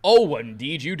here? Oh,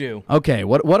 indeed you do. Okay,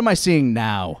 what am I seeing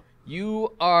now?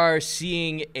 You are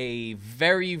seeing a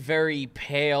very, very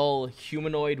pale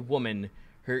humanoid woman.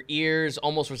 Her ears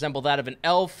almost resemble that of an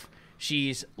elf.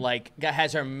 She's like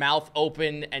has her mouth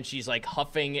open and she's like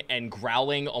huffing and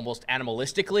growling almost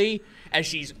animalistically as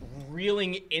she's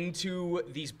reeling into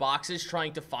these boxes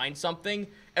trying to find something.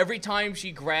 Every time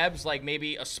she grabs like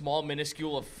maybe a small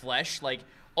minuscule of flesh, like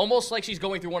almost like she's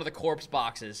going through one of the corpse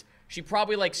boxes, she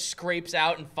probably like scrapes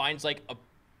out and finds like a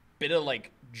bit of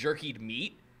like jerkied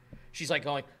meat. She's like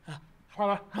going,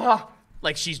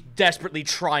 like she's desperately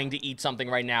trying to eat something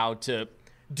right now to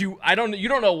do. You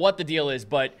don't know what the deal is,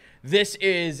 but this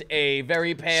is a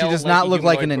very pale. She does not look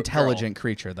like an humanoid intelligent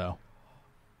creature, though.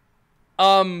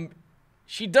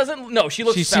 She doesn't. No, she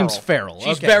looks. She feral. seems feral.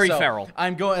 She's Okay, very so feral.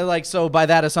 I'm going like so. By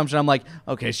that assumption, I'm like,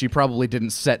 okay, she probably didn't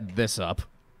set this up,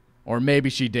 or maybe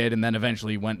she did, and then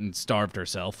eventually went and starved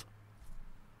herself.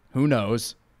 Who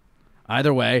knows?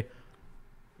 Either way,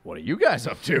 what are you guys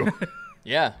up to?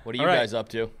 Yeah. What are you All right. guys up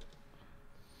to?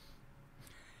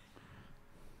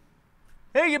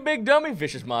 Hey, you big dummy!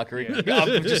 Vicious mockery.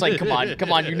 I'm just like, come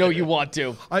on. You know you want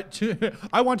to.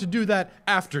 I want to do that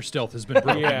after stealth has been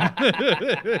broken. Yeah.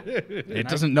 It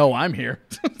doesn't know I'm here.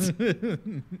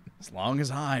 As long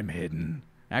as I'm hidden.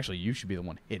 Actually, you should be the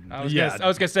one hidden. I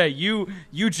was gonna say you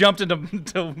jumped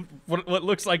into what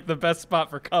looks like the best spot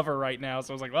for cover right now.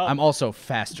 So I was like, well, I'm also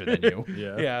faster than you.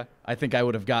 yeah. I think I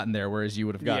would have gotten there, whereas you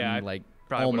would have gotten I like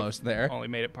probably almost would've there. Only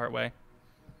made it part way.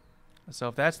 So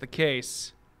if that's the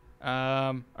case,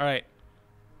 all right.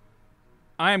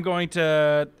 I am going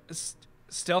to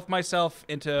stealth myself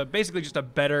into basically just a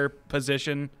better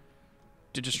position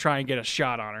to just try and get a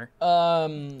shot on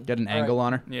her. Get an angle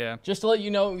on her. Yeah. Just to let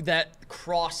you know that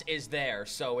cross is there,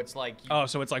 so it's like. Oh,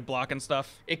 so it's like blocking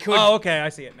stuff? It could. Oh, okay. I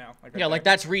see it now. Yeah, like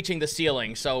that's reaching the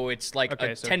ceiling, so it's like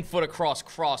Okay, a so- 10-foot across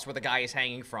cross where the guy is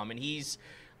hanging from, and he's,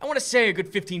 I want to say, a good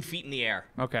 15 feet in the air.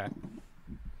 Okay.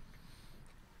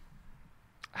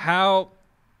 How,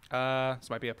 this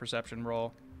might be a perception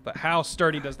roll, but how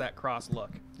sturdy does that cross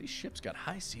look? These ships got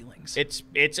high ceilings.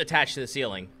 It's attached to the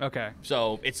ceiling, Okay.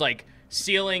 so it's like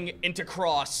ceiling into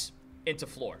cross into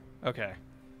floor. Okay.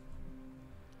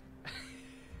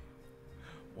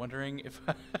 Wondering if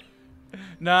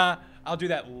nah, I'll do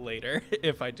that later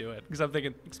if I do it, because I'm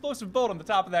thinking explosive bolt on the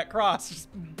top of that cross,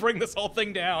 just bring this whole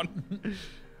thing down.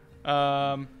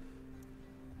 I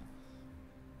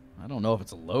don't know if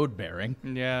it's a load bearing.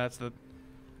 Yeah, that's the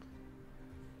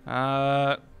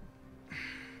man.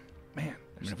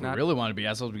 I mean, if we really want to be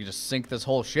assholes, we could just sink this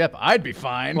whole ship. I'd be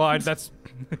fine. Well, that's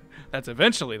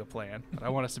eventually the plan. But I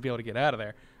want us to be able to get out of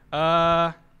there.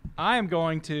 I am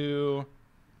going to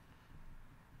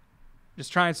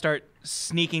just try and start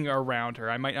sneaking around her.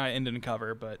 I might not end in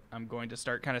cover, but I'm going to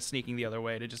start kind of sneaking the other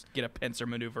way to just get a pincer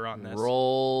maneuver on this.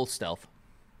 Roll stealth.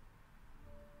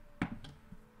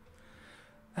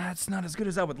 That's not as good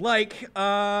as I would like.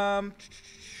 Got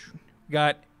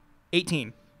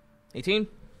 18. 18.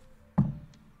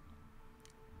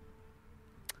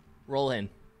 Roll in.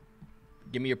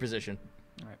 Give me your position.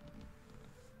 All right.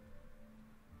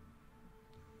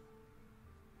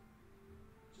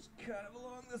 Just kind of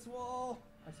along this wall.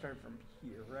 I started from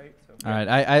here, right? So All right,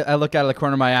 I look out of the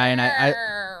corner of my eye and I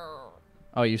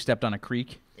oh, you stepped on a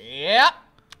creek? Yep.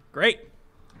 great.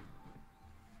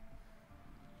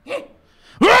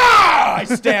 I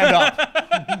stand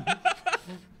up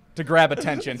to grab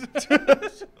attention.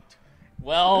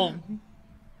 Well,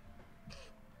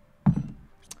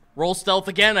 roll stealth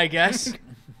again, I guess.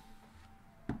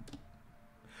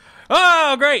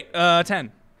 Oh, great.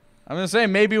 10. I'm gonna say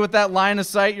maybe with that line of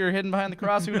sight, you're hidden behind the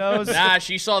cross. Who knows? Nah,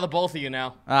 she saw the both of you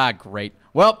now. Ah, great.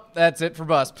 Well, that's it for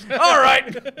Bus. All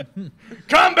right,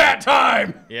 combat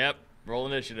time. Yep. Roll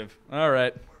initiative. All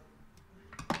right.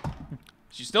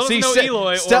 She still doesn't See, know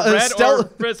Eloy or Red or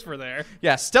Chris for there.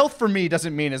 Yeah, stealth for me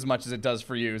doesn't mean as much as it does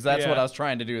for you. That's what Yeah. I was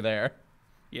trying to do there.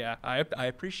 Yeah, I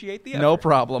appreciate the effort. No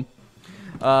problem.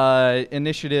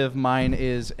 Initiative, mine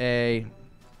is a.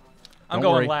 I'm Don't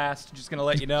going worry. last. Just going to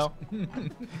let you know.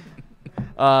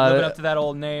 Living up to that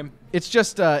old name. It's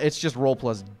just roll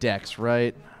plus dex,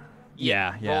 right?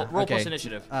 Yeah. Roll okay. plus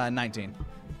initiative. 19.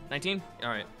 19? All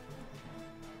right.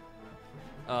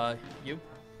 You?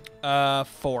 4.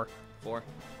 4.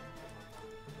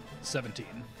 17.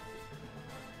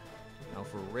 Now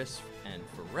for Risk and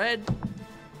for Red. Ooh,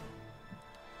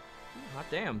 hot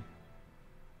damn.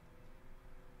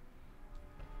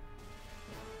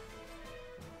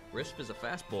 Risk is a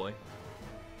fast boy.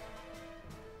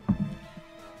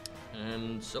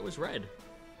 And so is Red.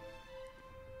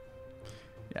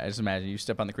 Yeah, I just imagine you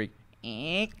step on the creek.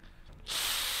 Shit.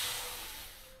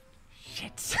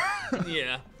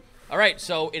 Yeah. All right,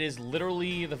 so it is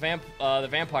literally the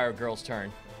vampire girl's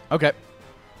turn. Okay.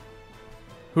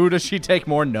 Who does she take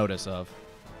more notice of?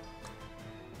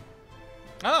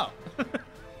 Oh.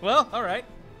 Well, all right.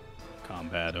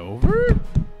 Combat over.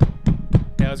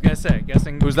 Yeah, I was gonna say,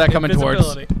 guessing. Who's that coming towards?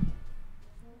 invisibility.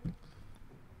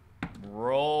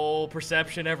 Roll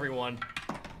perception, everyone.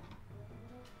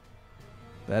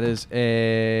 That is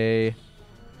a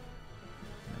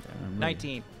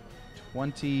 19.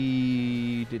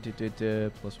 20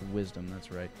 plus wisdom.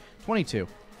 That's right. 22.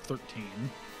 13.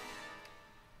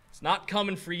 It's not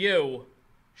coming for you.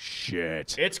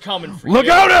 Shit. It's coming for Look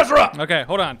you. out, Ezra! Okay,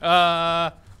 hold on.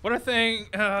 What are things?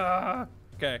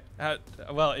 Okay.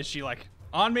 Well, is she like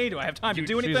on me? Do I have time to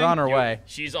do anything? She's on her way.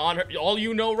 She's on her. All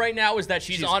you know right now is that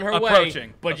she's on her approaching.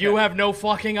 way, but Okay. you have no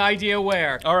fucking idea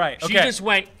where. All right, She okay. just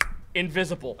went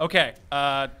invisible. Okay.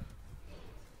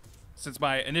 Since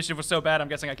my initiative was so bad, I'm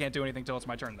guessing I can't do anything till it's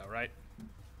my turn, though, right?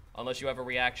 Unless you have a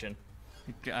reaction.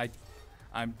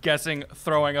 I'm guessing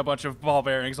throwing a bunch of ball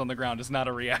bearings on the ground is not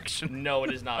a reaction. No,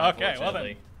 it is not. Okay, well then.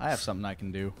 unfortunately. I have something I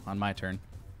can do on my turn.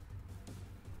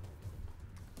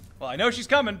 Well, I know she's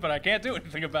coming, but I can't do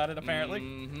anything about it, apparently.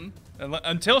 Mm-hmm.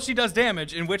 Until she does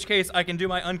damage, in which case I can do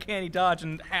my uncanny dodge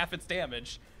and half its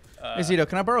damage. Hey, Zito,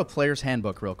 can I borrow a player's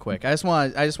handbook real quick? I just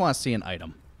want to see an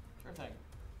item. Sure thing.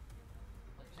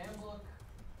 Handbook.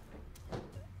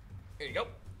 Here you go.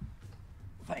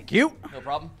 Thank you. No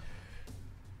problem.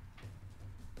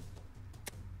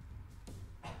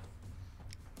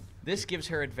 This gives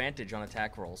her advantage on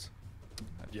attack rolls.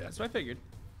 Yeah, that's what I figured.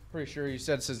 Pretty sure you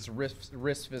said since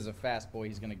Risk is a fast boy,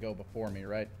 he's gonna go before me,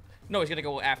 right? No, he's gonna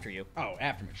go after you. Oh,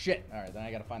 after me. Shit. All right, then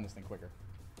I gotta find this thing quicker.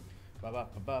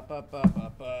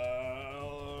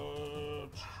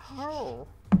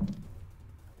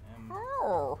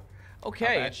 Okay.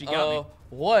 bad she got me.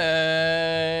 What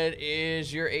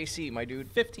is your AC, my dude?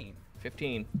 15.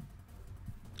 15.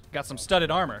 Got some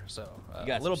studded armor, so You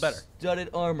got a little some better. Studded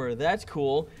armor. That's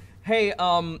cool. Hey,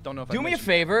 Don't know if I do me a mentioned-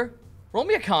 favor. Roll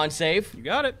me a con save. You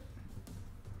got it.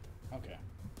 Okay.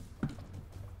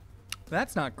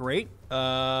 That's not great.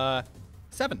 7.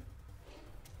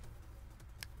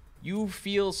 You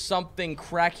feel something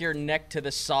crack your neck to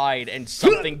the side and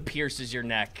something pierces your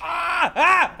neck.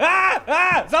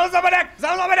 Someone's on my neck!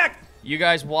 Someone's on my neck! You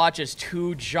guys watch as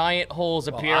 2 giant holes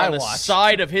appear I on the watched.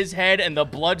 side of his head and the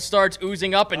blood starts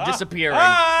oozing up and disappearing.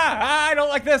 I don't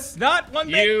like this. Not one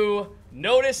bit. You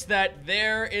notice that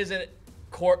there is an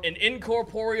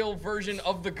incorporeal version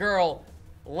of the girl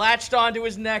latched onto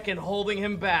his neck and holding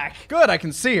him back. Good, I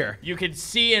can see her. You can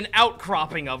see an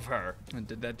outcropping of her. And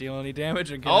did that deal any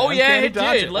damage? Or can Oh I yeah, uncanny it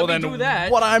dodge did. Let me do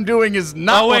that. What I'm doing is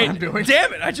not Oh what wait, I'm doing.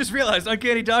 damn it! I just realized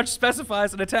uncanny dodge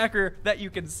specifies an attacker that you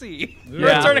can see.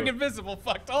 Yeah. Turning invisible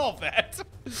fucked all of that.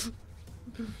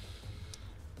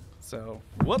 So,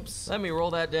 whoops. Let me roll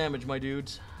that damage, my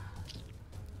dudes.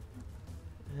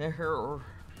 Here.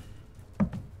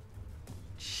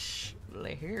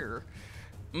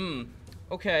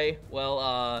 Okay,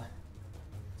 well,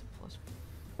 plus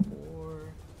 4.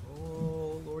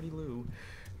 Oh, lordy Lou.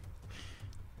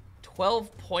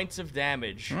 12 points of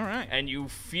damage. All right. And you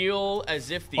feel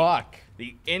as if Fuck.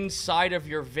 the inside of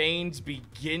your veins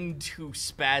begin to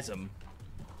spasm.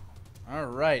 All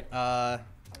right.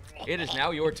 It is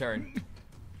now your turn.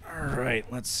 All right.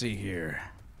 Let's see here.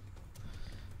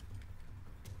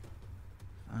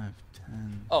 5,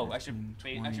 10. Oh, I should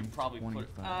 15, I should 20, probably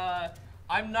put 25.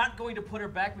 I'm not going to put her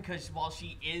back because while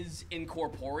she is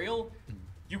incorporeal,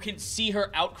 you can see her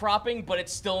outcropping, but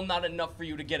it's still not enough for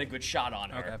you to get a good shot on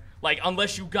her. Okay. Like,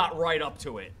 unless you got right up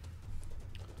to it.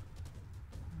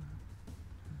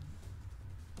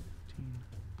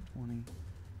 20,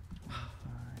 25.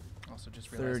 Also,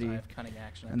 just realized 30. I have cunning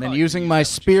action. I And then probably using could my use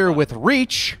that much spear as well. with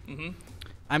reach,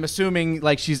 I'm assuming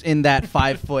like she's in that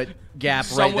 5-foot gap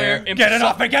right there. Get it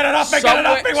off me! Get it off me! Get it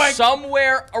off me! Wait!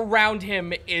 Somewhere around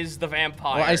him is the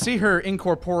vampire. Well, I see her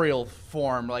incorporeal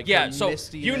form, like Yeah, her so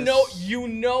mistiness. you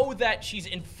know that she's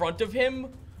in front of him,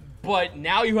 but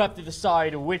now you have to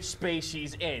decide which space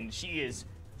she's in. She is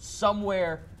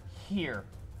somewhere here.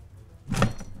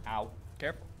 Ow.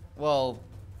 Careful. Well,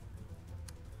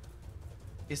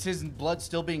 is his blood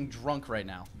still being drunk right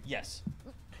now? Yes.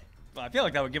 Well, I feel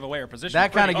like that would give away her position.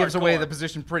 That kind of pretty gives away hardcore. the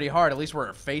position pretty hard, at least where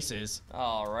her face is.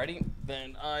 Alrighty,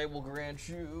 then I will grant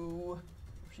you.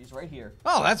 She's right here.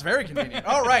 Oh, that's very convenient.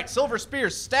 All right, Silver Spear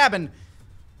stabbing.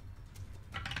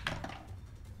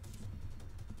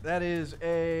 That is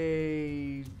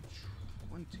a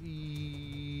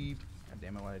 20. God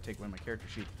damn it, why did I take away my character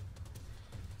sheet?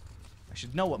 I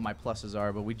should know what my pluses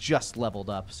are, but we just leveled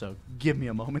up, so give me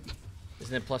a moment.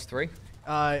 Isn't it +3?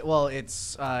 Well,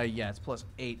 it's yeah, it's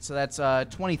 +8, so that's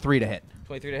 23 to hit.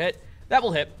 23 to hit. That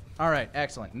will hit. All right,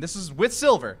 excellent. And this is with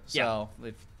silver, so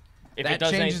If that it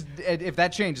does changes, if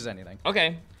that changes anything.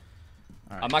 Okay.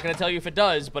 All right. I'm not going to tell you if it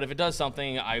does, but if it does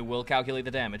something, I will calculate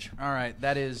the damage. All right,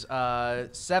 that is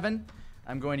 7.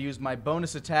 I'm going to use my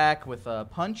bonus attack with a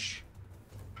punch.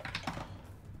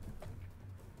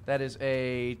 That is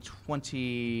a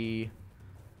 20.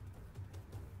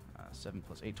 7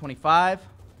 plus 8, 25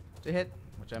 to hit,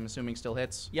 which I'm assuming still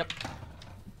hits. Yep.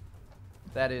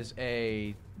 That is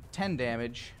a 10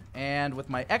 damage, and with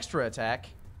my extra attack,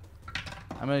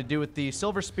 I'm going to do with the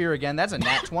Silver Spear again. That's a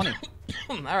nat 20.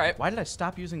 All right. Why did I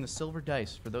stop using the silver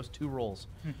dice for those 2 rolls?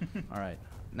 All right.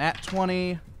 Nat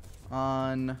 20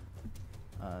 on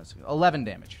 11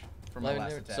 damage from my 11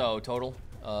 last damage. attack. So total.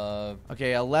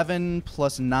 Okay, 11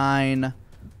 plus 9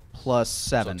 plus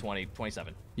 7. So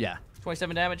 27. Yeah.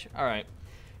 27 damage? All right.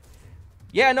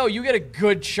 Yeah, no, you get a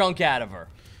good chunk out of her.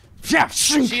 Yeah,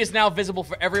 She is now visible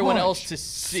for everyone else to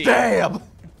see. Stab!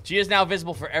 She is now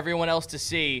visible for everyone else to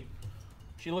see.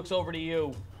 She looks over to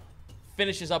you,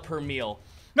 finishes up her meal.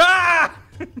 Ah!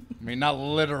 I mean, not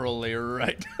literally,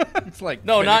 right? It's like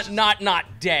No, finished. not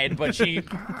dead, but she's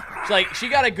like, she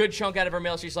got a good chunk out of her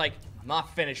meal. She's like, I'm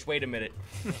not finished. Wait a minute.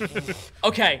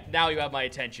 Okay, now you have my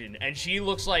attention. And she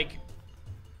looks like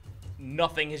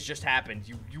nothing has just happened.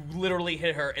 You literally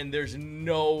hit her, and there's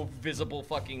no visible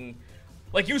fucking...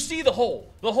 Like, you see the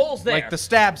hole. The hole's there. Like, the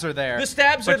stabs are there. The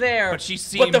stabs are there, but she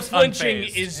but the seems flinching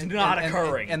unfazed. is not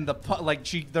occurring. And the like,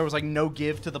 there was like no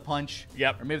give to the punch.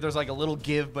 Yep. Or maybe there was like a little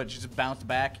give, but she just bounced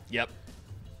back. Yep.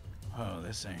 Oh,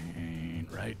 this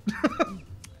ain't right.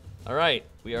 All right,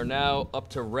 we are now up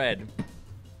to red.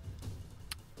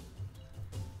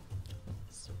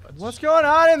 What's going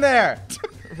on in there?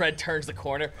 Red turns the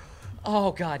corner.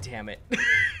 Oh, god damn it.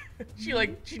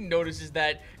 She notices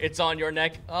that it's on your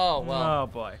neck. Oh, well. Oh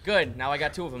boy. Good. Now I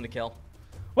got 2 of them to kill.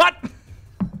 What?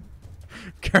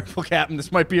 Careful, Captain.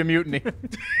 This might be a mutiny.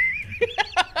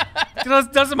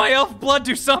 Doesn't my elf blood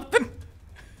do something?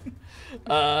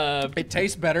 It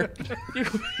tastes better.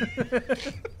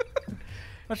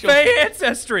 Fey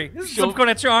ancestry. This is some kind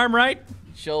of charm, right?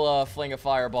 She'll fling a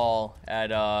fireball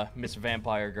at Miss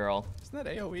Vampire Girl. Isn't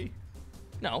that AoE?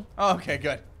 No. Oh, okay,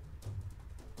 good.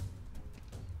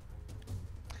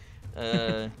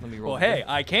 Let me roll. Well, hey,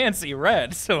 I can see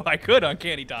red, so I could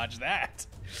uncanny dodge that.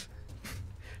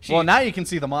 Well, now you can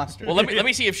see the monster. Well, let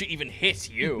me see if she even hits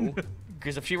you.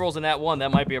 Because if she rolls a nat 1,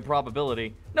 that might be a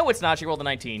probability. No, it's not. She rolled a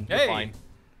 19. You're Hey. fine.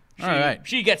 All right.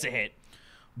 She gets a hit.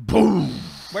 Boom.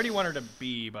 Where do you want her to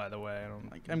be, by the way? I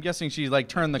don't like. I'm guessing she like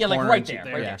turned the Yeah, corner. like right and she- there.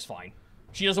 Right yeah. there's fine.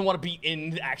 She doesn't want to be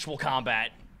in actual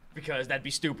combat because that'd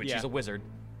be stupid. Yeah. She's a wizard.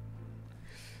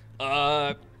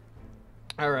 All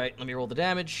right. Let me roll the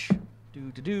damage.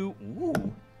 Ooh.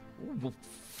 Well,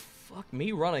 fuck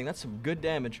me running. That's some good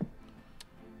damage.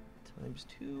 Times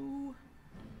 2.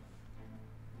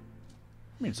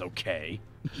 I mean, it's okay.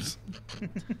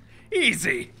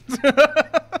 Easy.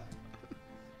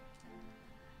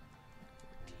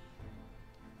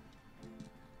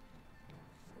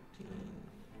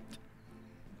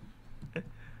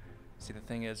 See, the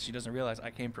thing is, she doesn't realize I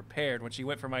came prepared. When she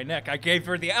went for my neck, I gave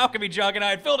her the alchemy jug, and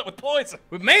I had filled it with poison.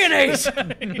 With mayonnaise!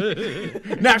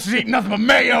 Now she's eating nothing but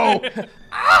mayo.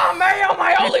 Ah, mayo,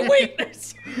 my only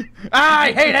weakness!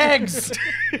 I hate eggs.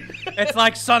 It's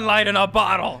like sunlight in a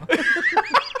bottle.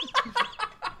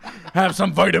 Have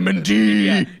some vitamin D.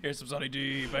 Yeah, here's some Sunny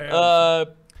D, man.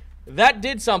 That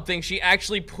did something. She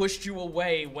actually pushed you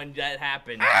away when that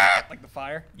happened. Like the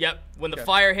fire? Yep. When the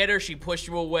fire hit her, she pushed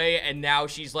you away, and now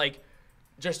she's like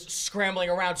just scrambling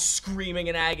around, screaming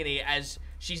in agony as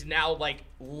she's now like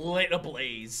lit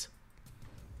ablaze.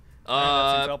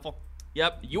 That seems helpful.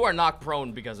 Yep. You are knocked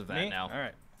prone because of that Me? now. All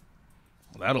right.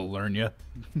 Well, that'll learn you.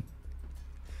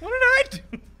 What did I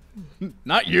do?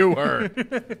 Not you, her.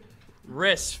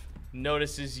 Risp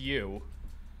notices you.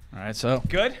 All right, so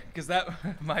Good, because that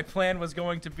my plan was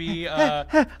going to be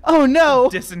Oh no.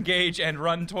 disengage and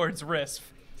run towards Risp.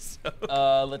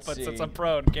 Let's But see. since I'm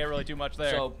prone, can't really do much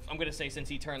there. So I'm gonna say since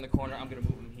he turned the corner, I'm gonna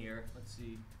move him here. Let's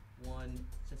see. One.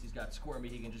 Since he's got squirmy,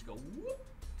 he can just go whoop.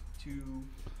 2,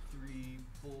 3,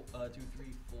 4. 2, 3,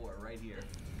 4. Right here.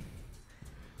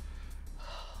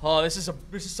 Oh, this is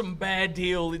some bad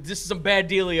deal. This is some bad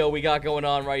dealio we got going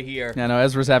on right here. Yeah, no,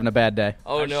 Ezra's having a bad day.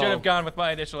 Oh I no. should have gone with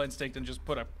my initial instinct and just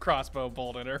put a crossbow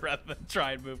bolt in her rather than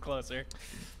try and move closer.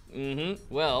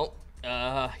 Well,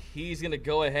 he's gonna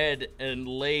go ahead and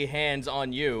lay hands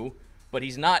on you, but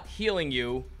he's not healing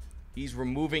you. He's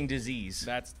removing disease.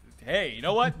 Hey, you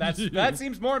know what? That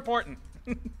seems more important.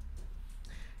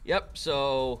 Yep.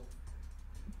 So,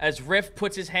 as Riff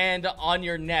puts his hand on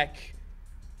your neck,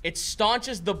 it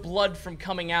staunches the blood from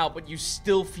coming out, but you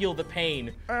still feel the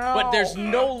pain. But there's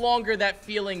no longer that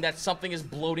feeling that something is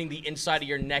bloating the inside of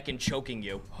your neck and choking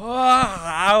you.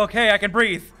 Okay, I can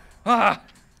breathe.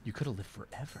 You could have lived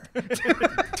forever.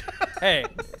 Hey,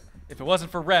 if it wasn't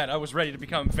for Red, I was ready to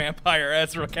become vampire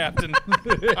Ezra Captain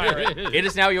Pirate. It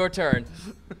is now your turn.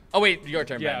 Oh wait, your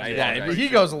turn, Yeah, Ben. I yeah, apologize. He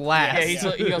goes last.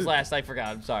 Yeah, he goes last. I forgot.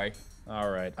 I'm sorry. All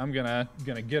right, I'm gonna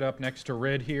get up next to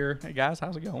Red here, Hey guys,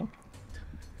 how's it going?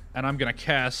 and I'm gonna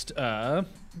cast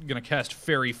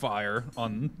Fairy Fire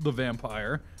on the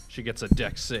vampire. She gets a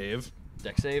Dex save.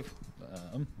 Deck save.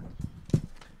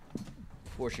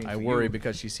 Fortunate I for worry you.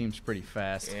 because she seems pretty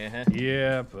fast. Uh-huh.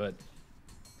 Yeah, but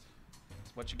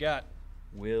What you got?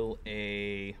 Will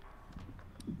a...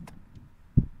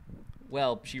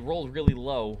 Well, she rolled really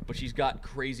low, but she's got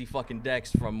crazy fucking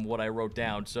dex from what I wrote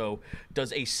down, so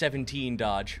does a 17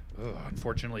 dodge.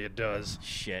 unfortunately it does.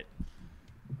 Shit.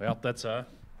 Well, that's a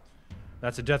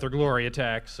death or glory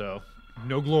attack, so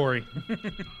no glory.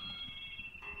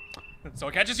 So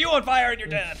it catches you on fire and you're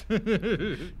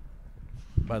dead.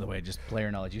 By the way, just player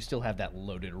knowledge, you still have that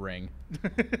loaded ring.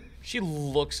 She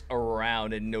looks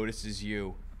around and notices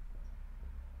you.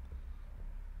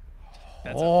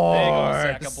 That's a big old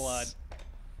sack of blood.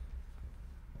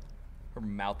 Her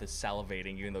mouth is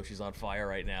salivating even though she's on fire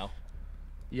right now.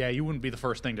 Yeah, you wouldn't be the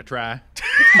first thing to try.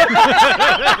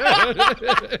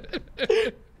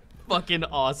 Fucking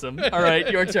awesome. All right,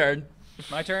 your turn.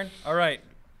 My turn? All right.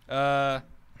 So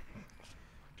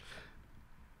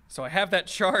I have that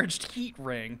charged heat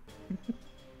ring.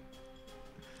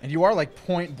 And you are like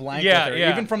point blank Yeah, with her,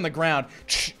 yeah. even from the ground.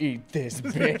 Eat this,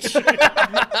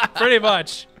 bitch. Pretty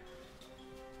much.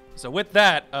 So with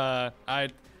that,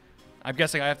 I'm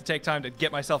guessing I have to take time to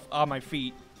get myself on my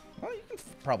feet. Well, you can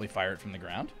probably fire it from the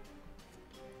ground.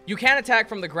 You can attack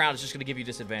from the ground. It's just going to give you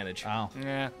disadvantage. Oh.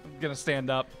 Yeah, I'm gonna stand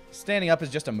up. Standing up is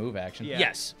just a move action. Yeah.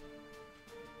 Yes.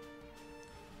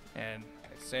 And I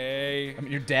say, I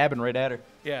mean, you're dabbing right at her.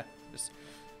 yeah, just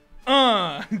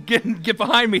get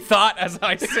behind me, thought, as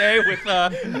I say with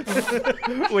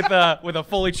a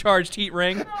fully charged heat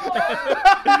ring. No!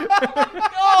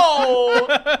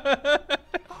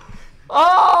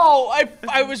 Oh,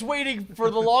 I was waiting for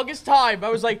the longest time. I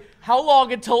was like, how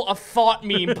long until a thought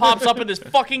meme pops up in this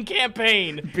fucking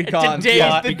campaign? Begone, And today's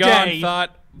thought. the Begone, day.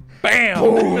 thought.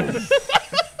 Bam!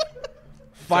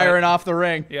 Firing off the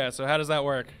ring. Yeah. So how does that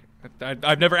work?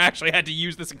 I've never actually had to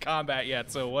use this in combat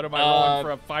yet. So what am I rolling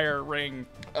for a fire ring?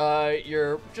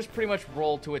 You're just pretty much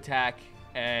roll to attack,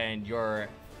 and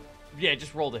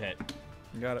just roll to hit.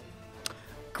 Got it.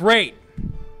 Great.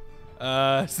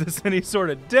 Is this any sort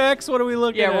of dex? What are we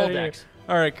looking at? Yeah, roll here? dex.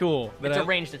 All right, cool. It's a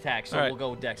ranged attack, so All right. we'll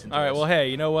go dex into All right, this. well, hey,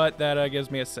 you know what? That gives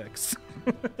me a 6.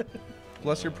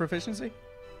 Plus your proficiency?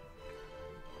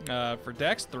 For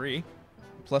dex, 3.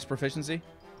 Plus proficiency?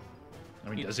 I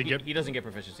mean, does he get? He doesn't get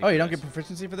proficiency. Oh, for you don't this. get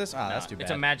proficiency for this? Ah, that's too bad.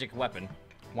 It's a magic weapon.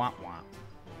 Wah, wah.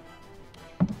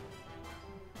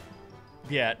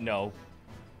 Yeah, no.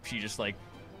 She just like...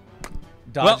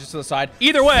 Dodges to the side.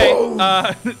 Either way,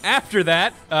 after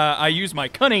that, I use my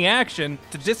cunning action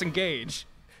to disengage.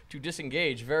 To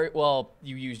disengage, very... Well,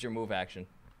 you used your move action.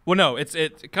 Well, no, it's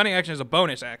cunning action is a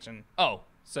bonus action. Oh,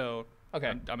 So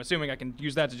okay. I'm assuming I can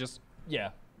use that to just Yeah.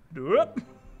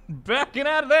 backing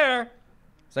out of there.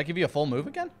 Does that give you a full move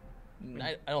again?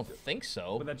 I don't think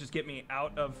so. Would that just get me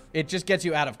out of? It just gets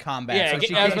you out of combat. Yeah, so I was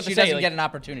she, about to she say, doesn't like- get an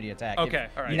opportunity attack. Okay,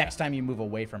 all right, Next time you move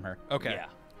away from her. Okay. Yeah.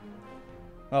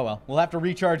 Oh well, we'll have to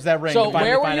recharge that ring So to finally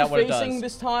where were find you out what it facing does.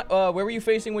 this time? Where were you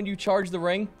facing when you charged the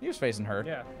ring? He was facing her.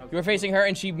 Yeah. You were facing her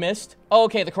and she missed? Oh,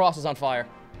 okay, the cross is on fire.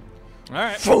 All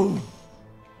right.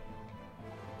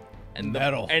 And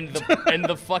Metal. And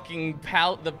the fucking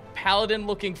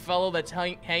paladin-looking fellow that's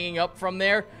hanging up from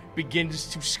there begins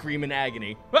to scream in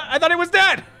agony. Well, I thought he was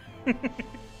dead.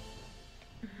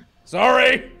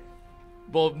 Sorry.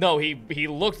 Well, no, he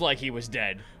looked like he was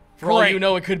dead. For all Great. you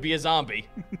know, it could be a zombie.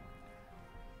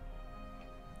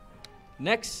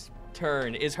 Next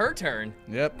turn is her turn.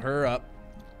 Yep, her up.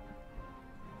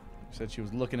 Said she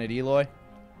was looking at Eloy.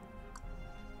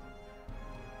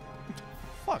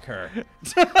 Fuck her.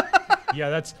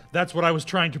 Yeah, that's what I was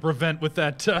trying to prevent with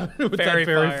that with that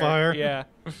fairy fire. Yeah.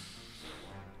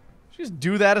 Just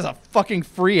do that as a fucking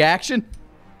free action?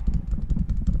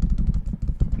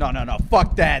 No.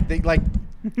 Fuck that.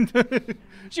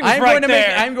 She was right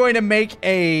there. I'm going to make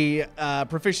a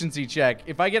proficiency check.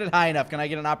 If I get it high enough, can I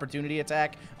get an opportunity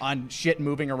attack on shit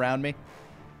moving around me?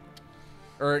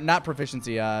 Or not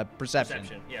proficiency,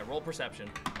 perception. Yeah, roll perception.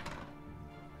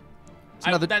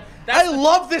 I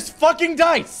love this fucking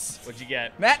dice. What'd you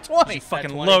get? Nat 20. Fucking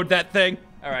 20. load that thing.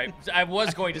 All right. I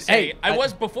was going to say, Hey,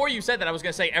 before you said that, I was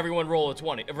going to say everyone roll a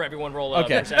 20. Everyone roll a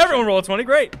Okay. perception. Everyone roll a 20.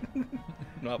 Great.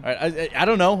 All right, I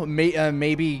don't know.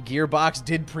 Maybe Gearbox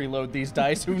did preload these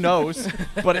dice. Who knows?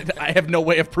 But I have no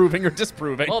way of proving or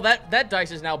disproving. Well, that dice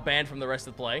is now banned from the rest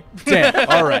of the play. Damn.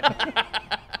 All right.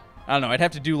 I don't know. I'd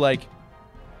have to do like.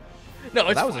 No,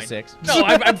 it's that was fine. a 6. No,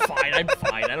 I'm fine. I'm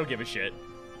fine. I don't give a shit.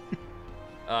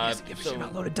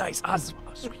 Loaded dice.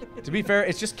 To be fair,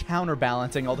 it's just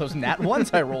counterbalancing all those nat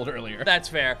ones I rolled earlier. That's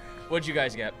fair. What'd you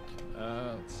guys get?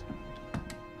 Let's see.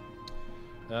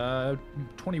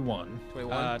 21.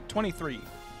 21? 23.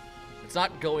 It's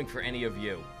not going for any of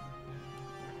you.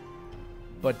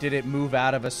 But did it move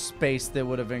out of a space that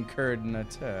would have incurred an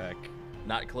attack?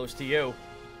 Not close to you.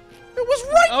 It was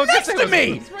right next to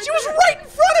me! She was right in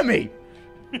front of me!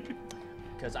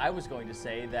 Because I was going to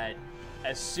say that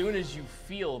as soon as you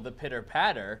feel the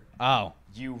pitter-patter,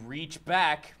 you reach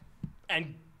back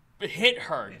and hit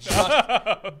her just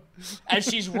as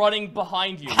she's running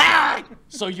behind you.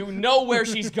 So you know where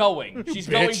she's going. She's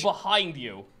going behind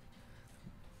you. All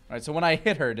right, so when I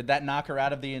hit her, did that knock her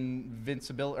out of the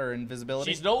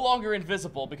invisibility? She's no longer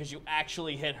invisible because you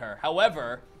actually hit her.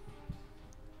 However...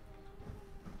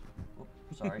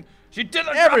 Sorry. She did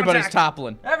a Everybody's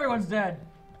toppling. Everyone's dead.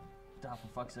 Stop, for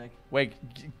fuck's sake. Wait,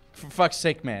 for fuck's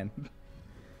sake, man.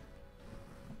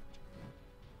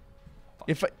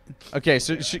 Okay,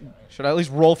 so should I at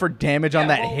least roll for damage on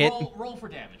that hit? Roll for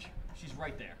damage. She's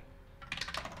right there.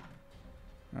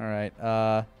 All right.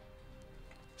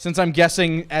 Since I'm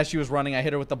guessing as she was running, I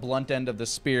hit her with the blunt end of the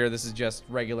spear. This is just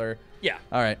regular. Yeah.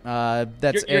 All right.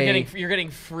 That's you're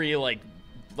getting free like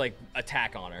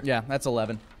attack on her. Yeah, that's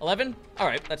 11. 11? All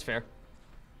right, that's fair.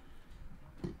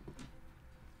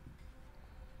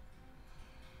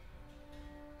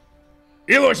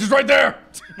 Eloy, she's right there.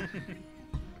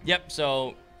 Yep.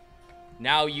 So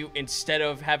now you, instead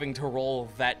of having to roll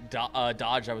that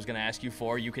dodge I was going to ask you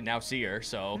for, you can now see her.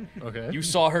 So Okay. you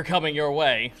saw her coming your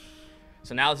way.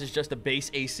 So now this is just a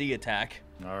base AC attack.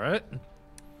 All right.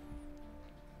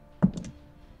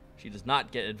 She does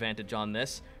not get advantage on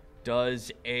this.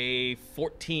 Does a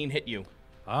 14 hit you?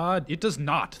 It does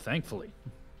not, thankfully.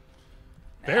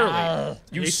 Barely.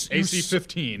 AC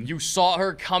 15. You saw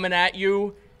her coming at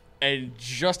you, and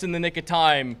just in the nick of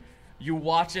time, you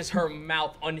watch as her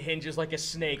mouth unhinges like a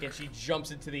snake and she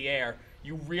jumps into the air.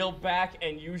 You reel back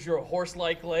and use your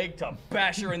horse-like leg to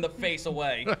bash her in the face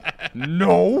away.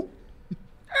 No.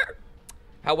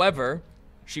 However,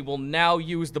 she will now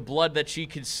use the blood that she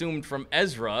consumed from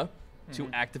Ezra to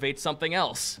activate something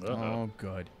else. Oh,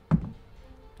 good.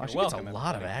 Oh, she welcome, gets a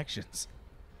lot of actions.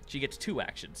 She gets 2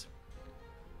 actions.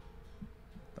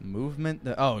 The movement.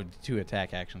 2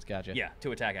 attack actions. Gotcha. Yeah,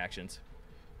 2 attack actions.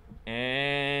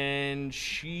 And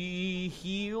she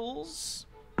heals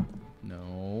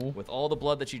No. with all the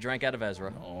blood that she drank out of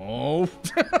Ezra. Oh.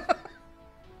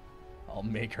 I'll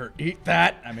make her eat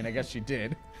that. I mean, I guess she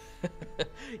did.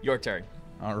 Your turn.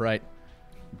 All right.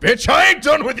 Bitch, I ain't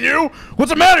done with you. What's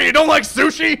the matter? You don't like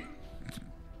sushi?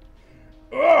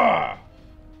 Ugh.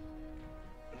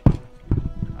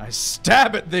 I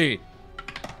stab at thee.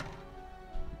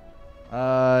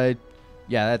 Yeah,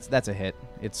 that's a hit.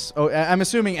 It's. Oh, I'm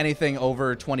assuming anything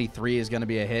over 23 is going to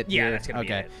be a hit. Yeah, here. that's gonna be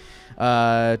a hit.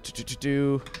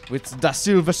 With Da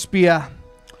Silva Spear.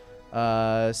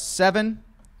 7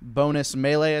 bonus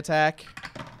melee attack.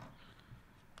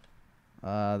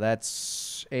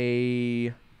 That's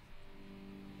a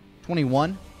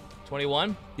 21.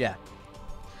 21? Yeah.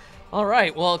 All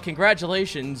right, well,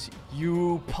 congratulations.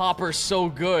 You pop her so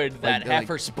good that half like-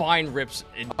 her spine rips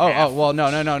in half. Oh, well,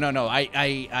 no.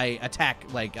 I attack,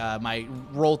 my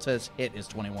roll to hit is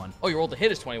 21. Oh, your roll to hit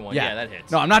is 21. Yeah, that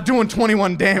hits. No, I'm not doing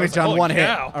 21 damage on holy one hit.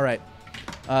 cow. All right.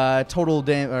 Total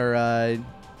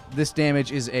this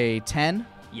damage is a 10.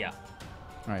 Yeah.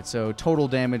 All right, so total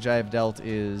damage I have dealt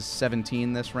is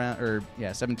 17 this round,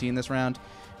 17 this round.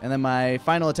 And then my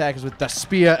final attack is with the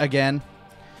spear again.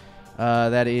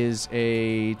 That is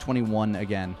a 21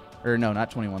 again. Or no, not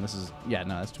 21. This is, yeah,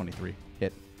 no, that's 23.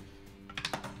 Hit.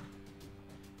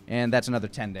 And that's another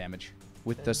 10 damage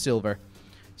with the silver.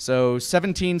 So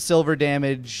 17 silver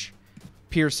damage,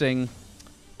 piercing,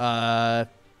 10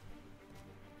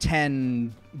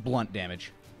 blunt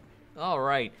damage. All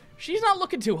right. She's not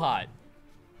looking too hot.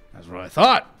 That's what I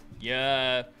thought.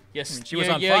 Yeah. Yes, she was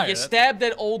on fire. You stabbed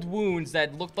at old wounds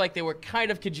that looked like they were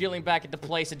kind of congealing back into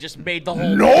place and just made the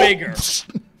hole Nope. bigger.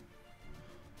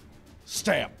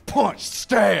 Stab, punch,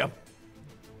 stab.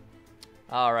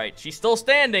 All right, she's still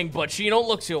standing, but she don't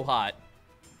look too hot.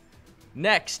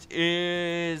 Next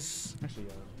is... Actually,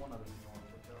 there's one other thing I want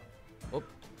to Oh,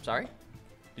 sorry?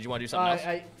 Did you want to do something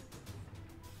else?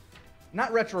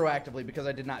 Not retroactively, because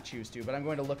I did not choose to, but I'm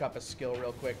going to look up a skill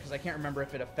real quick, because I can't remember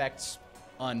if it affects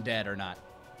undead or not.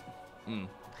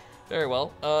 Very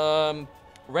well.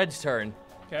 Red's turn.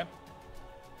 Okay.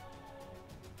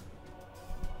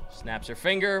 Snaps her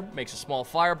finger, makes a small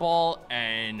fireball,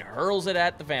 and hurls it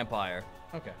at the vampire.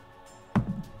 Okay.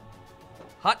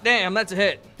 Hot damn, that's a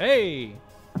hit. Hey.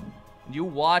 You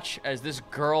watch as this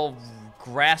girl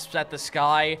grasps at the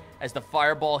sky as the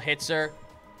fireball hits her,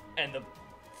 and the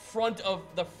front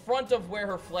of where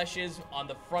her flesh is on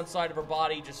the front side of her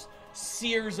body just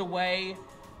sears away,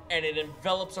 and it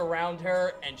envelops around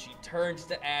her, and she turns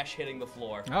to ash, hitting the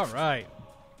floor. All right.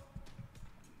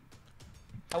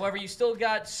 However, you still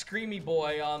got Screamy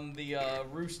Boy on the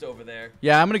roost over there.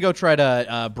 Yeah, I'm going to go try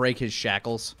to break his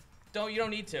shackles. You don't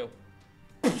need to.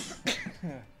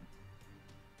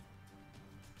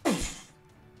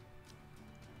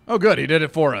 Oh, good. He did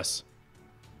it for us.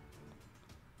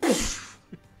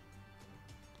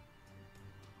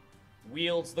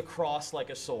 Wields the cross like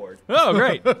a sword. Oh,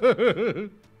 great.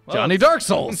 Johnny Dark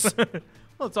Souls.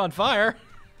 Well, it's on fire.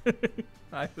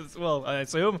 I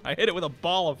assume. I hit it with a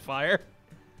ball of fire.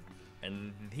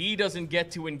 And he doesn't get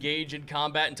to engage in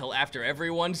combat until after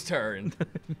everyone's turn.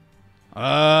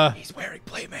 He's wearing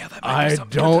playmail. That I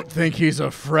don't think he's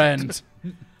a friend.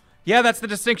 Yeah, that's the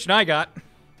distinction I got.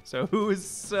 So who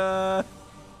is, Well,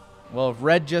 if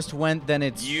Red just went, then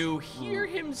it's... You hear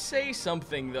him say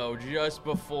something, though, just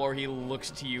before he looks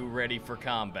to you ready for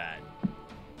combat.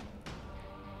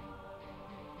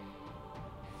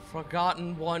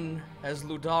 Forgotten one as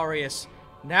Ludarius.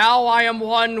 Now I am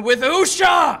one with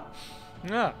Usha!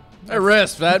 Yeah. Hey,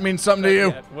 Risp, that means something to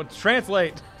you. Well,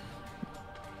 translate.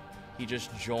 He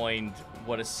just joined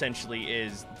what essentially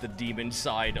is the demon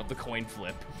side of the coin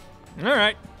flip. All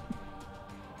right.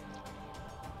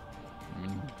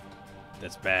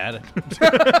 That's bad.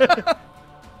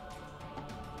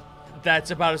 That's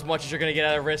about as much as you're going to get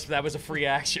out of Risp. That was a free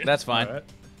action. That's fine. All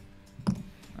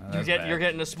right. You're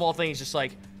getting a small thing. He's just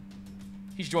like,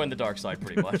 he's joined the dark side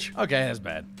pretty much. Okay, that's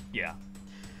bad. Yeah.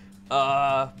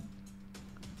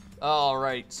 All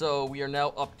right. So we are now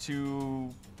up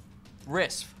to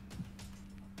Risp.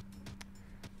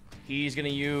 He's gonna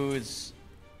use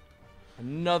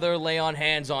another lay on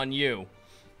hands on you,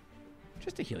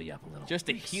 Just to heal you up a little. just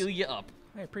to heal you up.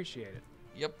 I appreciate it.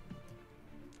 Yep.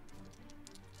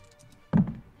 Well,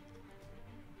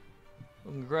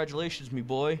 congratulations, me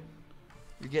boy.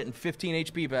 You're getting 15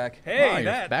 HP back. Hey, Wow, you're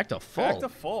that back to full. Back to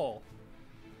full.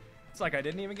 It's like I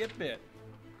didn't even get bit.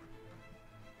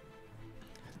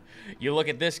 You look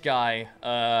at this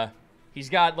guy. He's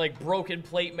got like broken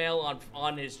plate mail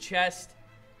on his chest.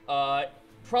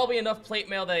 Probably enough plate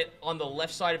mail that on the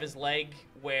left side of his leg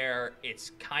where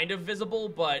it's kind of visible,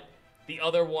 but the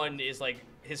other one is like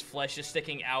his flesh is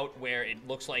sticking out where it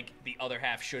looks like the other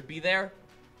half should be there.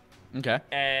 Okay.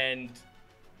 And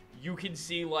you can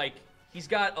see like he's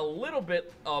got a little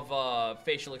bit of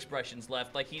facial expressions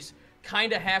left. Like he's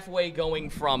kind of halfway going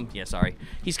from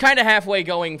he's kind of halfway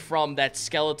going from that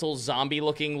skeletal zombie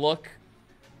looking look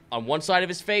on one side of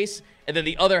his face, and then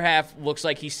the other half looks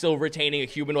like he's still retaining a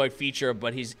humanoid feature,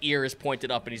 but his ear is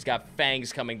pointed up and he's got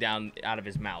fangs coming down out of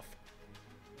his mouth.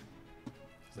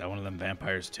 Is that one of them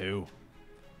vampires too?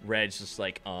 Red's just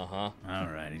like, uh-huh. All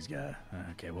right, he's got.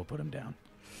 Okay, we'll put him down.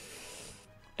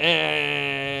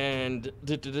 And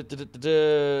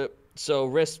so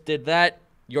Risp did that.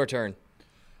 Your turn.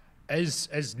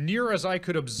 As near as I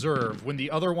could observe, when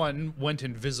the other one went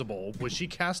invisible, was she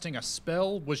casting a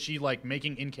spell? Was she, like,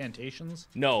 making incantations?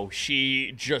 No,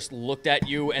 she just looked at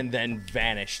you and then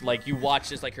vanished. Like, you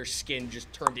watched as, like, her skin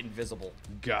just turned invisible.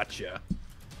 Gotcha.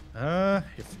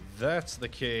 If that's the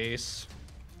case...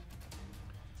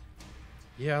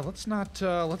 Yeah, let's not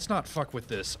fuck with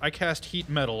this. I cast heat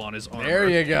metal on his armor. There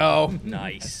you go. As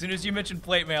Nice. soon as you mentioned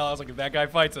plate mail, I was like, if that guy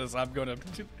fights us, I'm going to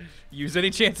use any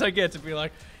chance I get to be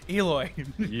like, Eloy,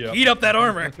 Yep. heat up that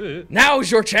armor. Now's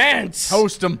your chance!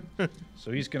 Toast him. So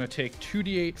he's going to take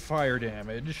 2d8 fire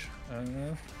damage.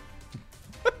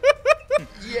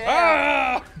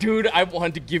 Dude, I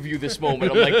wanted to give you this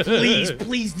moment. I'm like, please,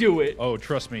 please do it. Oh,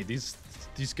 trust me, these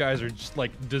guys are just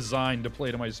like designed to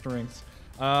play to my strengths.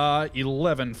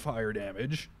 11 fire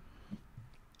damage.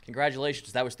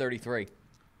 Congratulations, that was 33.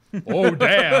 Oh,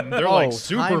 damn. They're like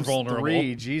super times vulnerable.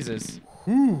 3, Jesus.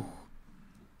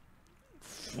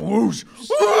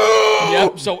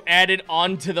 Yep, so added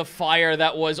onto the fire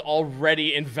that was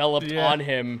already enveloped on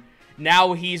him.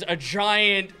 Now he's a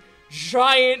giant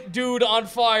dude on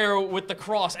fire with the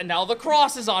cross, and now the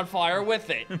cross is on fire with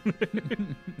it.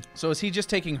 So is he just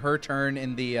taking her turn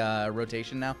in the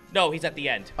rotation now? No, he's at the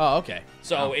end. Oh, okay.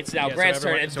 So it's now so Grant's turn,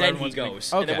 everyone- and so then he everyone's gonna-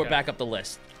 goes. And then Okay. we're back up the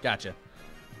list. Gotcha.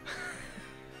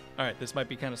 All right, this might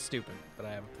be kind of stupid, but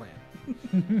I have a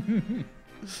plan.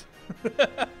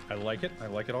 I like it. I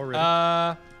like it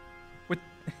already. With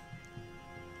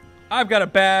I've got a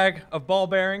bag of ball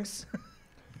bearings.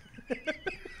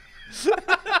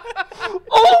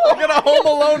 Oh, we're gonna Home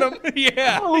Alone him.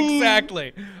 Yeah,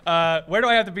 exactly. Where do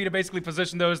I have to be to basically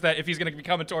position those that if he's gonna be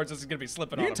coming towards us, he's gonna be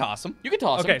slipping You on can him? toss him. You can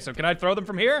toss Okay, him. so can I throw them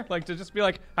from here? Like to just be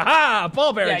like, aha, ball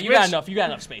Yeah, bearings. you got bitch." enough. You got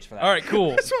enough space for that. All right,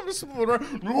 cool.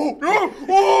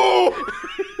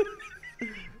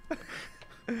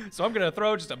 So I'm gonna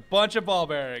throw just a bunch of ball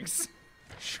bearings.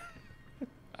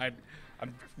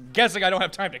 I'm guessing I don't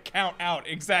have time to count out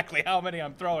exactly how many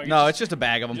I'm throwing. No, it's just a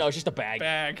bag of them. No, it's just a bag.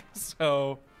 Bag.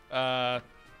 So,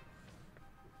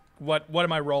 what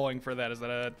am I rolling for that? Is that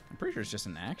a I'm pretty sure it's just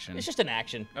an action. It's just an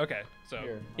action. okay? So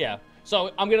Yeah.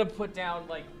 So I'm gonna put down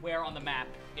like where on the map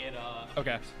it.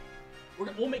 okay,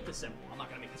 We'll make this simple. I'm not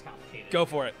gonna make this complicated. go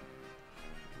for it.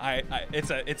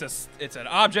 It's an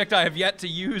object I have yet to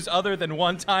use other than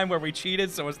one time where we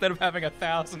cheated. So instead of having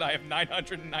 1,000, I have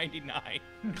 999.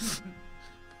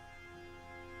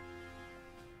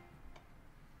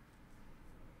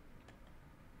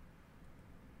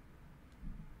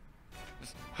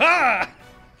 Ha!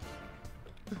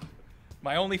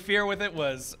 My only fear with it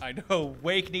was I know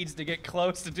Wake needs to get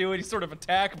close to do any sort of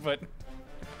attack, but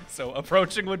so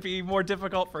approaching would be more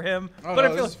difficult for him. Oh, but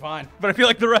no, I feel this is fine. But I feel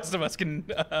like the rest of us can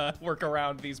work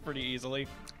around these pretty easily.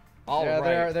 All Yeah,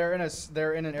 right.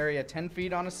 they're in an area 10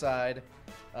 feet on a side.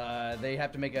 They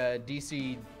have to make a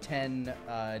DC 10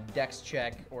 Dex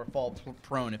check or fall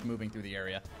prone if moving through the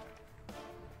area.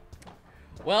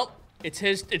 Well, it's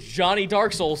Johnny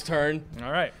Dark Souls' turn.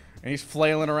 All right. And he's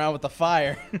flailing around with the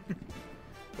fire.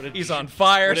 He's on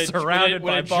fire, With surrounded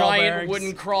by a ball giant bearings.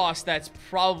 wooden cross that's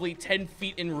probably 10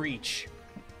 feet in reach.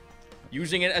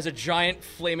 Using it as a giant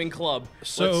flaming club.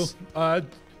 So,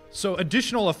 so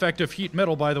additional effect of heat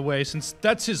metal, by the way, since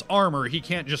that's his armor, he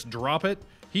can't just drop it.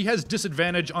 He has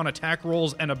disadvantage on attack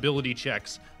rolls and ability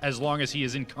checks as long as he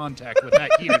is in contact with that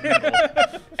heated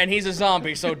metal. And he's a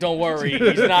zombie, so don't worry.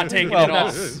 He's not taking it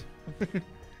off.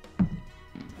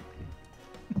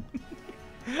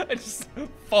 It just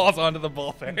falls onto the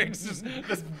ball bearings. Just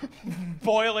this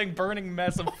boiling, burning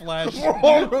mess of flesh. He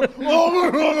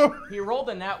rolled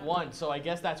a nat 1, so I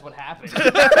guess that's what happened.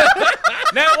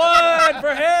 Nat 1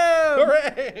 for him!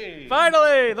 Hooray!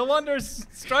 Finally, the wonders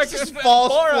strike Just us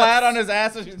falls for flat us. on his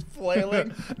ass as he's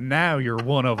flailing. Now you're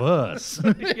one of us.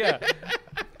 Yeah.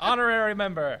 Honorary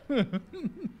member.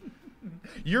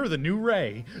 You're the new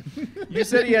Ray. You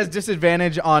said he has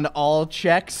disadvantage on all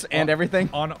checks and everything?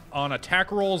 On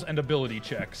attack rolls and ability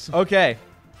checks. Okay.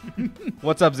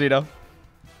 What's up, Zito?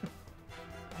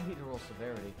 I need to roll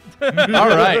severity. All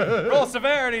right. Roll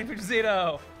severity,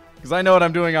 Zito. Because I know what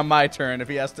I'm doing on my turn if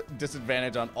he has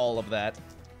disadvantage on all of that.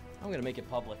 I'm going to make it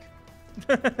public.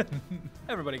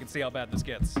 Everybody can see how bad this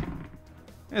gets.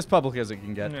 As public as it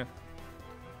can get. Yeah.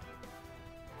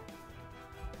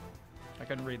 I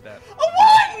couldn't read that.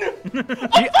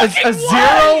 A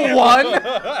 0-1?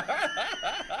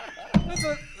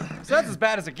 So that's as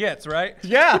bad as it gets, right?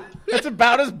 Yeah, that's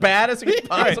about as bad as it can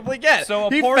possibly get. So a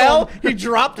he portal- fell, he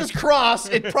dropped his cross,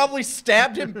 it probably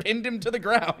stabbed him, pinned him to the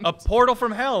ground. A portal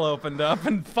from hell opened up,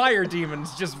 and fire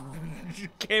demons just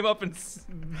came up and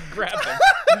grabbed him.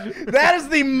 That is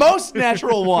the most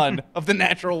natural one of the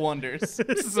natural wonders.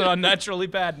 This is an unnaturally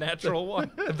bad natural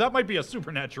one. That might be a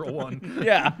supernatural one.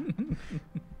 Yeah.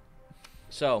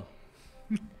 So,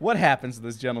 What happens to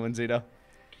this gentleman, Zito?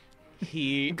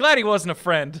 he I'm glad he wasn't a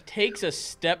friend. takes a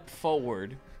step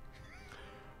forward,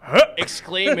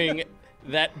 exclaiming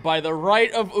that by the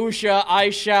right of Usha, I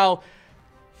shall...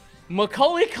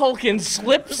 Macaulay Culkin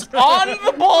slips on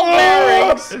the ball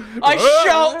bearings. I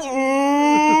shall...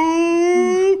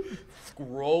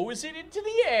 throws it into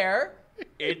the air.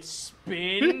 It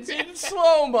spins in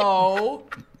slow-mo.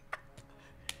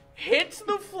 Hits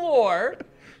the floor.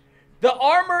 The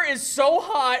armor is so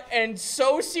hot and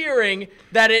so searing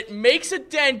that it makes a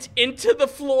dent into the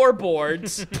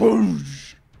floorboards.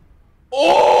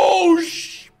 Oh,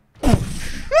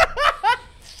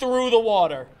 through the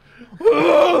water.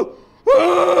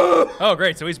 Oh,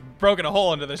 great. So he's broken a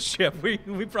hole into the ship. We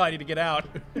probably need to get out.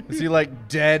 Is he like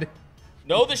dead?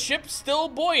 No, the ship's still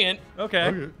buoyant.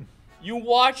 Okay. You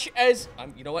watch as...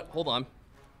 you know what? Hold on.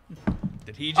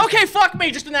 Did he just... Okay, fuck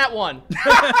me, just in that one.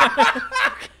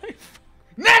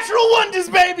 Natural wonders,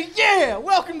 baby! Yeah!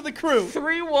 Welcome to the crew.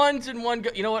 3 ones and 1 go.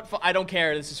 You know what? I don't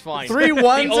care. This is fine. 3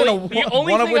 ones The and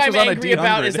only one of thing which I'm was on a angry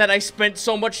about D100. is that I spent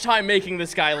so much time making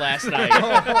this guy last night.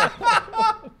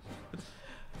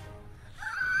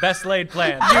 Best laid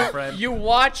plans, my friend. You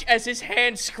watch as his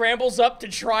hand scrambles up to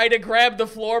try to grab the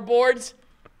floorboards.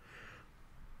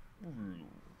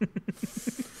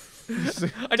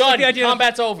 Done.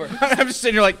 Combat's over. I'm just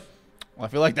sitting here like, well, I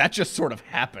feel like that just sort of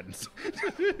happens.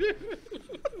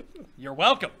 You're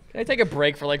welcome. Can I take a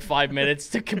break for like 5 minutes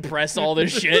to compress all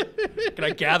this shit? Can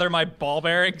I gather my ball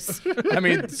bearings? I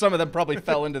mean, some of them probably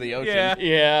fell into the ocean. Yeah.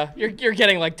 Yeah, you're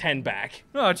getting like 10 back.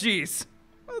 Oh, jeez.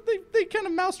 Well, they kind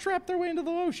of mousetrap their way into the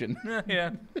ocean.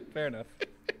 Yeah, fair enough.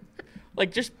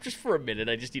 Like just for a minute,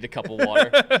 I just need a cup of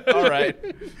water. All right.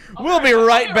 We'll be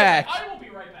right back. I will be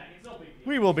right back. It's no big deal.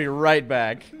 We will be right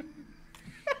back.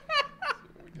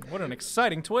 What an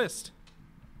exciting twist.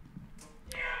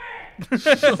 Poor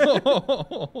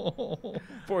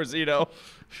Zito.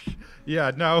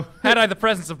 Yeah, no. Had I the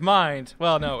presence of mind,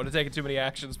 well, no, it would have taken too many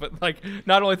actions, but like,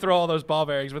 not only throw all those ball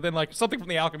bearings, but then like something from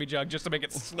the alchemy jug just to make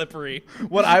it slippery.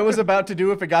 What I was about to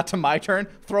do if it got to my turn,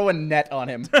 throw a net on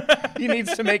him. He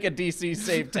needs to make a DC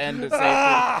save 10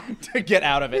 to get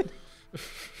out of it.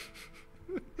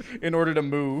 In order to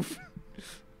move.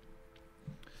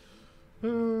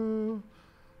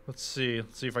 Let's see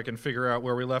if I can figure out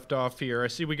where we left off here. I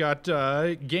see we got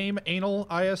Game Anal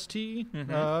IST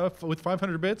with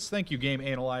 500 bits. Thank you, Game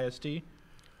Anal IST.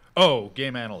 Oh,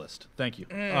 Game Analyst. Thank you.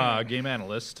 Game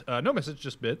Analyst. No message,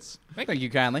 just bits. Thank you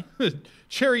kindly.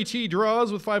 Cherry T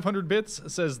Draws with 500 bits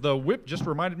says, the whip just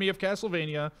reminded me of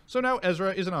Castlevania, so now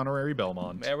Ezra is an honorary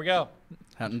Belmont. There we go.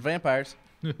 Hunting vampires.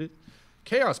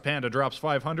 Chaos Panda drops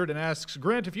 500 and asks,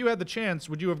 Grant, if you had the chance,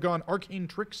 would you have gone Arcane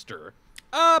Trickster?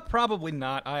 Probably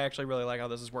not. I actually really like how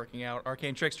this is working out.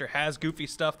 Arcane Trickster has goofy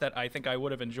stuff that I think I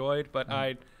would have enjoyed, but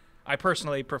I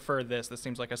personally prefer this. This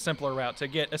seems like a simpler route to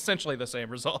get essentially the same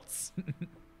results.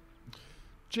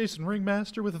 Jason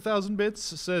Ringmaster with 1,000 bits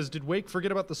says, did Wake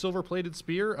forget about the silver-plated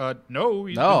spear? No.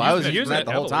 No, I was using that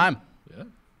the whole time. Yeah.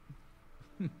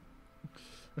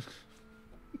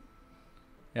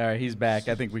 All right, he's back.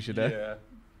 I think we should. Yeah.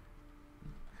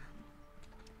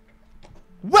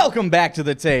 Welcome back to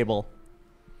the table.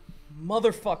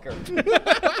 Motherfucker.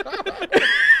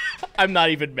 I'm not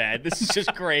even mad. This is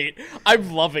just great.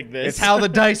 I'm loving this. It's how the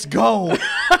dice go.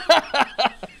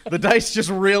 The dice just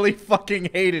really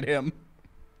fucking hated him.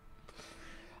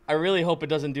 I really hope it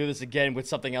doesn't do this again with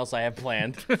something else I have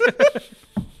planned.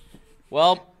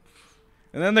 Well,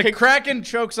 and then the Kraken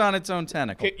chokes on its own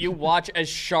tentacle. you watch as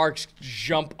sharks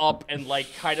jump up and like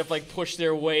kind of like push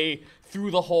their way through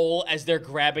the hole as they're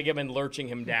grabbing him and lurching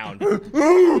him down.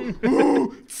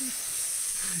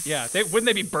 Yeah, wouldn't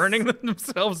they be burning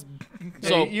themselves?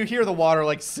 So you hear the water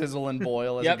like sizzle and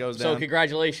boil as it goes down. So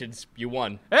congratulations, you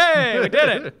won. Hey, we did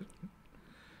it.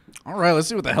 All right, let's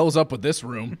see what the hell's up with this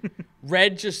room.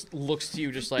 Red just looks to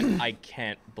you just like, I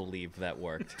can't believe that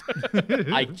worked.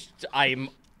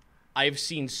 I've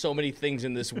seen so many things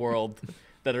in this world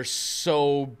that are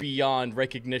so beyond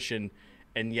recognition,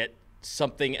 and yet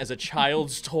something as a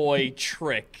child's toy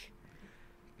trick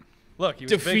Look, he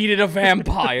was defeated a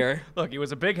vampire. Look, he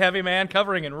was a big, heavy man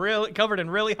covered in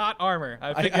really hot armor.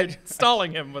 I figured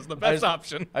stalling him was the best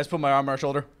option. I just put my arm on her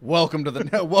shoulder. Welcome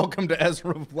to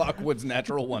Ezra Lockwood's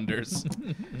Natural Wonders.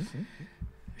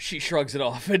 She shrugs it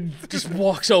off and just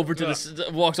walks over to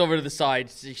the side.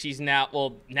 She's now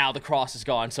the cross is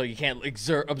gone, so you can't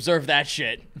observe that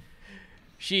shit.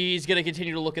 She's gonna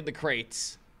continue to look at the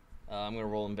crates. I'm gonna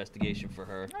roll investigation for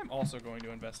her. I'm also going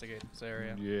to investigate this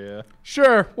area. Yeah.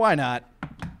 Sure, why not?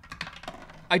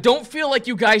 I don't feel like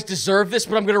you guys deserve this,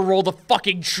 but I'm gonna roll the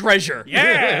fucking treasure.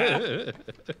 Yeah.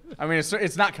 I mean,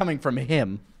 it's not coming from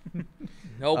him.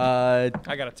 Nope. I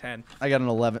got a 10. I got an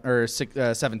 11 or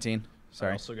 17. I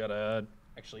Sorry, also got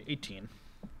actually 18.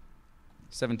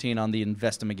 17 on the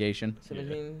investigation.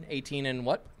 17, 18, and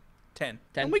what? 10.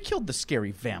 10. And we killed the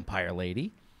scary vampire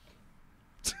lady.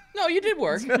 No, you did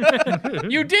work.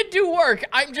 You did do work.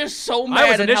 I'm just so mad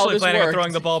I was at how initially this planning on worked.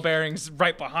 throwing the ball bearings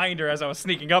right behind her as I was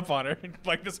sneaking up on her.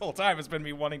 Like, this whole time has been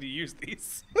me wanting to use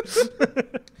these.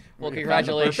 Well,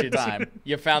 congratulations. time.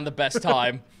 You found the best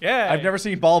time. Yeah. I've never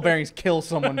seen ball bearings kill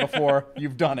someone before.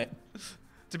 You've done it.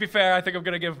 To be fair, I think I'm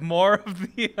gonna give more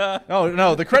of the. Oh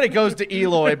no, the credit goes to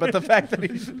Eloy, but the fact that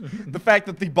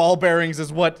the ball bearings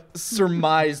is what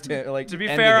surmised him. Like, To be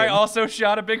ended fair, I him. also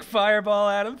shot a big fireball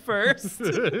at him first.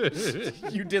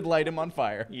 You did light him on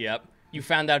fire. Yep. You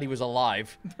found out he was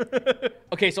alive.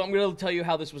 Okay, so I'm going to tell you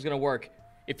how this was going to work.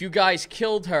 If you guys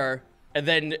killed her and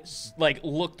then, like,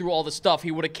 looked through all the stuff,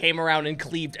 he would have came around and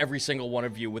cleaved every single one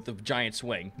of you with the giant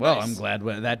swing. Well, I'm glad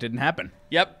that didn't happen.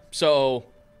 Yep. So,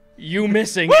 you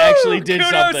missing actually did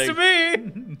Kudos something. to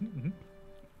me.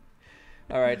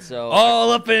 All right, so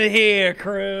All up in here,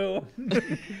 crew.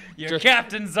 Your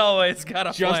captain's always got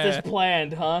a just plan. as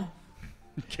planned, huh?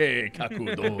 Ke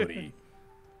kakudori.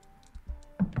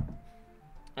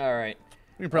 All right.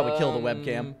 We can probably kill the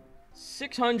webcam.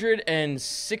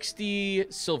 660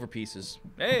 silver pieces.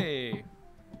 Hey.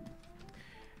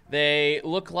 They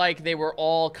look like they were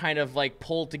all kind of like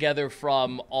pulled together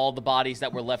from all the bodies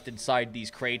that were left inside these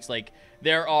crates. Like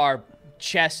there are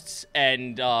chests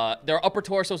and there are upper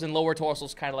torsos and lower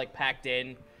torsos kind of like packed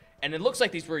in. And it looks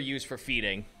like these were used for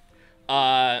feeding.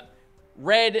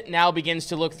 Red now begins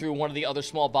to look through one of the other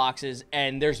small boxes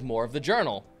and there's more of the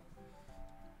journal.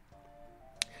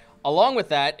 Along with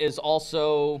that is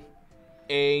also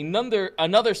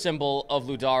another symbol of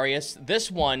Ludarius.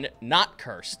 This one not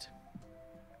cursed.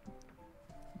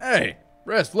 Hey,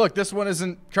 Rest, look, this one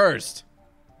isn't cursed.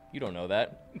 You don't know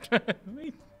that.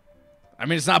 I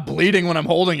mean, it's not bleeding when I'm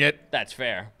holding it. That's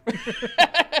fair.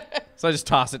 So I just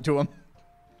toss it to him.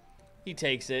 He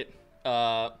takes it.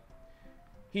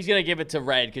 He's gonna give it to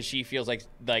Red because she feels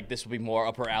like this will be more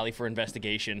up her alley for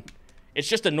investigation. It's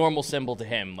just a normal symbol to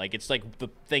him. Like it's like the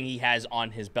thing he has on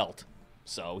his belt.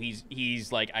 So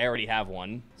he's like, I already have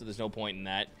one, so there's no point in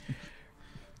that.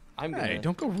 I'm gonna... Hey,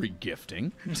 don't go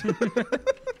regifting.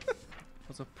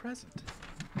 Was a present.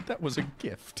 That was a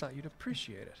gift. Thought you'd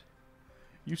appreciate it.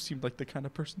 You seemed like the kind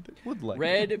of person that would like it.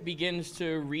 Red begins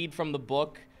to read from the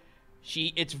book.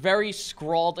 It's very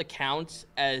scrawled accounts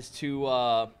as to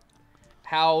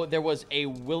how there was a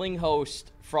willing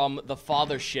host from the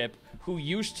fathership who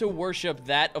used to worship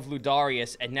that of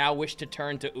Ludarius and now wished to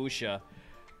turn to Usha.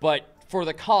 But for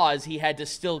the cause, he had to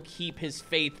still keep his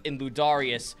faith in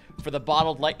Ludarius for the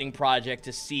Bottled Lightning Project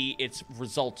to see its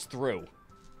results through.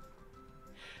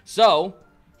 So,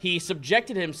 he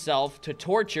subjected himself to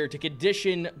torture to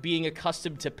condition being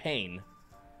accustomed to pain.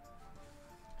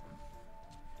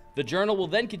 The journal will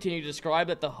then continue to describe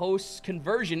that the host's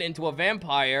conversion into a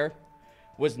vampire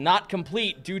was not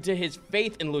complete due to his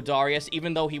faith in Ludarius,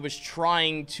 even though he was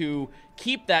trying to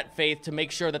keep that faith to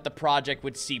make sure that the project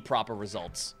would see proper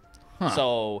results.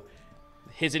 So,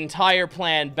 his entire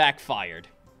plan backfired.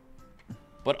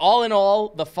 But all in all,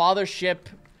 the fathership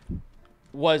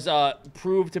was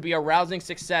proved to be a rousing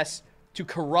success to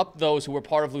corrupt those who were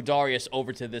part of Ludarius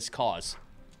over to this cause.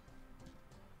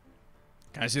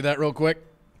 Can I see that real quick?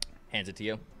 Hands it to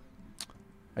you.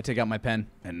 I take out my pen.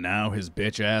 And now his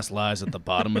bitch ass lies at the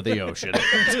bottom of the ocean.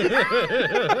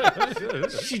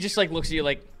 She just like looks at you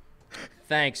like,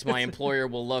 thanks, my employer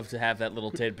will love to have that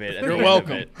little tidbit. at the You're end of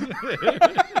welcome. it."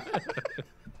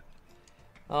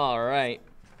 All right.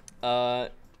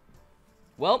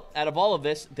 Well, out of all of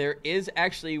this, there is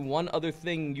actually one other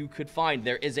thing you could find.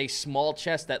 There is a small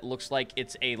chest that looks like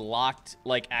it's a locked,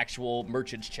 like, actual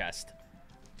merchant's chest.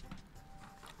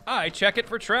 I check it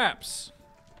for traps.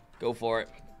 Go for it.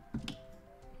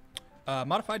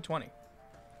 Modified 20.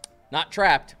 Not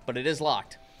trapped, but it is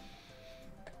locked.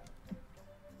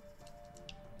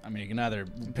 I mean, you can either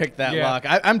pick that Yeah. lock.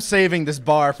 I'm saving this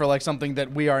bar for like something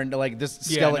that we are like this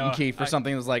skeleton no, key for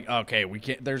something that's like, okay, we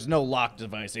can't. There's no lock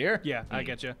device here. Yeah, I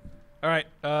get you. All right.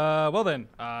 Well then,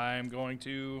 I'm going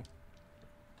to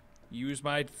use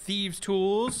my thieves'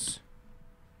 tools.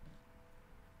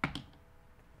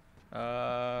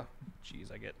 Jeez,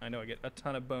 I know I get a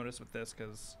ton of bonus with this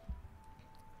because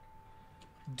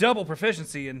double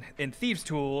proficiency in thieves'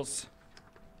 tools.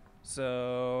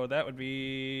 So that would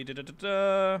be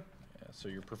Yeah, so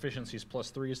your proficiency is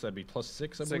 +3, so that'd be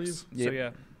 +6, I believe. 6. Yep. So yeah.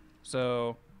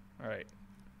 So all right.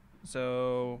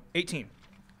 So 18.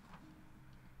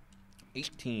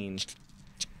 18.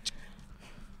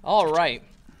 All right.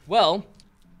 Well,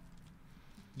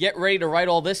 get ready to write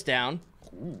all this down.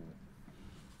 Ooh.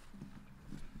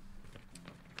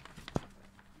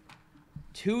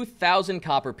 2,000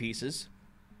 copper pieces.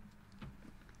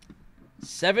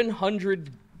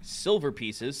 700 silver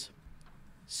pieces.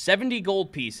 70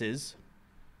 gold pieces,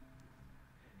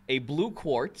 a blue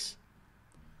quartz,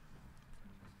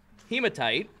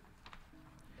 hematite,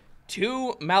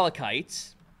 2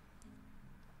 malachites,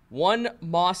 1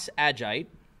 moss agite,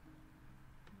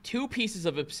 2 pieces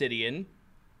of obsidian,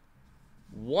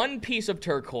 1 piece of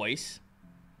turquoise,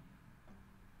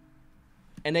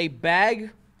 and a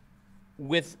bag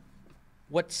with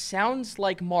what sounds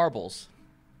like marbles.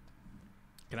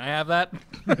 Can I have that?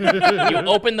 You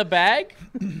open the bag?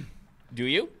 Do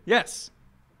you? Yes.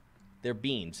 They're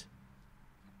beans.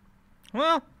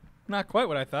 Well, not quite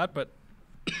what I thought, but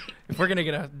if we're gonna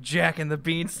get a Jack and the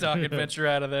Beanstalk adventure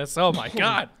out of this, oh my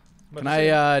god! Can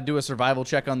I do a survival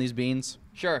check on these beans?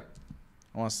 Sure.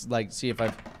 I want to like see if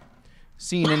I've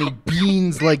seen any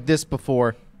beans like this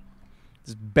before.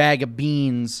 This bag of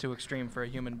beans. Too extreme for a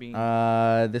human being.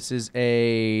 This is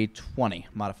a 20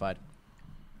 modified.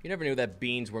 You never knew that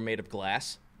beans were made of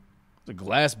glass? The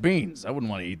glass beans. I wouldn't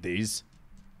want to eat these.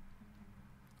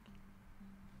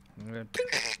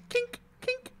 Kink, kink,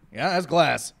 kink. Yeah, that's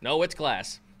glass. No, it's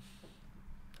glass.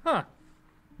 Huh. I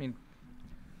mean,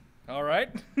 all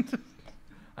right.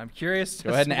 I'm curious.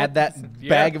 Go ahead and add that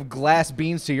bag of glass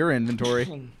beans to your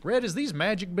inventory. Red, is these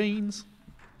magic beans?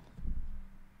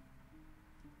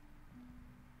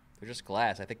 They're just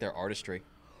glass. I think they're artistry.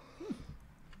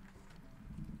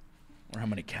 Or how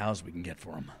many cows we can get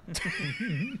for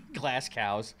them. Glass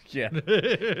cows. Yeah. For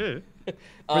these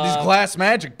glass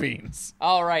magic beans.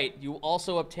 All right. You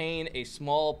also obtain a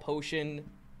small potion,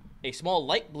 a small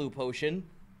light blue potion,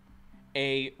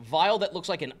 a vial that looks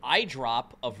like an eye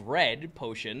drop of red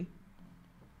potion,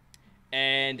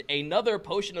 and another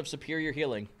potion of superior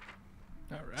healing.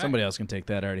 All right. Somebody else can take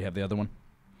that. I already have the other one.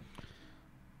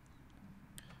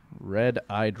 Red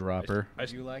eye dropper.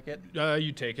 Do you like it?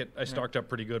 You take it. I stocked up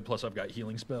pretty good, plus I've got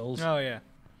healing spells. Oh yeah.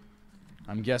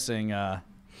 I'm guessing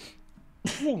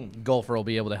Golfer will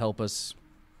be able to help us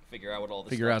Figure out what all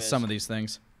this figure stuff out is. some of these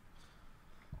things.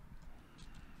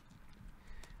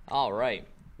 All right.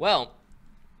 Well,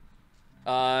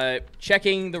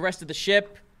 checking the rest of the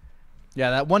ship.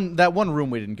 Yeah, that one room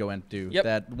we didn't go into. Yep.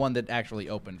 That one that actually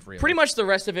opened freely. Pretty much the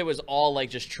rest of it was all like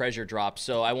just treasure drops.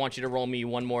 So I want you to roll me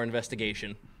one more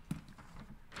investigation.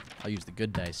 I'll use the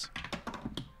good dice.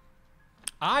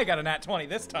 I got a nat 20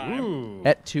 this time. Ooh.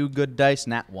 At 2 good dice,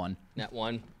 nat 1. Nat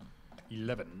 1.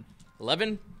 11.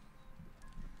 11?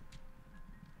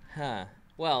 Huh.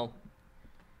 Well,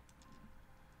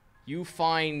 you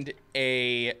find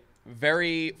a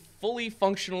very fully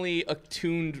functionally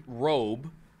attuned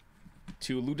robe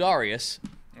to Ludarius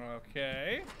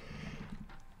Okay.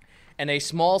 and a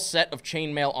small set of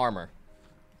chainmail armor.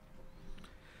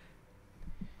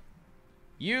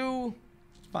 You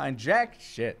Fine, jack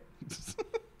shit.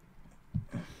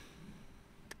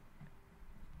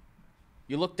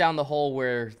 you look down the hole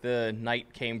where the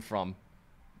knight came from.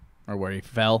 Or where he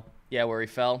fell. Yeah, where he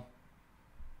fell.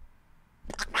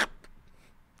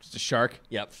 Just a shark.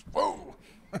 Yep.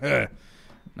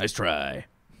 Nice try.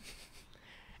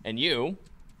 And you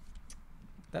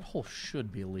That hole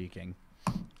should be leaking.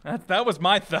 That was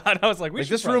my thought. I was like, we Like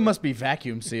should this room must be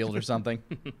vacuum sealed or something.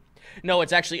 No,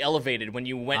 it's actually elevated. When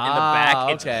you went in the back,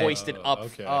 it's okay. hoisted up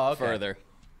okay. Oh, okay. further.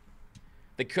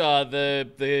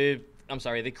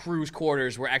 The crew's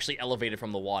quarters were actually elevated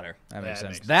from the water. That makes That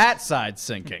sense. makes That side's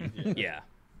sinking. Yeah.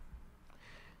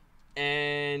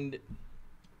 And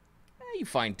you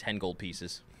find 10 gold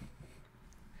pieces.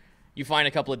 You find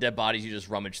a couple of dead bodies. You just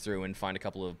rummage through and find a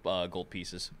couple of gold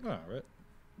pieces. All right.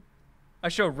 I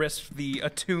show Risk the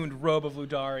attuned robe of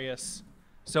Ludarius.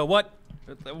 So what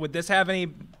would this have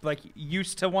any like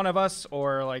use to one of us,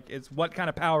 or like what kind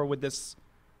of power would this?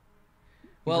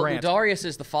 Well, grant? Ludarius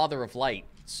is the father of light,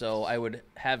 so I would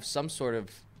have some sort of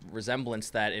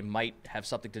resemblance that it might have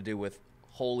something to do with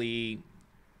holy,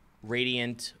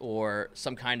 radiant, or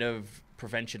some kind of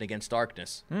prevention against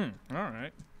darkness. All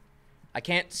right. I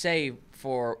can't say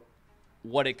for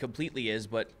what it completely is,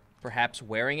 but perhaps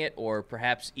wearing it, or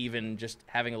perhaps even just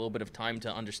having a little bit of time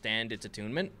to understand its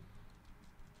attunement,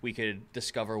 we could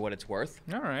discover what it's worth.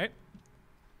 All right.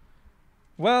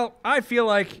 Well, I feel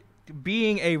like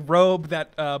being a robe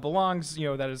that belongs,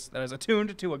 that is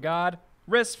attuned to a god.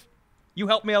 Risk, you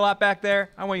helped me a lot back there.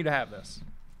 I want you to have this.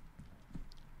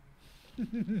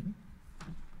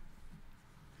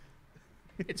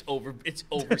 It's over. It's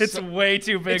It's way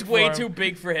too big. It's for way him. too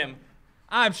big for him.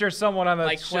 I'm sure someone on the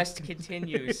My ship, quest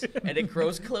continues, and it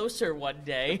grows closer one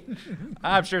day.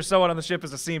 I'm sure someone on the ship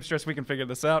is a seamstress. We can figure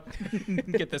this out.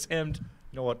 Get this hemmed.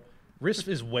 You know what? Risk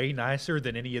is way nicer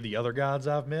than any of the other gods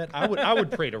I've met. I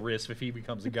would pray to Risk if he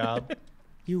becomes a god.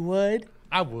 You would?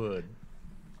 I would.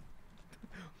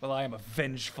 Well, I am a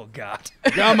vengeful god.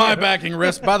 Got my backing,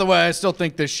 Risk. By the way, I still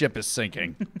think this ship is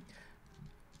sinking.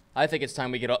 I think it's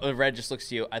time we get off. Red just looks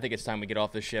to you. I think it's time we get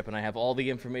off the ship, and I have all the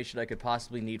information I could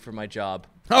possibly need for my job.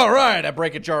 All right, I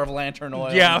break a jar of lantern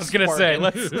oil. Yeah, I was gonna say,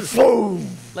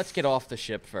 Let's get off the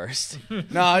ship first.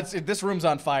 No, this room's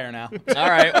on fire now. All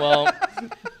right, well,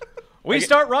 we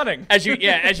start running. as you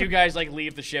guys like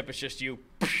leave the ship, it's just you.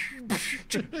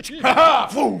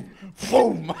 Boom,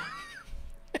 boom.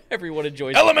 Everyone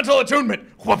enjoys it. Elemental attunement.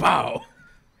 Wha-pow.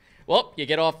 Well, you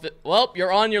get off the. Well,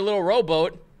 you're on your little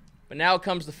rowboat, but now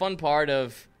comes the fun part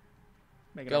of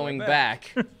Making our way going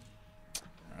back. All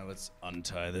right, let's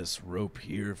untie this rope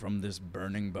here from this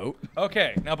burning boat.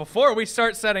 Okay, now before we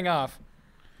start setting off,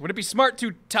 would it be smart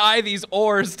to tie these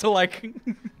oars to like,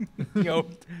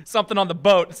 something on the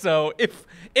boat? So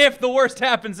if the worst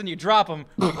happens and you drop them,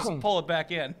 we just pull it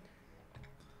back in.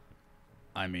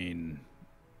 I mean,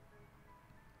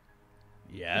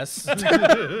 yes.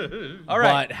 All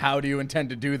right. But how do you intend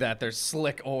to do that? They're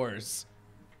slick oars.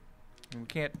 We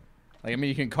can't. Like, I mean,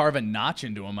 you can carve a notch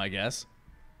into them, I guess.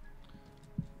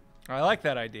 I like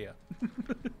that idea. All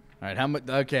right, how much?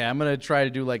 Okay, I'm gonna try to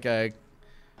do like a.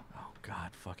 Oh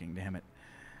God, fucking damn it!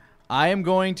 I am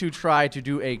going to try to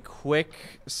do a quick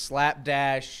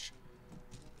slapdash,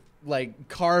 like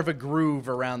carve a groove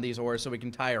around these oars so we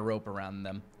can tie a rope around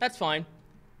them. That's fine.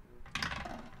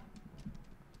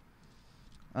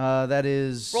 That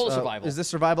is. Roll a survival. Is this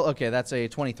survival? Okay, that's a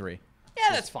 23. Yeah,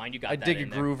 that's fine. You got I that dig a in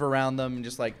there. groove around them and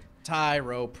just like tie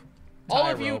rope. All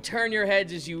tie of you rope. turn your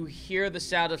heads as you hear the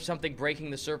sound of something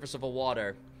breaking the surface of a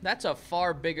water. That's a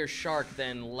far bigger shark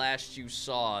than last you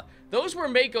saw. Those were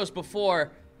Makos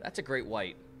before. That's a great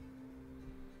white.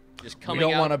 Just We coming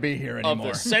don't out want to be here of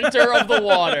anymore. the center of the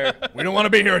water. We don't want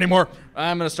to be here anymore.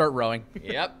 I'm gonna start rowing.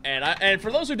 Yep. And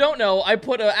for those who don't know, I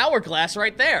put an hourglass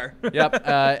right there. Yep.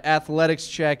 Athletics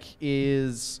check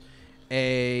is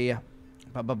a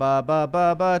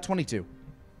 22.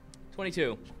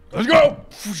 22. Let's go.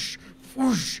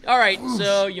 All right,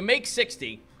 so you make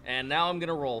 60, and now I'm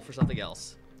gonna roll for something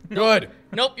else. Good.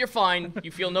 Nope, you're fine.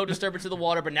 You feel no disturbance of the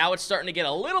water, but now it's starting to get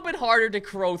a little bit harder to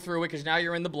crow through it because now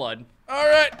you're in the blood. All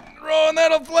right, rolling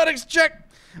that athletics check.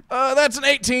 That's an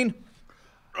 18.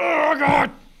 Oh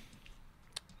God.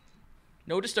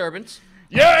 No disturbance.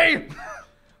 Yay.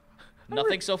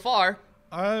 Nothing so far.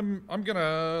 I'm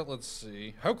gonna, let's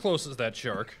see. How close is that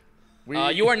shark?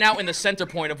 You are now in the center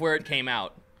point of where it came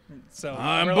out. So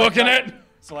I'm we're booking like, it.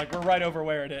 So like we're right over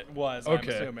where it was.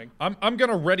 Okay. I'm assuming. I'm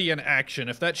gonna ready an action.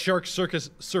 If that shark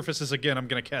surfaces again, I'm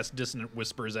gonna cast Dissonant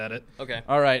Whispers at it. Okay.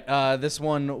 All right, this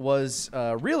one was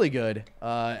really good.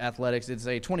 Athletics, it's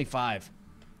a 25.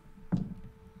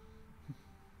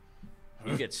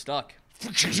 You get stuck.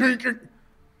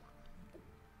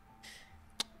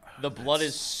 The blood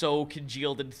is so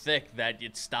congealed and thick that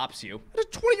it stops you. A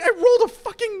 20. I rolled a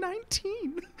fucking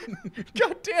 19.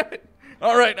 God damn it.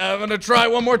 All right, I'm gonna try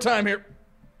one more time here.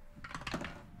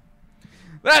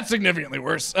 That's significantly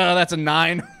worse. That's a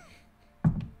 9.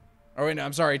 Oh wait, no,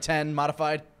 I'm sorry, 10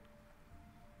 modified.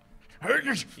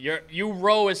 You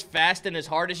row as fast and as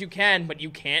hard as you can, but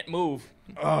you can't move.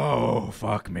 Oh,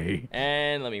 fuck me.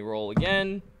 And let me roll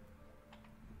again.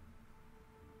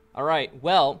 All right,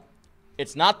 well,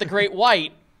 it's not the Great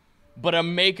White, but a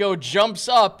Mako jumps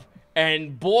up,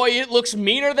 and boy, it looks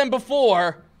meaner than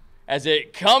before as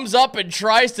it comes up and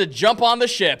tries to jump on the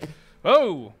ship.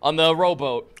 Oh. On the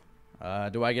rowboat.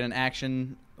 Do I get an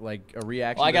action, like a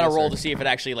reaction? Well, I gotta this, roll or- to see if it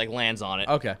actually like lands on it.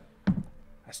 Okay.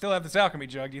 I still have this alchemy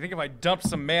jug. Do you think if I dumped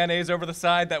some mayonnaise over the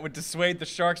side, that would dissuade the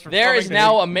sharks from There coming? is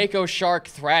now a Mako shark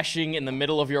thrashing in the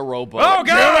middle of your rowboat. Oh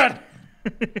God!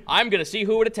 I'm gonna see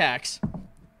who it attacks.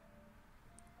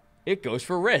 It goes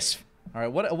for Risf. All right,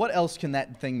 what else can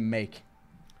that thing make?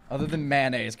 Other than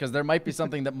mayonnaise, because there might be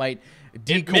something that might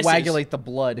decoagulate the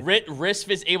blood. Risf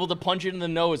is able to punch it in the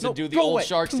nose and do the go old away.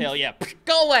 shark's tail. Yeah,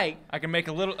 go away. I can make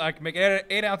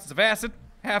 8 ounces of acid,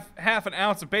 half an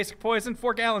ounce of basic poison,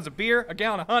 4 gallons of beer, a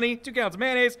gallon of honey, 2 gallons of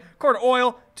mayonnaise, quart of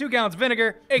oil, 2 gallons of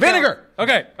vinegar. Vinegar!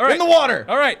 Okay, all right. In the water!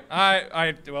 All right.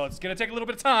 Well, it's gonna take a little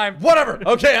bit of time. Whatever.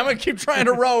 Okay, I'm gonna keep trying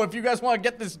to row if you guys want to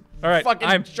get this All right. fucking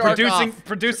I'm shark off.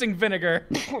 producing vinegar.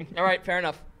 All right, fair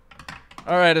enough.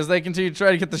 All right, as they continue to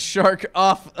try to get the shark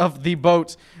off of the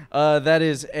boat, that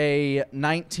is a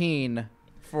 19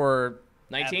 for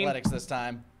 19? athletics this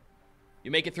time.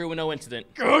 You make it through with no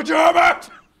incident. Good job, it!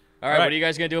 All right, what are you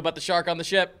guys gonna do about the shark on the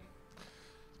ship?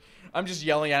 I'm just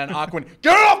yelling at an Aquan.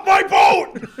 Get off my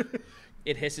boat!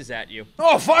 It hisses at you.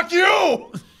 Oh, fuck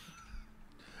you!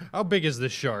 How big is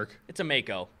this shark? It's a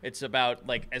Mako. It's about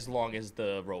like as long as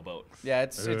the rowboat. Yeah,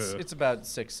 it's about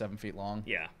 6-7 feet long.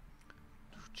 Yeah.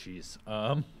 Jeez.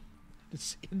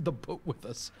 It's in the boat with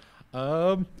us.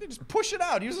 Just push it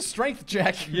out. Use a strength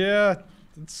check. Yeah.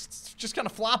 It's just kind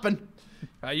of flopping.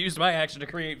 I used my action to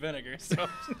create vinegar, so.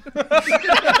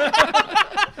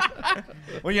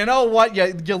 Well, you know what?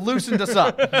 You loosened us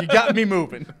up. You got me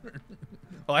moving.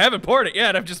 Well, I haven't poured it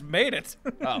yet. I've just made it.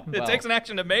 Oh, It takes an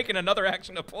action to make and another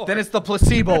action to pour. Then it's the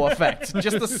placebo effect.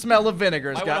 Just the smell of vinegar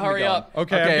has I got wanna me hurry going. up.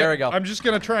 Okay, here we go. I'm just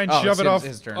gonna try and Oh, shove it's it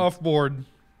his turn. off board.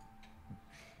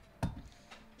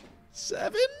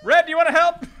 7? Red, do you want to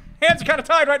help? Hands are kind of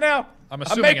tied right now. I'm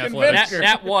assuming making athletics.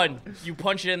 Nat 1. You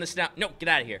punch it in the snout. No, get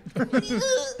out of here.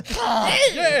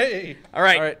 Yay! All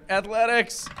right. All right,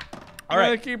 athletics. All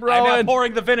right, keep I'm now rolling.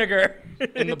 pouring the vinegar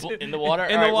In the water?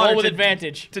 in All the right, water roll with to-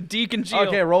 advantage. to decongeal.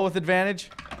 Okay, roll with advantage.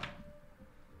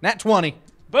 Nat 20.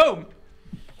 Boom.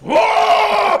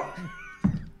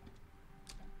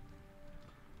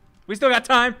 We still got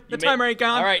time. The timer ain't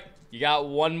gone. All right, you got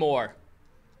one more.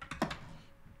 Am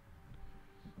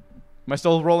I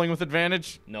still rolling with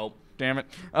advantage? Nope. Damn it.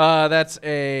 That's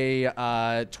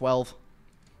a 12.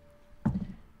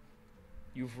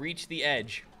 You've reached the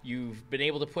edge. You've been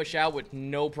able to push out with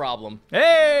no problem.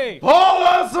 Hey! Pull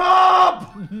us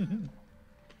up!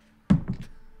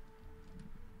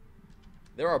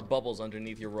 There are bubbles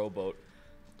underneath your rowboat.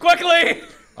 Quickly!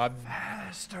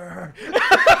 Faster.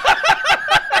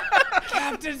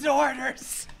 Captain's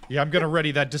orders. Yeah, I'm gonna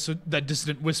ready that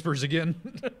dissident whispers again.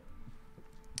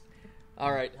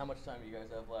 All right, how much time do you guys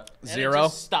have left? And it 0.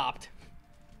 just stopped.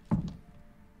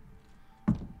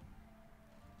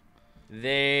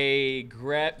 They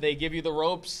give you the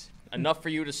ropes, enough for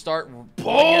you to start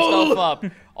pulling yourself up.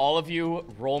 All of you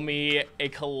roll me a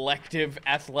collective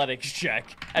athletics check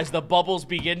as the bubbles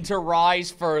begin to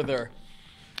rise further.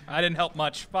 I didn't help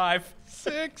much. 5.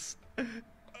 6.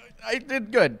 I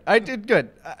did good.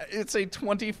 It's a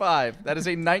 25. That is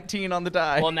a 19 on the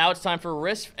die. Well, now it's time for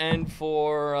Risk and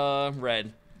for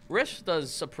Red. Risk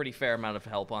does a pretty fair amount of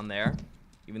help on there,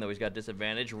 even though he's got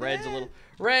disadvantage. Red's a little...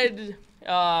 Red,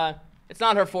 it's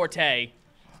not her forte.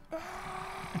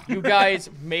 You guys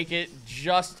make it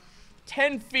just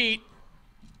 10 feet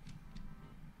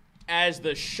as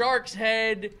the shark's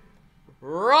head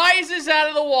rises out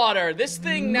of the water. This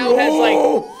thing now has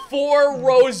like 4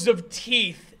 rows of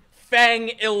teeth,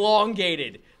 fang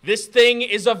elongated. This thing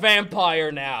is a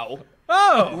vampire now.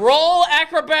 Oh! Roll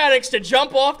acrobatics to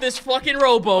jump off this fucking a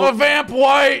rowboat. vamp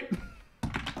white.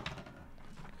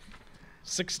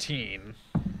 16.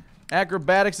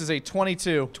 Acrobatics is a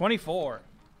 22. 24.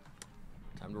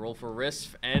 Time to roll for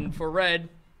Risk and for Red.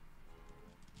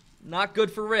 Not good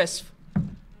for Risk.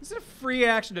 Is it a free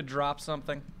action to drop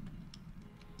something?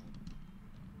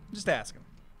 Just asking.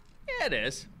 Yeah, it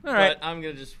is. All right. But I'm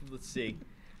gonna just, let's see.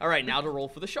 All right, now to roll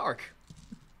for the shark.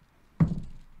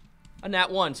 A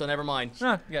nat 1, so never mind.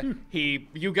 Yeah.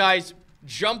 You guys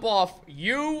jump off.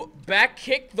 You back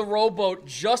kick the rowboat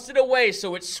just in a way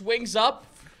so it swings up.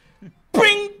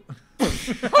 Bing!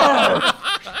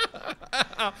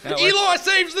 Eloy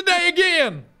saves the day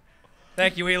again!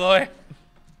 Thank you, Eloy.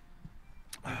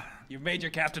 You've made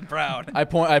your captain proud. I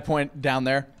point down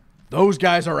there. Those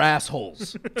guys are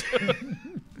assholes.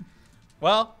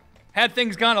 Well, had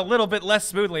things gone a little bit less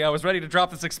smoothly, I was ready to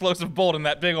drop this explosive bolt in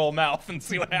that big old mouth and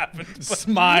see what happened. But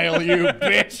Smile, you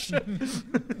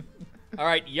bitch. All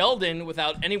right, Yeldon,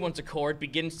 without anyone's accord,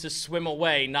 begins to swim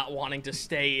away, not wanting to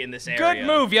stay in this area. good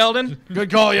move, Yeldon. Good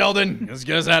call, Yeldon. Let's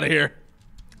get us out of here.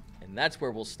 And that's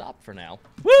where we'll stop for now.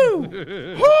 Woo!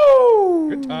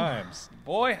 Good times.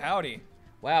 Boy, howdy.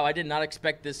 Wow, I did not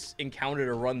expect this encounter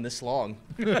to run this long.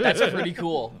 That's pretty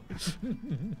cool.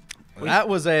 That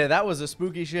was a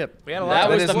spooky ship. We had a That lot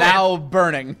was That of is the now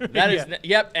burning. That is,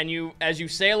 yep. And you, as you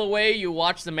sail away, you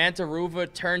watch the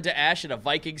Mantaruva turn to ash at a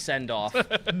Viking send-off.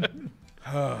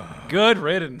 good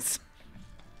riddance.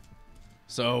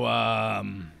 So,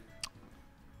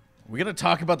 we're gonna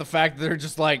talk about the fact that they're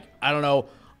just like, I don't know,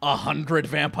 100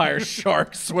 vampire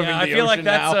sharks swimming Yeah, the I feel like ocean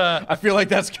that's, now. I feel like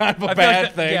that's kind of a I feel like bad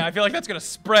that- thing. Yeah, I feel like that's gonna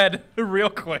spread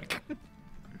real quick.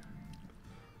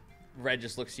 Red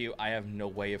just looks to you. I have no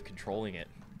way of controlling it.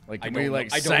 Like, I can don't we know-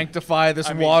 like I don't- sanctify this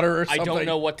I mean, water or I something? don't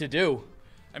know what to do.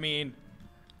 I mean,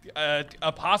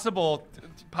 a possible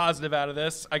positive out of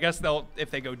this, I guess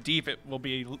if they go deep, it will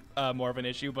be more of an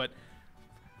issue, but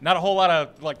not a whole lot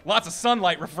of, lots of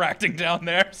sunlight refracting down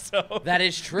there, so. That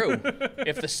is true.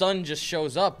 If the sun just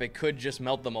shows up, it could just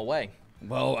melt them away.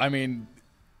 Well, I mean,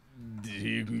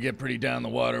 you can get pretty down the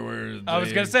water where I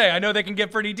was gonna say, I know they can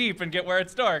get pretty deep and get where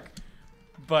it's dark,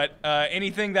 but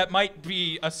anything that might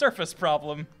be a surface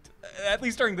problem, at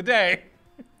least during the day.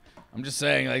 I'm just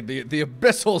saying, like, the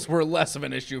abyssals were less of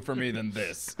an issue for me than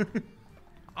this.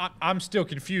 I'm still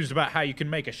confused about how you can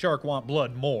make a shark want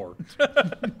blood more.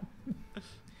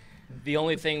 The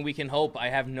only thing we can hope, I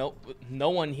have no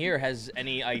one here has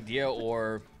any idea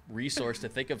or resource to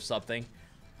think of something.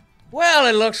 Well,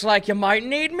 it looks like you might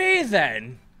need me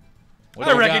then.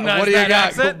 I recognize that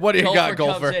accent. What do you got, comes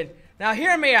Golfer? in. Now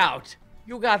hear me out.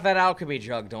 You got that alchemy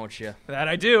jug, don't you? That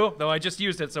I do, though I just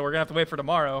used it, so we're gonna have to wait for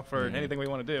tomorrow for anything we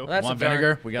want to do. Well, that's Want a darn-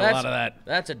 vinegar? We got a that's- lot of that.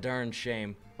 That's a darn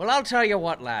shame. Well, I'll tell you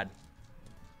what, lad.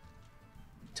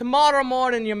 Tomorrow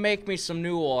morning you make me some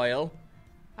new oil.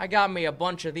 I got me a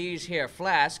bunch of these here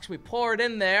flasks. We pour it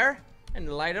in there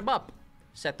and light them up.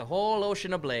 Set the whole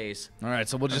ocean ablaze. All right,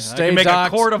 so we'll just I stay can make a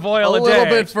docked quart of oil a a little day.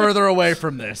 bit further away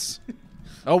from this.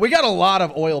 Oh, we got a lot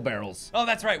of oil barrels. Oh,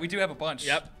 that's right. We do have a bunch.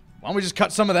 Yep. Why don't we just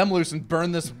cut some of them loose and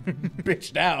burn this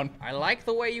bitch down? I like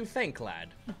the way you think, lad.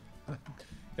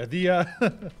 Yeah,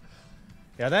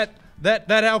 that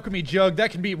alchemy jug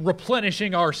that can be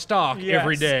replenishing our stock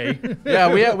every day.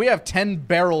 Yeah, we have 10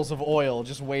 barrels of oil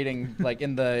just waiting, like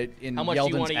in How much do you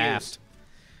Yeldon's wanna aft.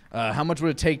 How much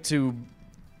would it take to?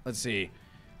 Let's see.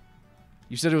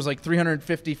 You said it was like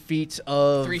 350 feet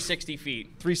of 360 feet.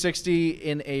 360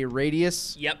 in a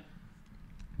radius. Yep.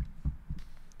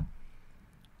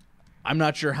 I'm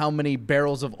not sure how many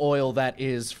barrels of oil that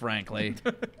is, frankly.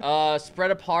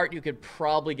 Spread apart, you could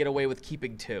probably get away with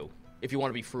keeping 2 if you want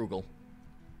to be frugal.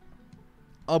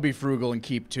 I'll be frugal and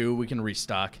keep 2. We can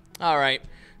restock. All right.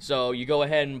 So you go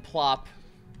ahead and plop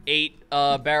 8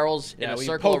 barrels in a we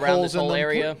circle poke around holes this whole in them.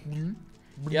 area.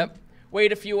 Yep.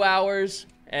 Wait a few hours,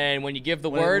 and when you give the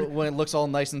word, When it looks all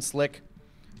nice and slick.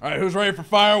 All right, who's ready for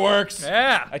fireworks?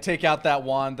 Yeah. I take out that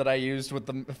wand that I used with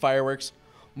the fireworks.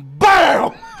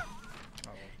 BAM!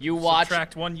 you watch.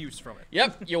 Subtract 1 use from it.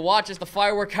 Yep. You watch as the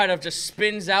firework kind of just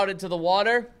spins out into the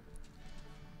water.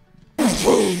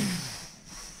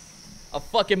 A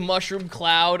fucking mushroom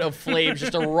cloud of flames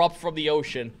just erupt from the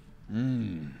ocean.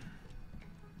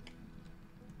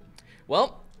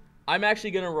 Well, I'm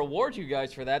actually going to reward you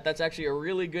guys for that. That's actually a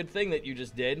really good thing that you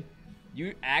just did.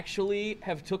 You actually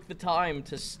have took the time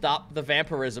to stop the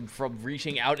vampirism from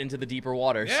reaching out into the deeper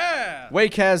waters. Yeah.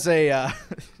 Wake has a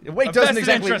Wake doesn't vested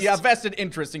exactly interest. yeah, vested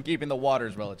interest in keeping the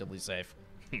waters relatively safe.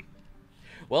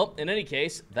 Well, in any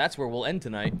case, that's where we'll end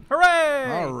tonight.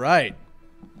 Hooray! All right.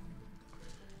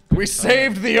 We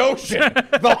saved the ocean.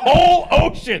 The whole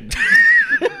ocean.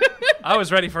 I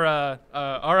was ready for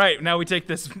all right, now we take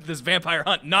this vampire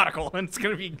hunt nautical, and it's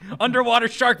gonna be underwater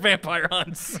shark vampire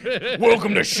hunts.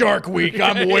 Welcome to Shark Week.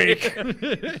 I'm Wake.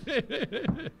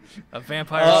 A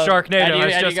vampire how sharknado do you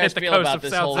has just guys hit the feel coast about of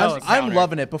this South whole- South. I'm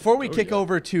loving it. Before we kick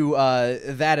over to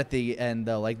that at the end,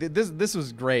 though, like this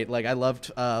was great. Like I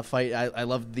loved fight. I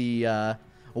loved the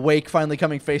Wake finally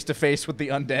coming face to face with the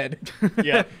undead.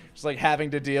 Yeah. Just like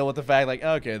having to deal with the fact, like,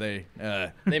 okay,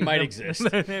 They might exist.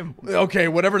 okay,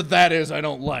 whatever that is, I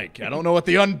don't like. I don't know what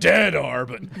the undead are,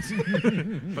 but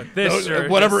But this sure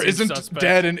whatever does seem isn't suspect.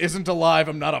 dead and isn't alive,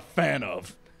 I'm not a fan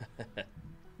of.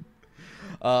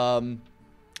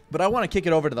 But I want to kick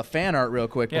it over to the fan art real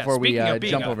quick Yeah, before we speaking of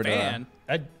being jump a over fan,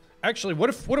 Actually, what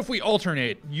if we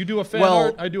alternate? You do a fan Well,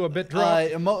 art, I do a bit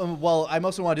drop. well, I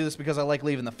mostly want to do this because I like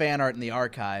leaving the fan art in the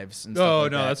archives. And stuff Oh,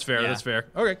 like no, that. that's fair. Yeah. That's fair.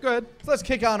 Okay, go ahead. So let's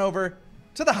kick on over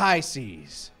to the high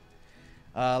seas.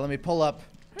 Let me pull up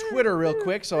Twitter real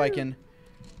quick so I can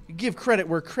give credit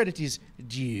where credit is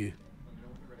due.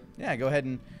 Yeah, go ahead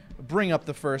and bring up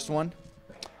the first one.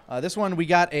 This one, we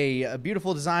got a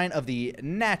beautiful design of the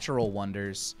Natural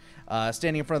Wonders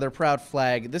standing in front of their proud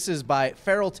flag. This is by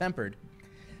Feral Tempered.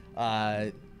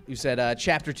 You said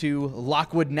Chapter 2,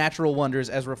 Lockwood Natural Wonders,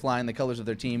 Ezra flying the colors of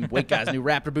their team, Wake Guy's new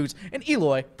raptor boots, and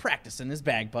Eloy practicing his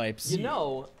bagpipes. You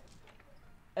know,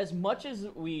 as much as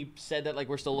we said that, like,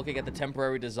 we're still looking at the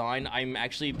temporary design, I'm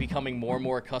actually becoming more and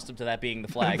more accustomed to that being the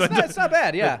flag. It's not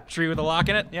bad, yeah. tree with a lock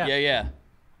in it. Yeah. yeah.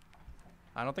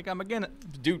 I don't think I'm against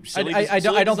it. Dude, silly, I don't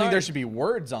silly think there design. should be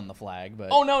words on the flag, but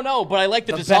Oh, no, but I like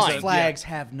the the design. best flags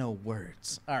have no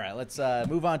words. All right, let's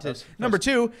move on to number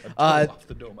 2. off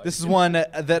the dome, I This is one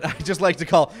that I just like to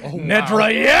call wow.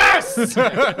 Nedra Yes! No,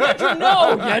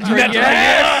 Nedra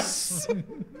Yes!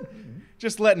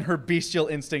 Just letting her bestial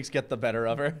instincts get the better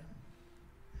of her.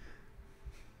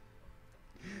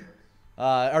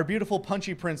 Our beautiful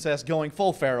punchy princess going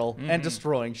full feral and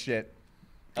destroying shit.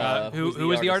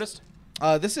 Who is the artist?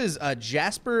 This is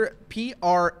Jasper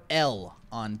PRL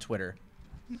on Twitter.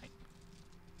 I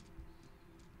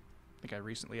think I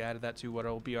recently added that to what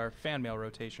will be our fan mail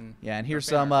rotation. Yeah, and here's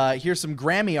some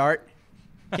Grammy art.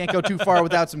 Can't go too far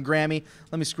without some Grammy.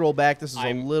 Let me scroll back. This is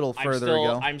a little further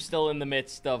ago. I'm still in the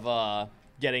midst of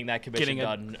getting that commission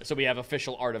done, so we have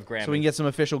official art of Grammy. So we can get some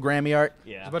official Grammy art.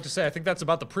 Yeah. I was about to say, I think that's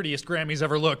about the prettiest Grammy's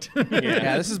ever looked.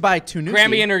 Yeah, this is by Tunuki.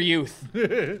 Grammy in her youth.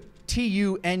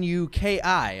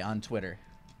 Tunuki on Twitter.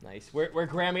 Nice. Where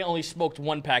Grammy only smoked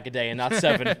 1 pack a day and not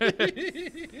 7.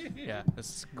 Yeah, this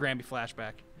is Grammy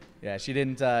flashback. Yeah, she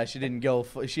didn't go.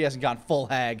 She hasn't gone full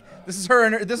hag. This is her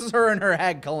in her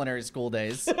hag culinary school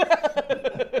days.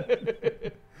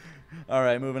 All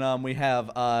right, moving on. We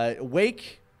have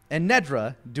Wake and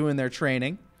Nedra doing their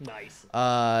training. Nice.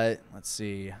 Let's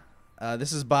see.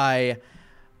 This is by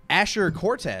Asher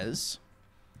Cortez.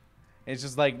 It's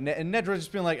just like Nedra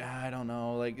just being like, I don't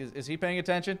know, like is he paying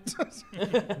attention?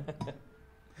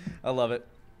 I love it.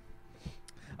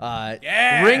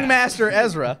 Yeah! Ringmaster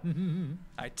Ezra.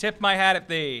 I tip my hat at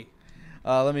thee.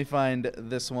 Let me find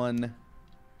this one.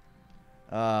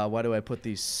 Why do I put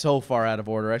these so far out of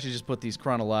order? I should just put these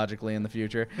chronologically in the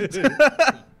future.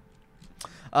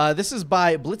 This is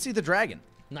by Blitzy the Dragon.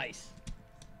 Nice.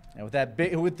 And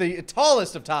with the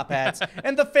tallest of top hats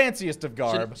and the fanciest of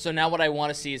garb. So now what I want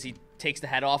to see is he takes the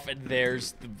hat off and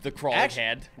there's the crawling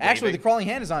hand. Actually, the waving. crawling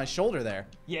hand is on his shoulder there.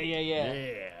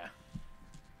 Yeah.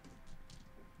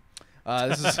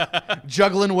 This is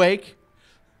Juggling Wake.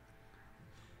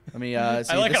 Let me see. I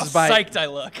like this how is by, psyched I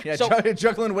look. Yeah, So-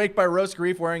 Juggling Wake by Roast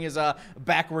Grief wearing his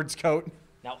backwards coat.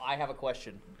 Now I have a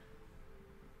question.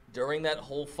 During that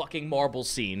whole fucking marble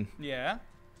scene, Yeah.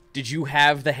 did you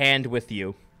have the hand with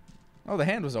you? Oh, the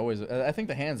hand was always. I think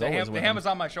the hand's The always hand, with the hand him. was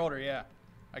on my shoulder, yeah.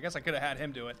 I guess I could have had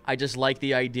him do it. I just like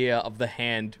the idea of the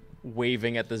hand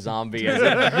waving at the zombie as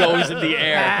it goes in the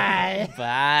air.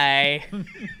 Bye.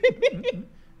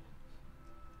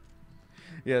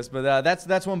 Yes, but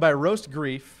that's one by Roast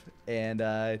Grief, and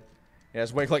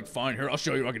yes, Wake like, fine, here, I'll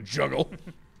show you I can juggle.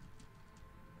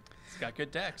 It's got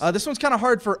good text. This one's kind of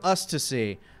hard for us to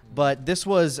see, but this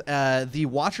was the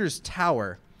Watcher's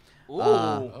Tower.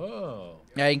 Oh.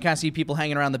 Yeah, you can kind of see people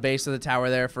hanging around the base of the tower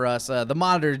there for us. The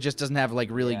monitor just doesn't have like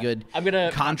really good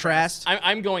contrast.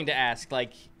 I'm going to ask,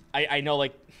 like, I know,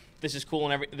 like, this is cool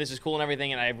and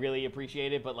everything, and I really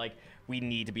appreciate it, but like, we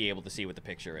need to be able to see what the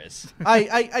picture is.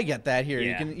 I get that here.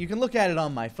 Yeah. You can look at it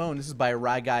on my phone. This is by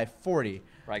Rye Guy 40.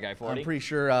 Right, guy 40. I'm pretty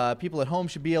sure people at home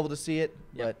should be able to see it,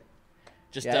 Yep. but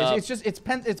Just yeah, it's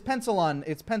pencil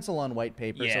on white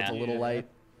paper, so it's a little light.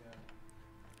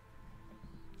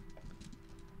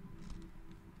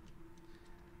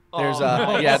 There's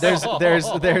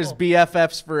there's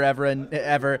BFFs forever and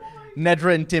ever,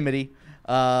 Nedra and Timothy.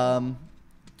 Let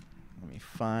me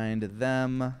find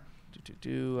them.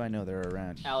 I know they're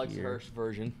around Alex here. Hirsch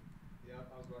version.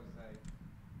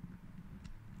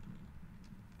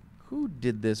 Who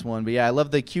did this one? But yeah, I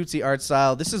love the cutesy art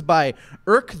style. This is by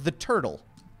Irk the Turtle.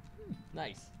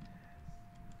 Nice.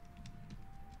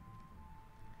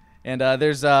 And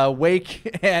there's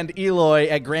Wake and Eloy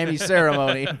at Grammy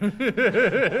ceremony. Does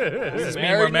this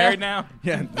mean we're married now?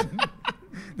 Yeah.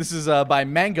 This is by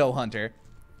Mango Hunter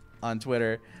on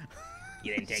Twitter.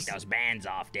 You didn't take those bands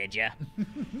off, did you?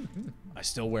 I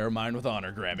still wear mine with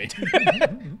honor, Grammy.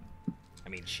 I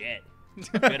mean, shit.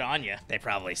 Good on you. They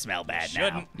probably smell bad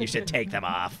Shouldn't. now. You should take them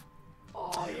off.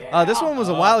 This one was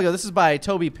a while ago. This is by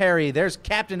Toby Perry. There's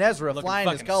Captain Ezra Looking flying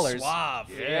his fucking colors.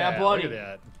 suave. Yeah, buddy. Look at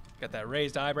that. Got that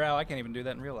raised eyebrow. I can't even do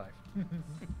that in real life.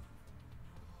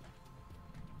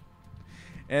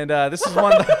 And this is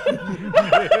one.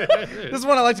 This is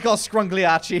one I like to call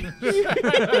Scrungliacci.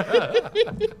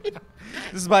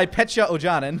 This is by Petya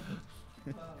Ojanen.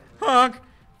 Honk.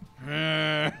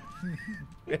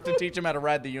 We have to teach him how to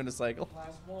ride the unicycle.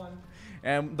 Last one.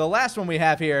 And the last one we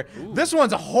have here. This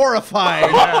one's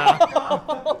horrifying.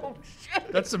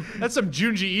 That's some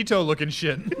Junji Ito looking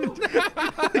shit.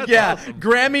 Yeah,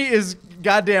 Grammy is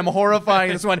goddamn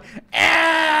horrifying. This one,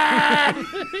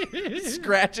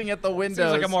 scratching at the windows.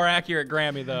 Seems like a more accurate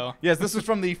Grammy, though. Yes, this is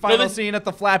from the final scene at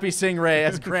the Flappy Stingray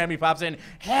as Grammy pops in.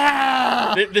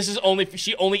 This is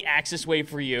she only acts this way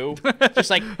for you. Just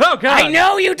like, Oh, God. I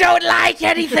know you don't like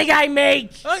anything I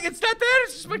make. Look, it's not that.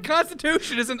 It's just my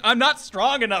constitution isn't. I'm not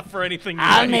strong enough for anything.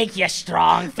 I'll new. make you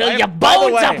strong. Fill By your the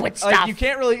bones way, up with stuff. you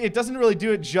can't really. It doesn't really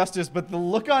do it justice, but the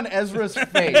look on Ezra's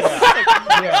face.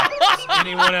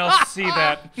 Anyone else see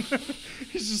that?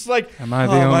 He's just like, Am I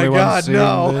the oh only my one God, seeing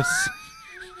no. this?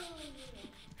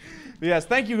 Yes,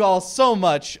 thank you all so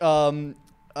much.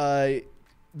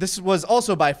 This was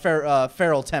also by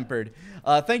Feral Tempered.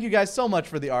 Thank you guys so much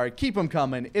for the art. Keep them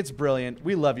coming. It's brilliant.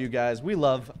 We love you guys. We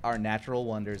love our natural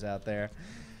wonders out there.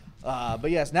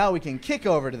 But yes, now we can kick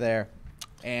over to there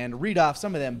and read off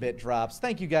some of them bit drops.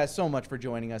 Thank you guys so much for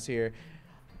joining us here.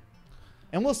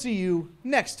 And we'll see you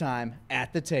next time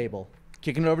at the table.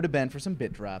 Kicking it over to Ben for some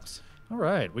bit drops. All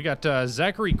right, we got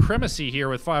Zachary Cremacy here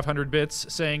with 500 bits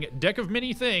saying, deck of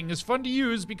many things, fun to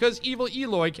use because evil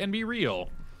Eloy can be real.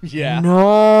 Yeah.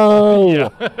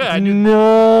 No.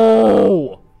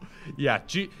 No. Yeah,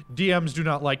 DMs do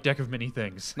not like deck of many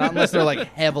things. Not unless they're like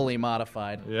heavily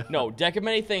modified. Yeah. No, deck of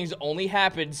many things only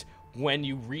happens when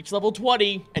you reach level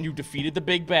 20 and you defeated the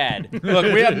big bad.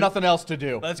 Look, we had nothing else to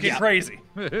do. Let's get crazy.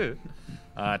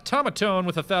 Tomatone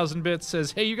with 1,000 bits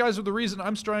says, hey, you guys are the reason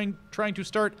I'm trying to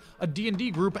start a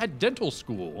D&D group at dental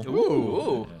school.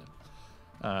 Ooh.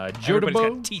 Everybody's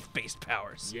Jodabo. got teeth-based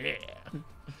powers. Yeah.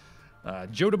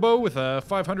 Jodabo with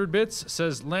 500 bits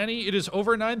says, Lanny, it is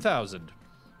over 9,000.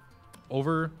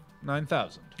 Over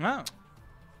 9,000. Oh.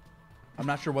 I'm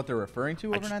not sure what they're referring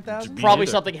to over 9,000. Probably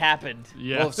either. something happened.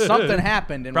 Yeah. Well, if something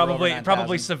happened, and we're over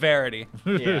Probably 9,000. severity.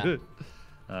 Yeah.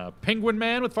 Penguin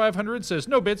Man with 500 says,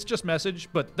 no bits, just message,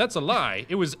 but that's a lie.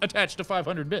 It was attached to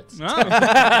 500 bits. Oh.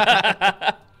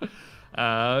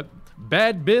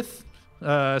 Bad Bith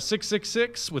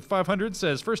 666 with 500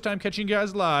 says, first time catching you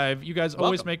guys live. You guys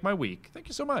always Welcome. make my week. Thank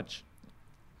you so much.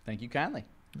 Thank you kindly.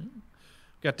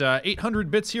 Got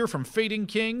 800 bits here from Fading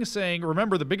King saying,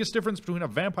 remember, the biggest difference between a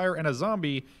vampire and a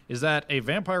zombie is that a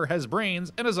vampire has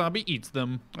brains and a zombie eats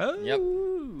them. Oh. Yep.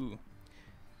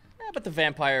 Yeah, but the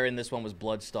vampire in this one was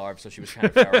blood starved, so she was kind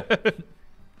of feral.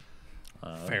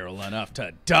 Feral enough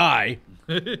to die.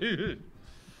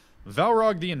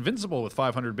 Valrog the Invincible with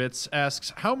 500 bits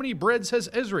asks, how many breads has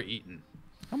Ezra eaten?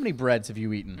 How many breads have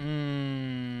you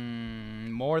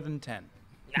eaten? More than 10.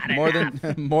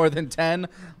 More than 10,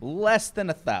 less than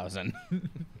 1,000.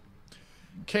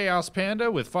 Chaos Panda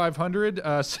with 500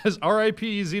 says,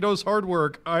 R.I.P. Zito's hard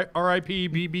work. R.I.P.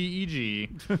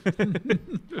 BBEG.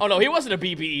 Oh, no, he wasn't a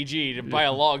BBEG by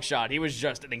a long shot. He was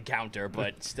just an encounter,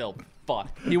 but still, fuck.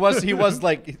 He was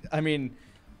like, I mean,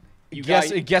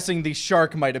 guessing the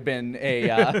shark might have been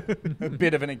a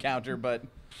bit of an encounter, but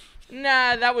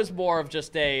Nah, that was more of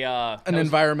just an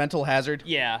environmental hazard.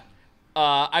 Yeah.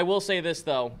 I will say this,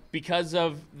 though. Because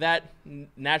of that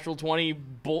natural 20,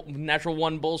 natural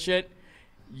 1 bullshit,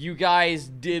 you guys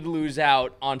did lose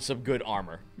out on some good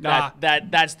armor. Ah.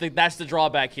 That's the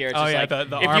drawback here. It's Oh, just yeah, like,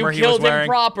 the if armor you he was killed him wearing.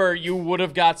 proper, you would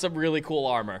have got some really cool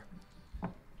armor.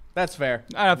 That's fair.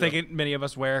 I don't think many of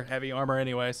us wear heavy armor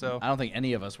anyway, so. I don't think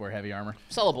any of us wear heavy armor.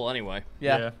 Sellable anyway.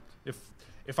 Yeah.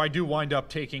 If I do wind up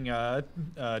taking a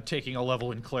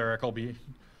level in cleric, I'll be, of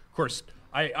course,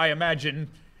 I imagine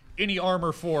any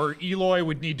armor for Eloy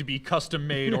would need to be custom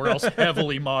made or else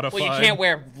heavily modified. Well, you can't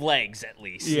wear legs, at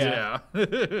least. Yeah.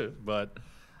 But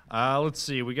let's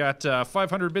see. We got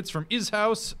 500 bits from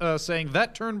Ishouse saying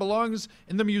that turn belongs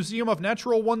in the Museum of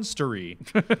Natural Wonstery.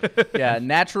 Yeah,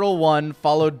 natural 1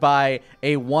 followed by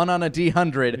a 1 on a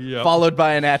D100 Yep. followed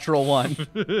by a natural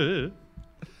 1.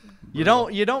 You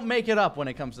don't make it up when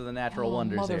it comes to the natural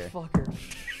wonders here. Motherfucker.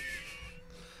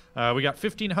 We got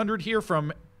 1,500 here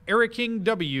from Eric King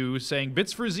W saying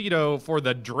bits for Zito for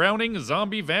the drowning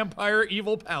zombie vampire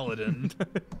evil paladin.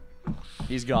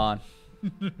 He's gone.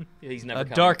 He's never A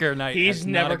coming. darker night. He's has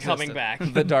not never coming existed.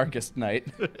 back. The darkest night.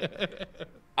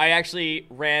 I actually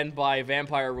ran by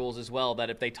vampire rules as well, that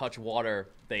if they touch water,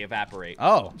 they evaporate.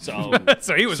 Oh. So,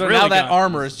 So he was So really now that gone.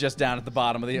 armor is just down at the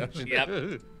bottom of the ocean. yep.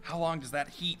 How long does that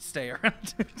heat stay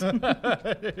around?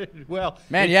 Well,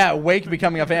 Man, yeah, Wake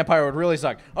becoming a vampire would really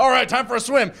suck. All right, time for a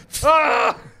swim.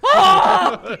 Ah!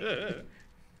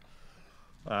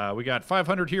 we got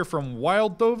 500 here from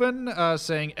Wildthoven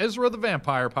saying Ezra the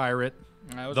Vampire Pirate.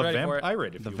 I was The ready for it.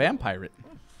 Vampirate, if The you will. vampire.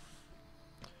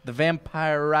 The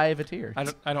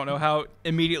vampirivateer. I don't know how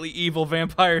immediately evil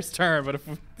vampires turn, but if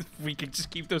we could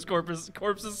just keep those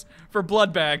corpses for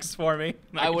blood bags for me,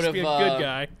 I could would just have be a good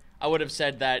guy. I would have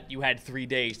said that you had 3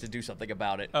 days to do something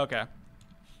about it. Okay.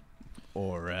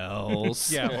 Or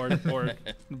else. Yeah, or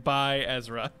by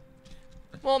Ezra.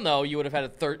 Well, no, you would have had a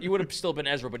thirst. You would have still been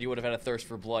Ezra, but you would have had a thirst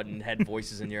for blood and had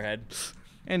voices in your head.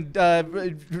 And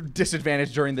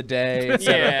disadvantage during the day. et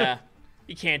cetera. Yeah,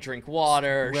 you can't drink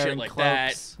water or shit Wearing like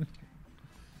cloaks.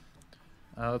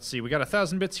 Let's see. We got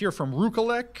 1,000 bits here from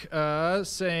Rukalek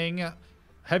saying,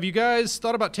 have you guys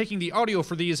thought about taking the audio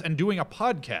for these and doing a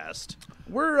podcast?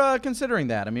 We're considering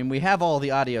that. I mean, we have all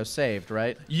the audio saved,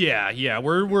 right? Yeah.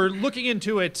 We're looking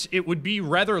into it. It would be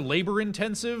rather labor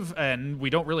intensive, and we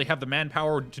don't really have the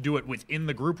manpower to do it within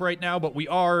the group right now, but we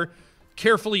are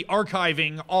carefully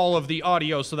archiving all of the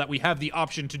audio so that we have the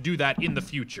option to do that in the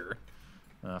future.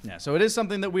 Yeah, so it is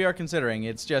something that we are considering.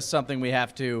 It's just something we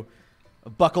have to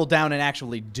buckle down and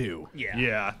actually do.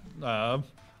 Yeah.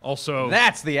 Also,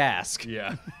 That's the ask.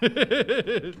 yeah.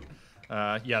 The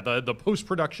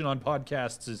post-production on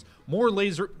podcasts is more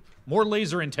more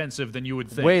laser intensive than you would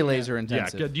think. Way laser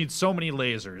intensive. Yeah, you need so many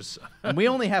lasers. And we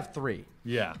only have 3.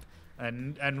 Yeah.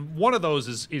 And one of those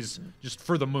is just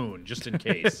for the moon, just in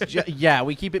case. Yeah,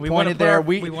 we keep it We wanna pointed put there. our-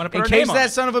 we wanna put in our case name on that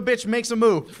it. son of a bitch makes a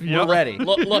move, we're ready.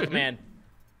 Look, man.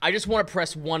 I just want to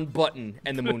press 1 button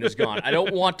and the moon is gone. I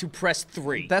don't want to press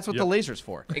 3. That's what the laser's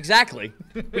for. Exactly.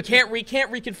 We can't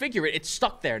reconfigure it. It's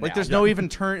stuck there now. Like, there's no even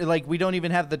turn. Like, we don't even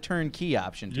have the turn key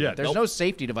option to Yeah, it. There's nope. no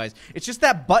safety device. It's just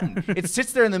that button. It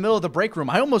sits there in the middle of the break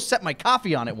room. I almost set my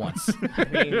coffee on it once. I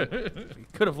mean,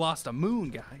 Could have lost a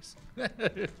moon, guys.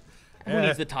 who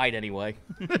needs the tide anyway?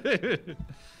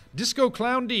 Disco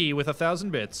Clown D with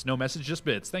 1,000 bits. No message, just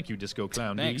bits. Thank you, Disco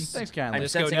Clown D. Thanks. Thanks, kindly. I'm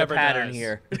Disco sensing a never pattern dies.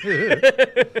 here.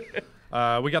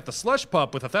 We got the Slush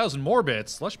Pup with 1,000 more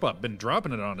bits. Slush Pup been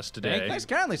dropping it on us today. Thanks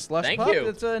kindly, Slush Thank Pup. you.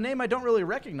 It's a name I don't really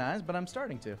recognize, but I'm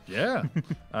starting to. Yeah.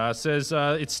 Says,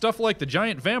 it's stuff like the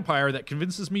giant vampire that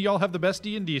convinces me y'all have the best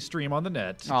D&D stream on the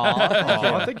net.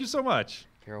 Aw. Thank you so much.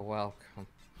 You're welcome.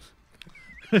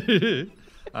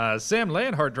 Sam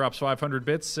Landhart drops 500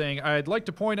 bits saying, I'd like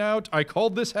to point out I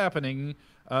called this happening,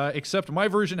 except my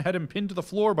version had him pinned to the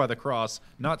floor by the cross,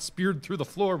 not speared through the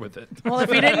floor with it. Well, if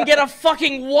he didn't get a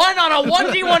fucking 1 on a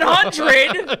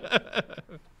 1d100,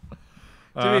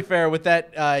 To be fair, with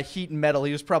that heat and metal,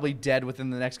 he was probably dead within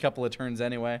the next couple of turns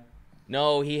anyway.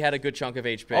 no, he had a good chunk of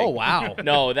HP. Oh, wow.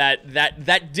 No,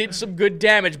 that did some good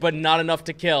damage, but not enough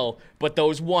to kill. But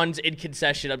those ones in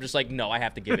concession, I'm just like, no, I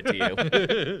have to give it to you.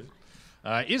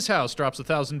 Ishouse drops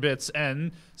 1,000 bits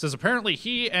and says apparently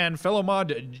he and fellow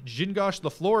mod Gygax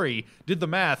the Flory did the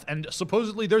math, and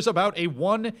supposedly there's about a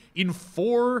 1 in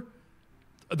 4.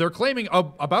 They're claiming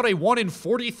about a 1 in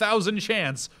 40,000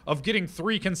 chance of getting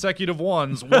 3 consecutive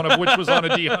ones, one of which was on a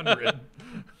D100.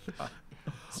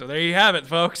 So there you have it,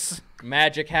 folks.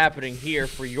 Magic happening here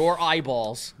for your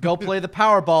eyeballs. Go play the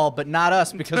Powerball, but not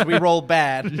us because we rolled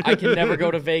bad. I can never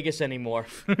go to Vegas anymore.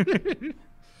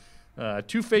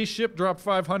 Two-Faced Ship dropped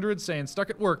 500 saying stuck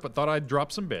at work but thought I'd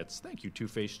drop some bits. Thank you,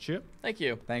 Two-Faced Ship. Thank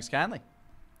you. Thanks kindly.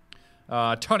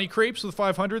 Tawny Crepes with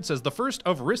 500 says the first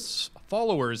of Rist's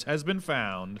followers has been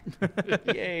found.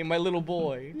 Yay, my little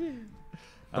boy.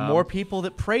 The more people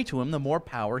that pray to him, the more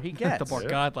power he gets. The more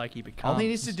godlike he becomes. All he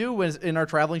needs to do in our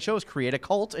traveling show is create a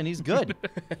cult, and he's good.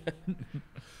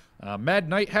 Mad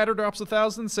Night Hatter drops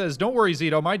 1,000 says, don't worry,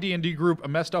 Zito, my D&D group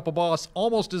messed up a boss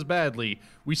almost as badly.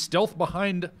 We stealthed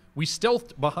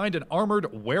behind an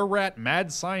armored were-rat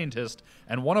mad scientist,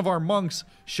 and one of our monks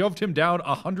shoved him down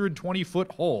a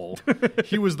 120-foot hole.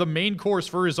 He was the main course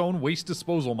for his own waste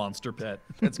disposal monster pet.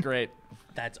 That's great.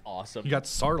 That's awesome. He got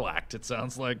sarlacked, it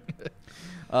sounds like.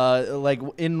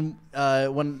 When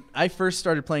I first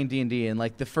started playing D&D, and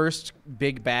like the first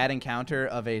big bad encounter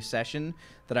of a session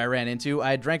that I ran into,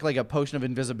 I drank like a potion of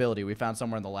invisibility we found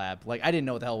somewhere in the lab. Like, I didn't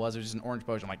know what the hell it was. It was just an orange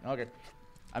potion. I'm like, okay,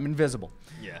 I'm invisible.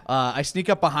 Yeah. I sneak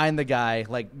up behind the guy,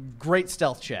 like, great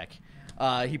stealth check.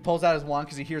 He pulls out his wand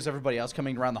because he hears everybody else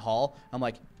coming around the hall. I'm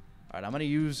like, all right, I'm going to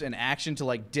use an action to,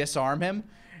 like, disarm him.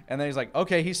 And then he's like,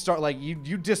 okay,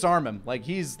 you disarm him. Like,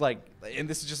 he's like, and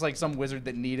this is just like some wizard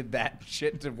that needed that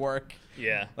shit to work.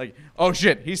 Yeah. Like, oh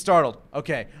shit, he's startled.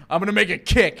 Okay, I'm going to make a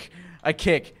kick. I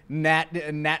kick, nat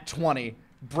 20,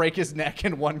 break his neck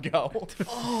in one go.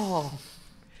 Oh.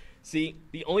 See,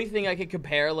 the only thing I could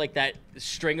compare like that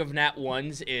string of nat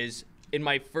ones is in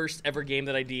my first ever game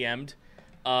that I DM'd.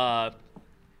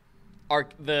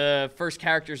 The first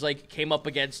characters like came up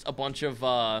against a bunch of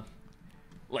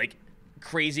like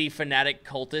crazy fanatic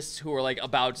cultists who were like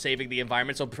about saving the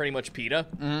environment. So pretty much PETA.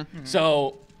 Mm-hmm.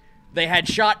 So they had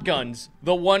shotguns.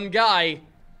 The one guy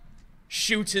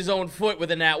shoots his own foot with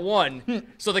a nat 1.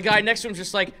 So the guy next to him's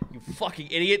just like, you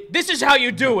fucking idiot. This is how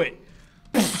you do it.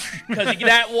 Because he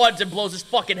nat 1s and blows his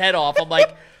fucking head off. I'm like,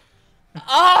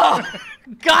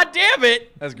 god damn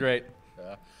it. That's great.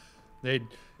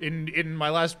 In my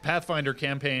last Pathfinder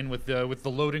campaign with the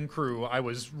loading crew, I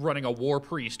was running a war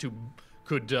priest who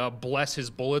could bless his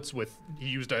bullets with. He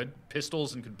used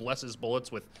pistols and could bless his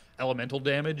bullets with elemental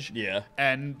damage. Yeah.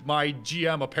 And my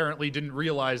GM apparently didn't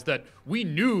realize that we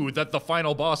knew that the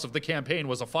final boss of the campaign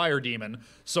was a fire demon,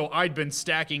 so I'd been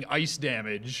stacking ice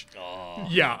damage. Oh.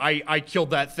 Yeah, I killed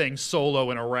that thing solo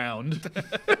in a round.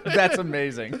 That's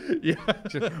amazing. Yeah.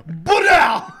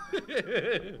 Buddha!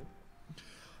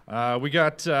 We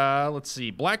got, let's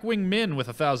see, Blackwing Min with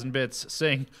 1,000 bits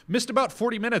saying, missed about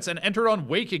 40 minutes and entered on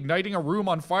Wake igniting a room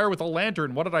on fire with a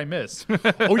lantern. What did I miss?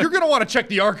 Oh, you're going to want to check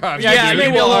the archives. Yeah, dude.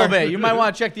 maybe a little bit. You might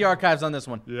want to check the archives on this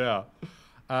one. Yeah.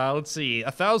 Let's see,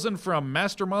 1,000 from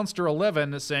Master Monster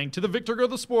 11 saying, to the victor go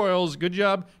the spoils. Good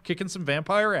job kicking some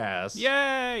vampire ass.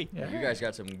 Yay! You guys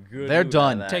got some good They're moves done.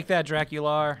 out of that. Take that,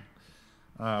 Dracular.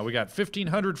 We got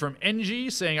 1,500 from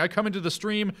NG saying, I come into the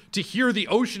stream to hear the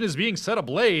ocean is being set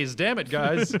ablaze. Damn it,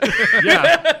 guys.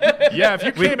 Yeah, if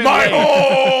you came in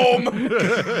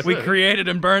home! We created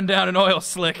and burned down an oil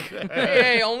slick.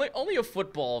 Hey, only a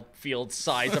football field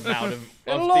size amount of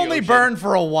It'll the only ocean. burn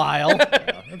for a while.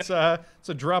 It's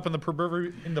a drop in the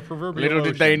proverbial Little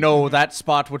did they know that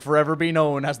spot would forever be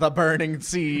known as the burning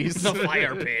seas. The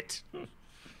fire pit.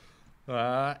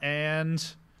 And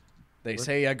They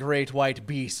say a great white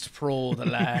beast prowl the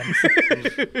land.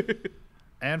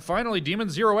 and finally, Demon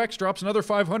Zero X drops another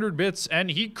 500 bits, and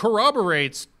he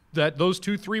corroborates that those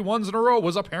 2 3-1s in a row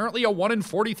was apparently a 1 in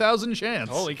 40,000 chance.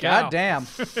 Holy cow. God damn.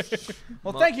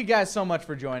 Well, thank you guys so much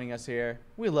for joining us here.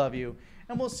 We love you,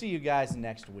 and we'll see you guys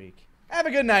next week. Have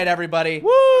a good night, everybody. Woo!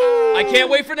 I can't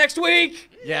wait for next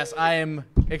week. Yes, I am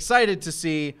excited to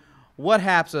see what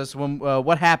happens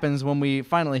when we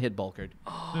finally hit Bulkard.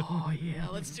 Oh yeah,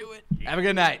 let's do it. Have a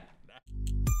good night.